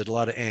wasted, a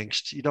lot of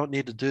angst. You don't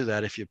need to do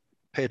that if you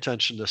pay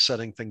attention to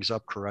setting things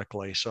up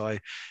correctly. So I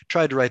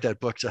tried to write that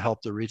book to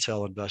help the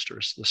retail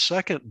investors. The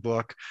second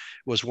book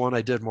was one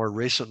I did more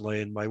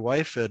recently, and my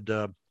wife had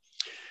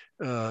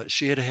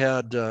she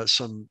had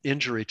some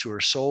injury to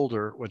her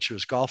shoulder when she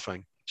was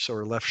golfing, so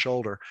her left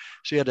shoulder.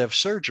 She had to have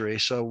surgery.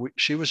 So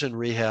she was in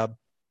rehab,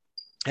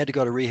 had to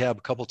go to rehab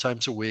a couple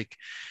times a week,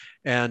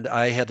 and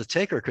I had to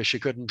take her because she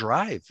couldn't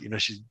drive.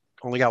 She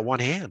only got one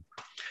hand.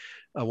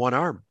 One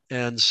arm.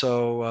 And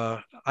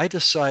so I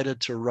decided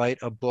to write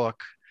a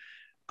book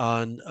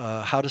on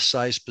how to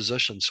size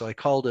positions. So I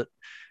called it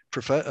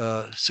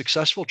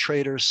Successful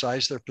Traders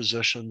Size Their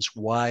Positions,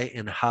 Why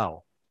and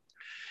How.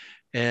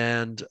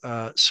 And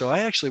so I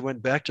actually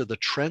went back to the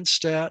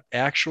TrendStat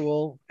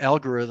actual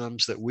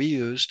algorithms that we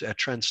used at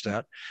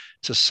TrendStat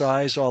to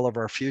size all of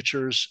our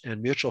futures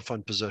and mutual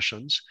fund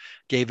positions,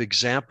 gave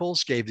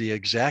examples, gave the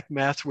exact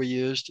math we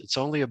used. It's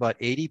only about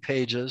 80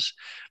 pages.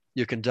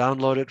 You can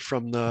download it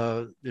from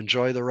the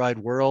Enjoy the Ride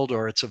World,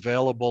 or it's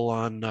available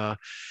on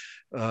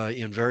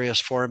in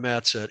various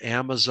formats at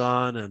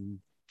Amazon and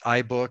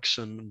iBooks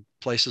and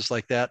places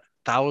like that.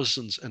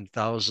 Thousands and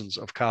thousands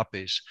of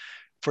copies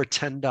for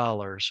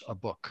 $10 a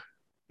book.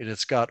 And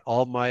it's got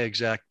all my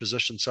exact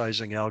position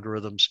sizing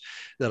algorithms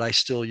that I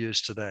still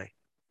use today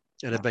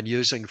and have been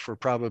using for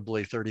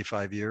probably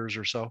 35 years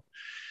or so.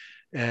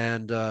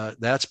 And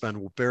that's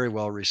been very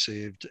well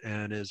received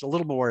and is a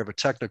little more of a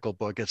technical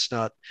book. It's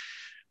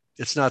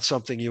not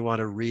something you want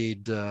to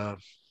read.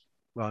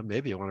 Well,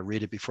 maybe you want to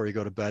read it before you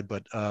go to bed,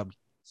 but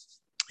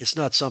it's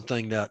not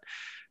something that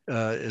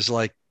is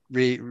like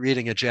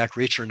reading a Jack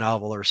Reacher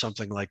novel or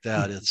something like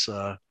that. It's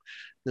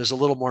there's a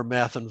little more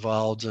math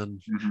involved, and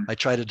I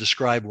try to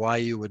describe why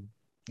you would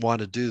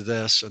want to do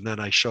this, and then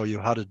I show you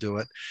how to do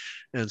it.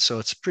 And so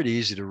it's pretty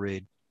easy to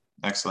read.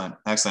 Excellent.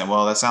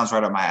 Well, that sounds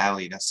right up my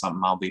alley. That's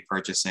something I'll be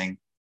purchasing.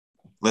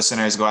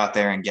 Listeners, go out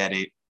there and get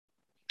it.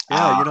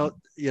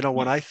 Yeah,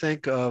 when I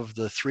think of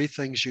the 3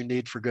 things you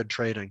need for good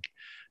trading,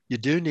 you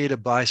do need a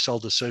buy-sell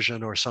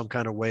decision or some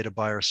kind of way to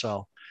buy or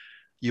sell.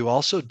 You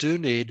also do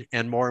need,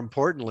 and more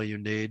importantly, you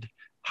need,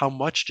 how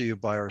much do you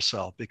buy or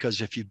sell? Because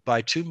if you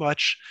buy too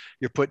much,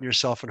 you're putting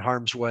yourself in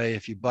harm's way.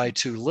 If you buy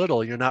too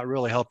little, you're not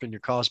really helping your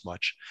cause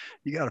much.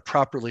 You got to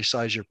properly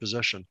size your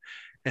position.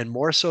 And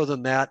more so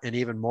than that, and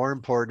even more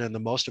important, and the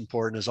most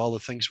important is all the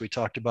things we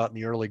talked about in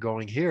the early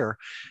going here,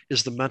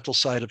 is the mental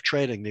side of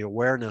trading, the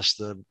awareness,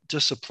 the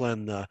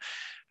discipline, the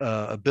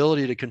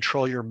ability to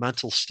control your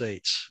mental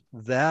states.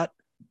 That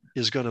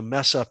is going to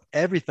mess up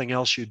everything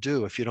else you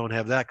do if you don't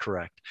have that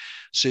correct.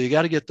 So you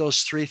got to get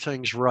those 3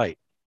 things right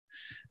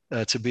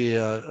to be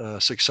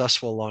a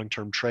successful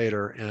long-term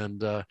trader.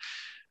 And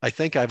I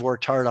think I've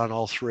worked hard on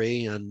all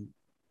 3, and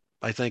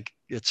I think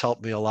it's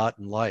helped me a lot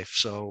in life.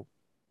 So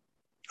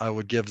I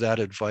would give that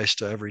advice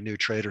to every new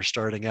trader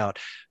starting out.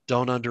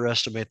 Don't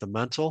underestimate the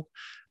mental,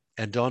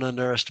 and don't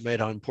underestimate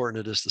how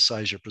important it is to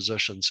size your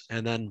positions.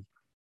 And then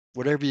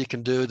whatever you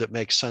can do that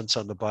makes sense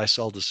on the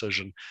buy-sell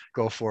decision,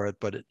 go for it.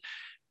 But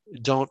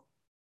don't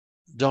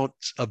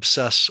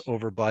obsess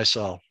over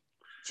buy-sell.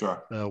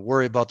 Sure.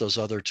 Worry about those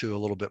other 2 a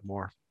little bit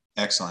more.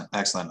 Excellent.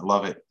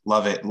 Love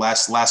it.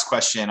 Last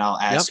question I'll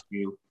ask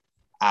you.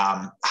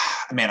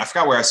 Man, I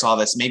forgot where I saw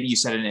this. Maybe you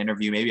said in an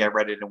interview. Maybe I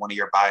read it in one of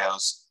your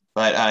bios.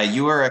 But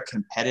you are a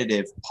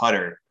competitive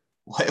putter.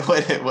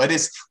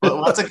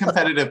 What's a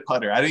competitive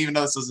putter? I don't even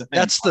know this was a thing.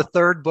 That's the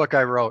 3rd book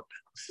I wrote.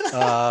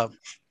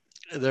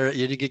 There,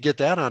 you can get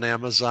that on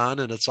Amazon,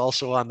 and it's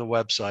also on the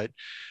website.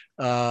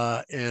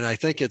 And I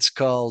think it's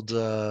called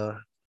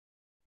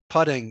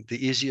Putting: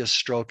 The Easiest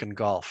Stroke in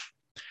Golf.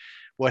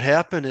 What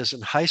happened is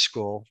in high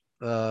school,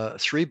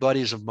 3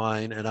 buddies of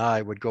mine and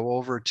I would go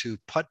over to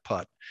Putt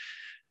Putt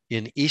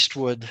in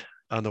Eastwood,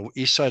 on the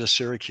east side of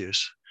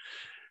Syracuse,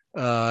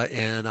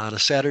 and on a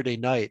Saturday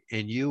night,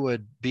 and you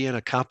would be in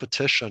a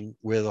competition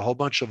with a whole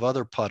bunch of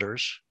other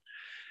putters.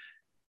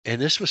 And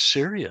this was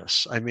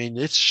serious. I mean,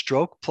 it's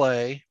stroke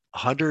play,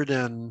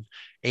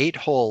 108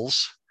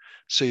 holes.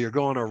 So you're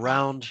going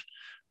around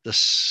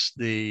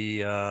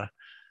the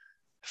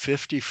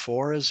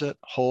 54, is it,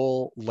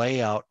 hole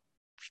layout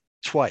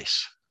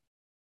twice.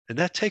 And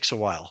that takes a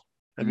while.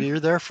 I mean, you're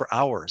there for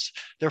hours.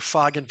 They're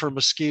fogging for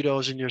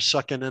mosquitoes and you're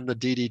sucking in the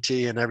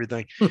DDT and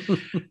everything.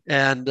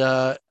 And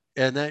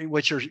then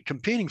what you're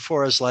competing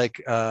for is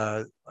like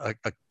a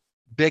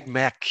Big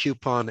Mac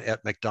coupon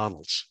at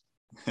McDonald's.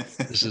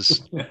 This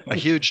is a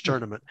huge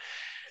tournament.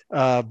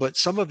 But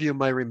some of you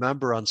might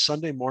remember on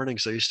Sunday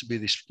mornings, there used to be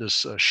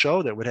this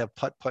show that would have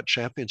putt-putt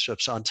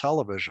championships on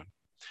television.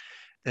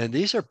 And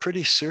these are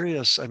pretty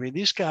serious. I mean,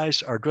 these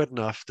guys are good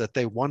enough that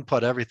they one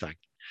putt everything.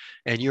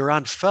 And you're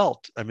on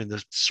felt. I mean,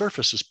 the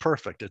surface is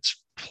perfect.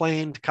 It's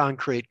planed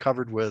concrete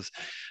covered with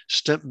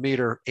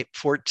Stimpmeter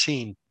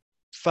 14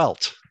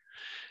 felt.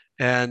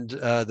 And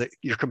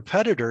your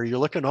competitor, you're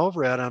looking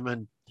over at him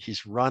and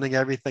he's running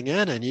everything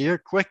in, and you're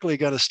quickly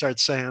going to start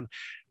saying,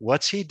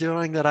 what's he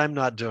doing that I'm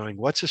not doing?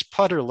 What's his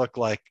putter look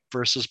like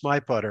versus my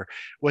putter?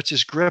 What's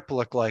his grip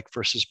look like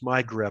versus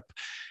my grip?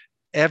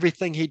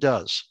 Everything he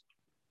does.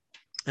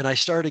 And I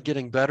started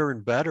getting better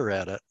and better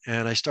at it.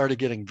 And I started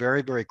getting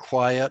very, very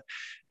quiet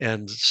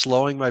and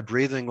slowing my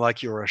breathing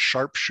like you're a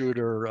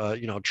sharpshooter,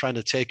 trying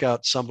to take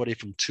out somebody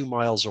from 2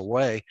 miles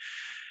away,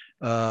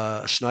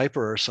 a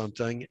sniper or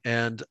something.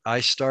 And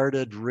I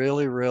started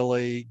really,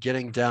 really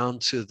getting down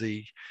to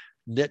the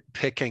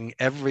nitpicking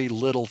every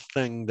little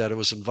thing that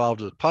was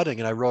involved with putting.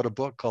 And I wrote a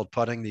book called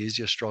Putting, the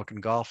Easiest Stroke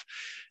in Golf,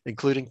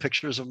 including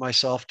pictures of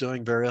myself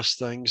doing various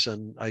things.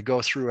 And I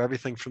go through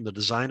everything from the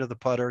design of the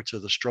putter to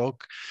the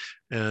stroke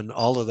and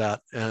all of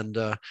that. And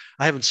I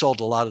haven't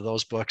sold a lot of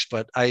those books,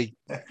 but I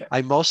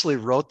mostly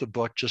wrote the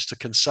book just to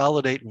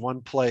consolidate in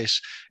one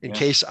place in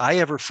case I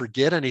ever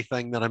forget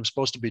anything that I'm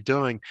supposed to be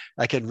doing.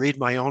 I can read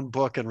my own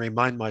book and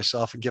remind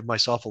myself and give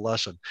myself a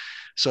lesson.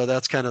 So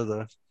that's kind of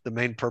the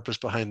main purpose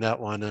behind that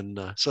one.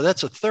 And so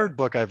that's a third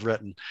book I've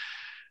written.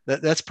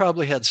 That's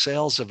probably had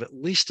sales of at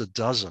least a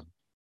dozen.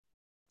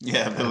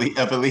 Yeah, of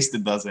at least a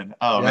dozen.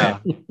 Oh, yeah.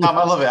 Man, Tom,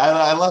 I love it.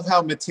 I love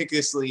how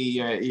meticulously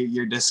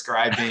you're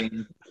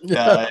describing.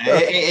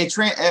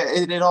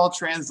 It all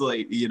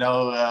translates,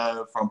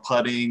 from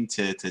putting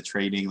to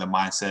trading, the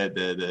mindset,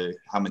 the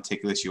how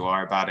meticulous you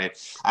are about it.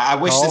 I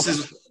wish golf, this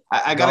is.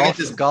 I gotta get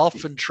this.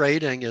 Golf and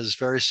trading is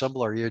very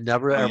similar. You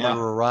never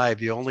ever arrive.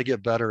 You only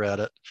get better at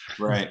it.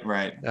 Right.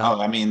 Yeah.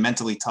 Oh, I mean,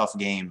 mentally tough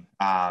game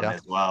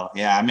as well.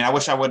 Yeah. I mean, I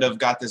wish I would have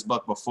got this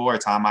book before,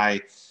 Tom.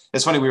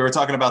 It's funny, we were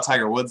talking about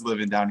Tiger Woods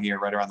living down here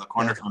right around the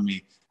corner from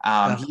me.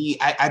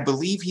 I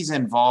believe he's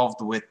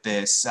involved with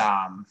this.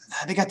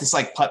 They got this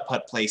like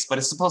putt place, but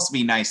it's supposed to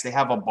be nice. They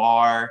have a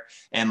bar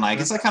and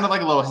it's like kind of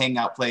like a little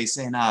hangout place.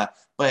 And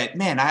but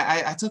man,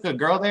 I took a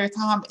girl there,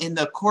 Tom, and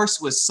the course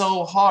was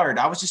so hard.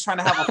 I was just trying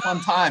to have a fun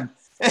time.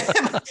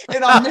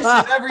 and I'm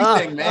missing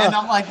everything, man.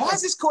 I'm like, why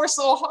is this course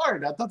so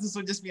hard? I thought this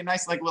would just be a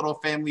nice, like, little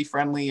family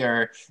friendly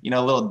or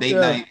little date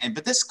night.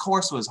 But this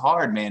course was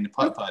hard, man.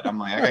 Putt. I'm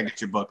like, I gotta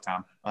get your book,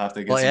 Tom. I'll have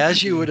to get. Well,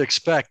 as you would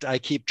expect, I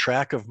keep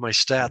track of my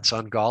stats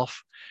on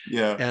golf.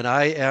 Yeah. And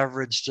I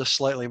average just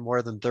slightly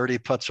more than 30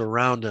 putts a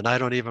round, and I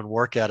don't even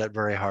work at it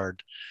very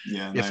hard.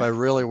 Yeah. If I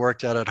really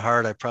worked at it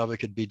hard, I probably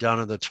could be down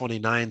in the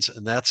 29s,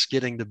 and that's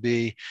getting to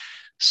be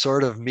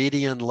sort of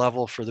median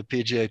level for the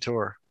PGA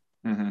Tour.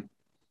 Mm-hmm.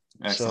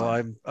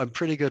 Excellent. So I'm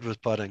pretty good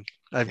with putting.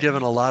 I've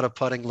given a lot of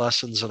putting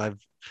lessons, and I've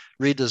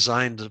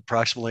redesigned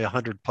approximately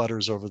 100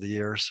 putters over the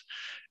years,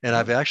 and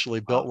I've actually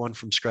built one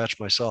from scratch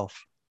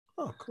myself.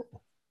 Oh,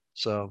 cool.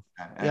 So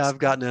I've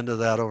gotten into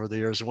that over the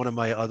years. One of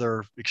my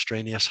other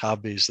extraneous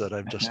hobbies that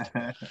I've just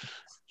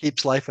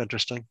keeps life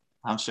interesting.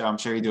 I'm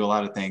sure you do a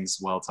lot of things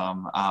well,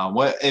 Tom.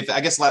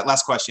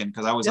 Last question,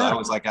 because I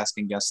always like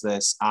asking guests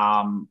this.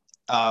 What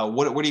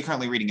are you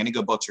currently reading? Any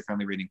good books you're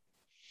currently reading?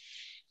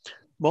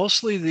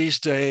 Mostly these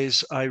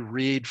days I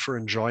read for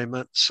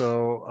enjoyment.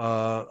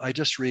 So I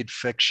just read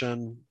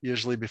fiction,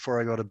 usually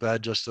before I go to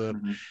bed, just to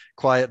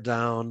quiet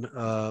down.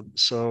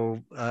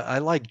 I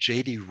like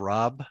J.D.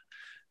 Robb.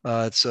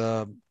 It's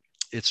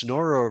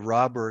Nora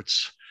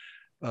Roberts'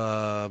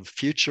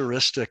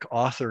 futuristic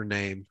author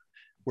name,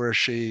 where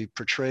she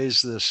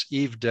portrays this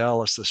Eve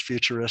Dell as this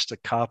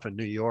futuristic cop in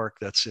New York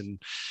that's in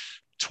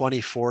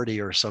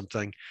 2040 or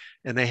something.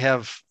 And they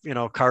have,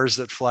 cars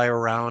that fly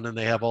around, and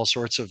they have all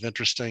sorts of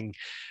interesting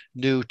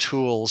new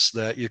tools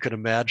that you can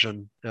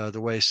imagine,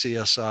 the way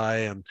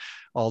CSI and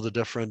all the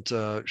different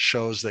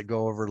shows that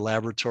go over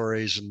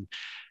laboratories and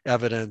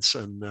evidence.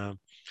 And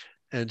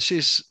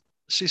she's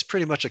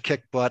pretty much a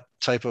kick butt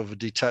type of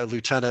a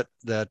lieutenant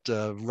that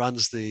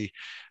runs the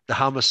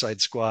homicide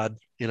squad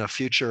in a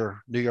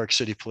future New York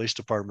City Police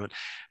Department.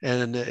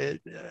 And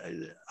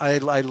I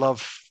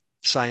love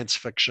science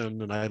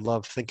fiction, and I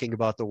love thinking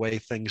about the way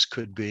things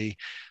could be.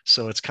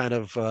 So it's kind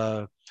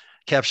of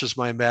captures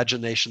my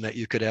imagination that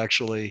you could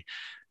actually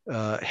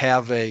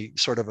have a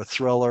sort of a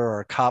thriller or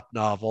a cop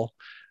novel.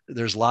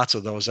 There's lots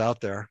of those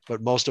out there,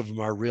 but most of them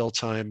are real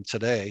time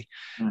today.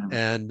 Mm.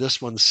 And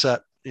this one's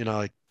set,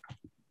 like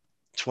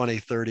 20,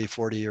 30,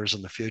 40 years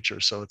in the future.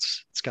 So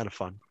it's kind of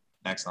fun.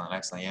 Excellent.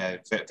 Yeah.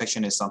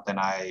 Fiction is something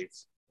I've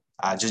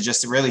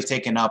just really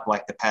taken up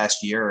like the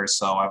past year or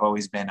so. I've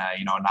always been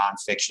a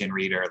nonfiction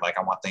reader. Like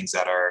I want things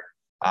that are,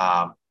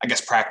 I guess,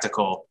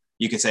 practical,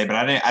 you could say, but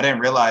I didn't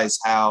realize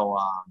how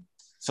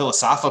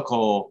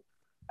philosophical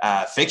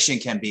fiction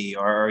can be,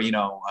 or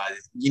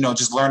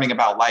just learning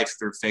about life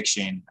through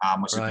fiction,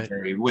 which Right.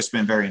 has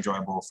been very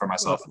enjoyable for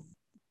myself. Well,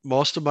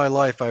 most of my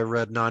life, I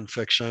read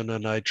nonfiction,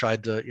 and I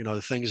tried to,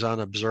 the things on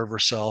observer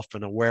self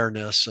and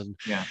awareness, and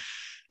yeah.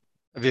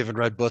 I've even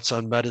read books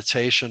on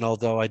meditation,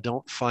 although I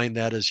don't find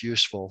that as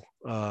useful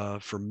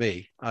for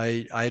me.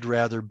 I'd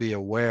rather be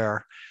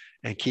aware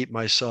and keep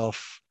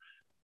myself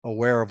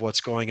aware of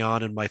what's going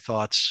on in my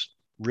thoughts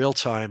real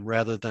time,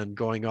 rather than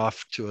going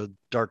off to a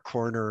dark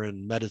corner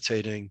and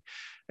meditating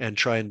and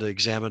trying to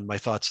examine my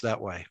thoughts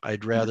that way.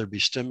 I'd rather be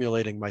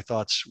stimulating my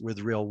thoughts with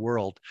real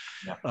world.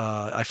 Yeah.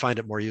 I find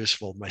it more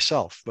useful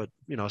myself, but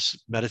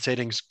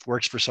meditating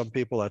works for some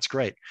people. That's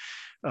great.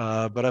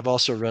 But I've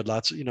also read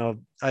lots.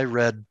 I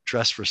read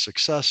Dress for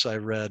Success. I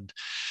read,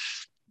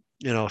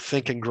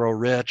 Think and Grow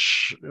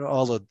Rich,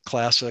 all the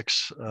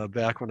classics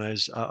back when I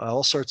was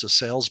all sorts of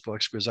sales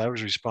books, because I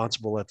was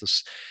responsible at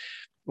this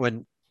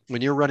when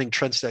you're running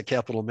Trendstat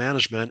Capital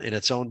Management and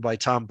it's owned by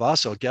Tom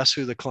Basso. Guess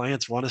who the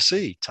clients want to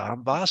see?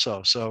 Tom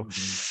Basso. So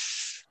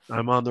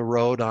I'm on the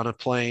road on a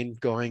plane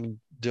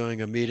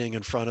doing a meeting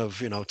in front of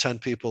 10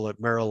 people at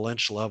Merrill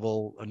Lynch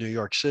level in New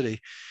York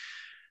City.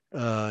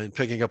 And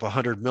picking up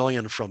 100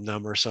 million from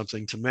them or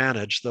something to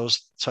manage those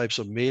types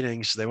of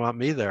meetings. They want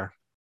me there.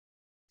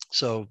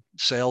 So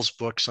sales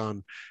books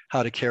on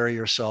how to carry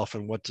yourself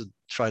and what to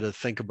try to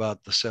think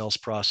about the sales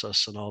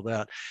process and all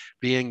that.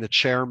 Being the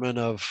chairman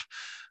of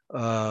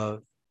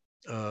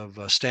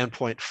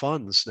Standpoint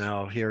Funds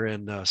now here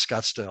in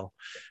Scottsdale,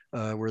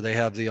 where they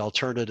have the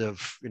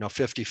alternative,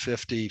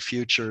 50-50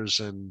 futures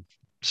and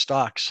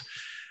stocks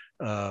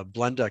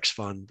Blendex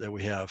fund that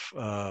we have.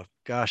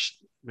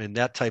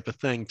 That type of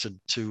thing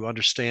to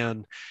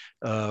understand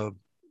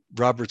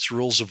Robert's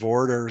Rules of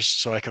Orders,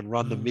 so I can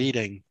run the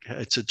meeting,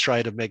 to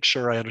try to make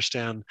sure I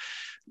understand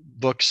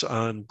books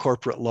on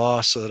corporate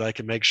law, so that I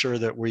can make sure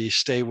that we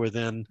stay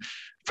within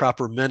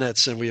proper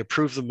minutes and we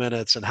approve the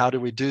minutes, and how do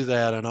we do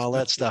that and all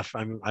that stuff.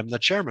 I'm the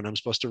chairman. I'm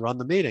supposed to run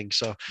the meeting.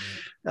 So,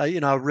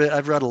 I've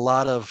read a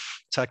lot of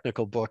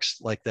technical books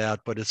like that,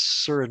 but it's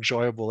sure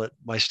enjoyable at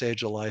my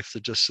stage of life to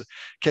just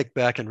kick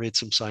back and read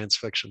some science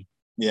fiction.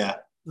 Yeah.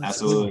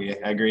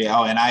 Absolutely. I agree.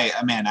 Oh, and I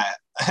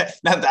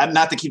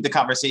not to keep the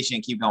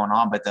conversation keep going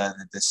on, but the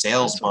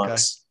sales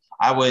books,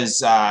 okay. I was,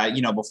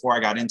 before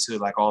I got into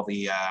like all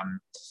the,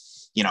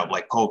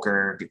 like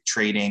poker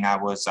trading, I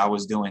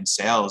was doing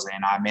sales,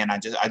 and I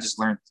just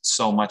learned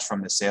so much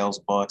from the sales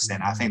books.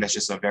 And I think that's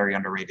just a very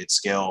underrated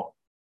skill,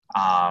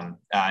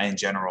 in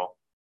general.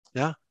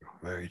 Yeah.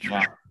 Very true.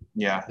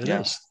 Yeah. It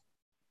is.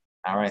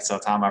 All right. So,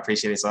 Tom, I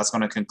appreciate it. So that's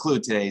going to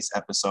conclude today's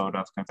episode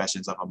of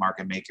Confessions of a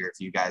Market Maker. If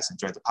you guys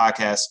enjoyed the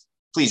podcast,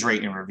 please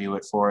rate and review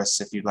it for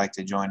us. If you'd like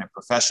to join a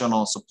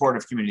professional,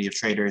 supportive community of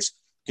traders,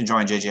 you can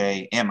join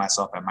JJ and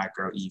myself at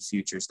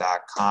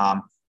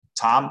microefutures.com.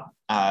 Tom,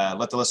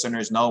 let the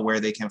listeners know where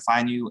they can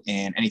find you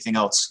and anything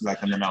else you'd like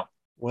them to know.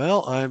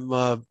 Well,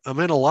 I'm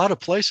in a lot of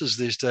places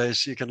these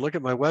days. You can look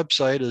at my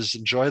website is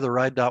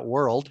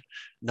enjoytheride.world,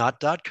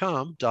 not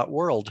 .com,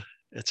 .world.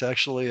 It's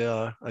actually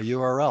a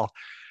URL.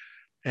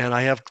 And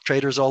I have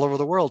traders all over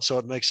the world, so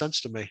it makes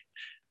sense to me.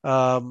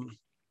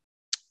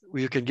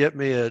 You can get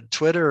me at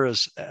Twitter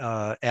as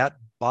at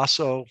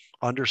Basso_Tom.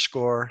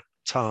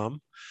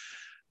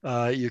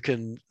 You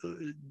can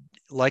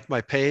like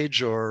my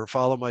page or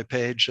follow my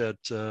page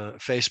at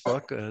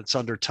Facebook. It's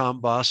under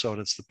Tom Basso, and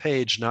it's the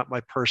page, not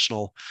my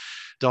personal.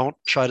 Don't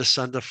try to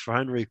send a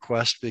friend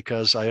request,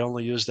 because I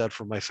only use that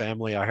for my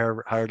family. I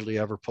hardly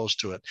ever post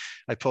to it.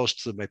 I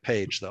post to my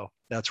page, though.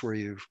 That's where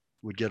you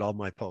would get all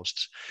my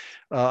posts.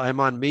 I'm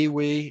on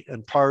MeWe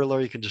and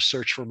Parler. You can just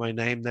search for my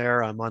name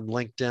there. I'm on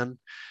LinkedIn,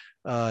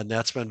 and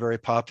that's been very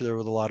popular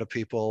with a lot of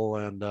people.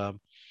 And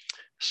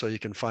so you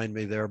can find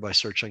me there by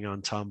searching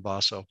on Tom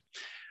Basso.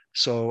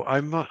 So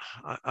I'm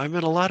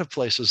in a lot of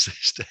places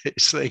these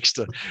days, thanks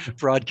to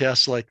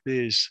broadcasts like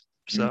these.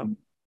 So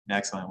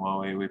excellent. Well,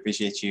 we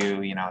appreciate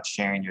you,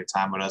 sharing your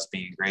time with us,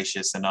 being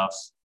gracious enough.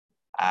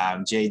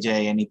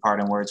 JJ, any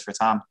parting words for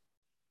Tom?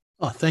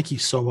 Oh, thank you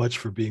so much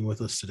for being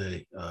with us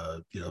today.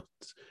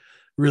 It's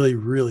really,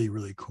 really,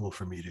 really cool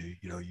for me to,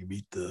 you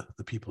meet the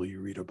people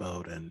you read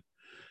about and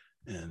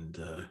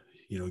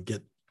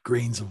get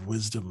grains of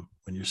wisdom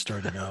when you're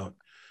starting out,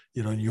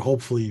 and you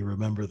hopefully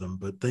remember them.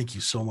 But thank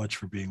you so much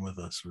for being with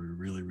us. We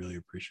really, really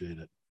appreciate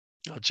it.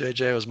 Oh,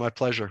 JJ, it was my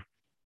pleasure.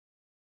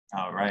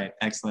 All right.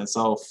 Excellent.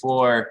 So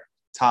for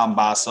Tom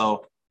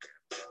Basso,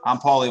 I'm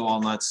Paulie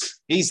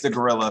Walnuts. He's the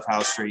gorilla of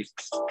House Street.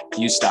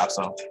 You stop,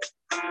 so.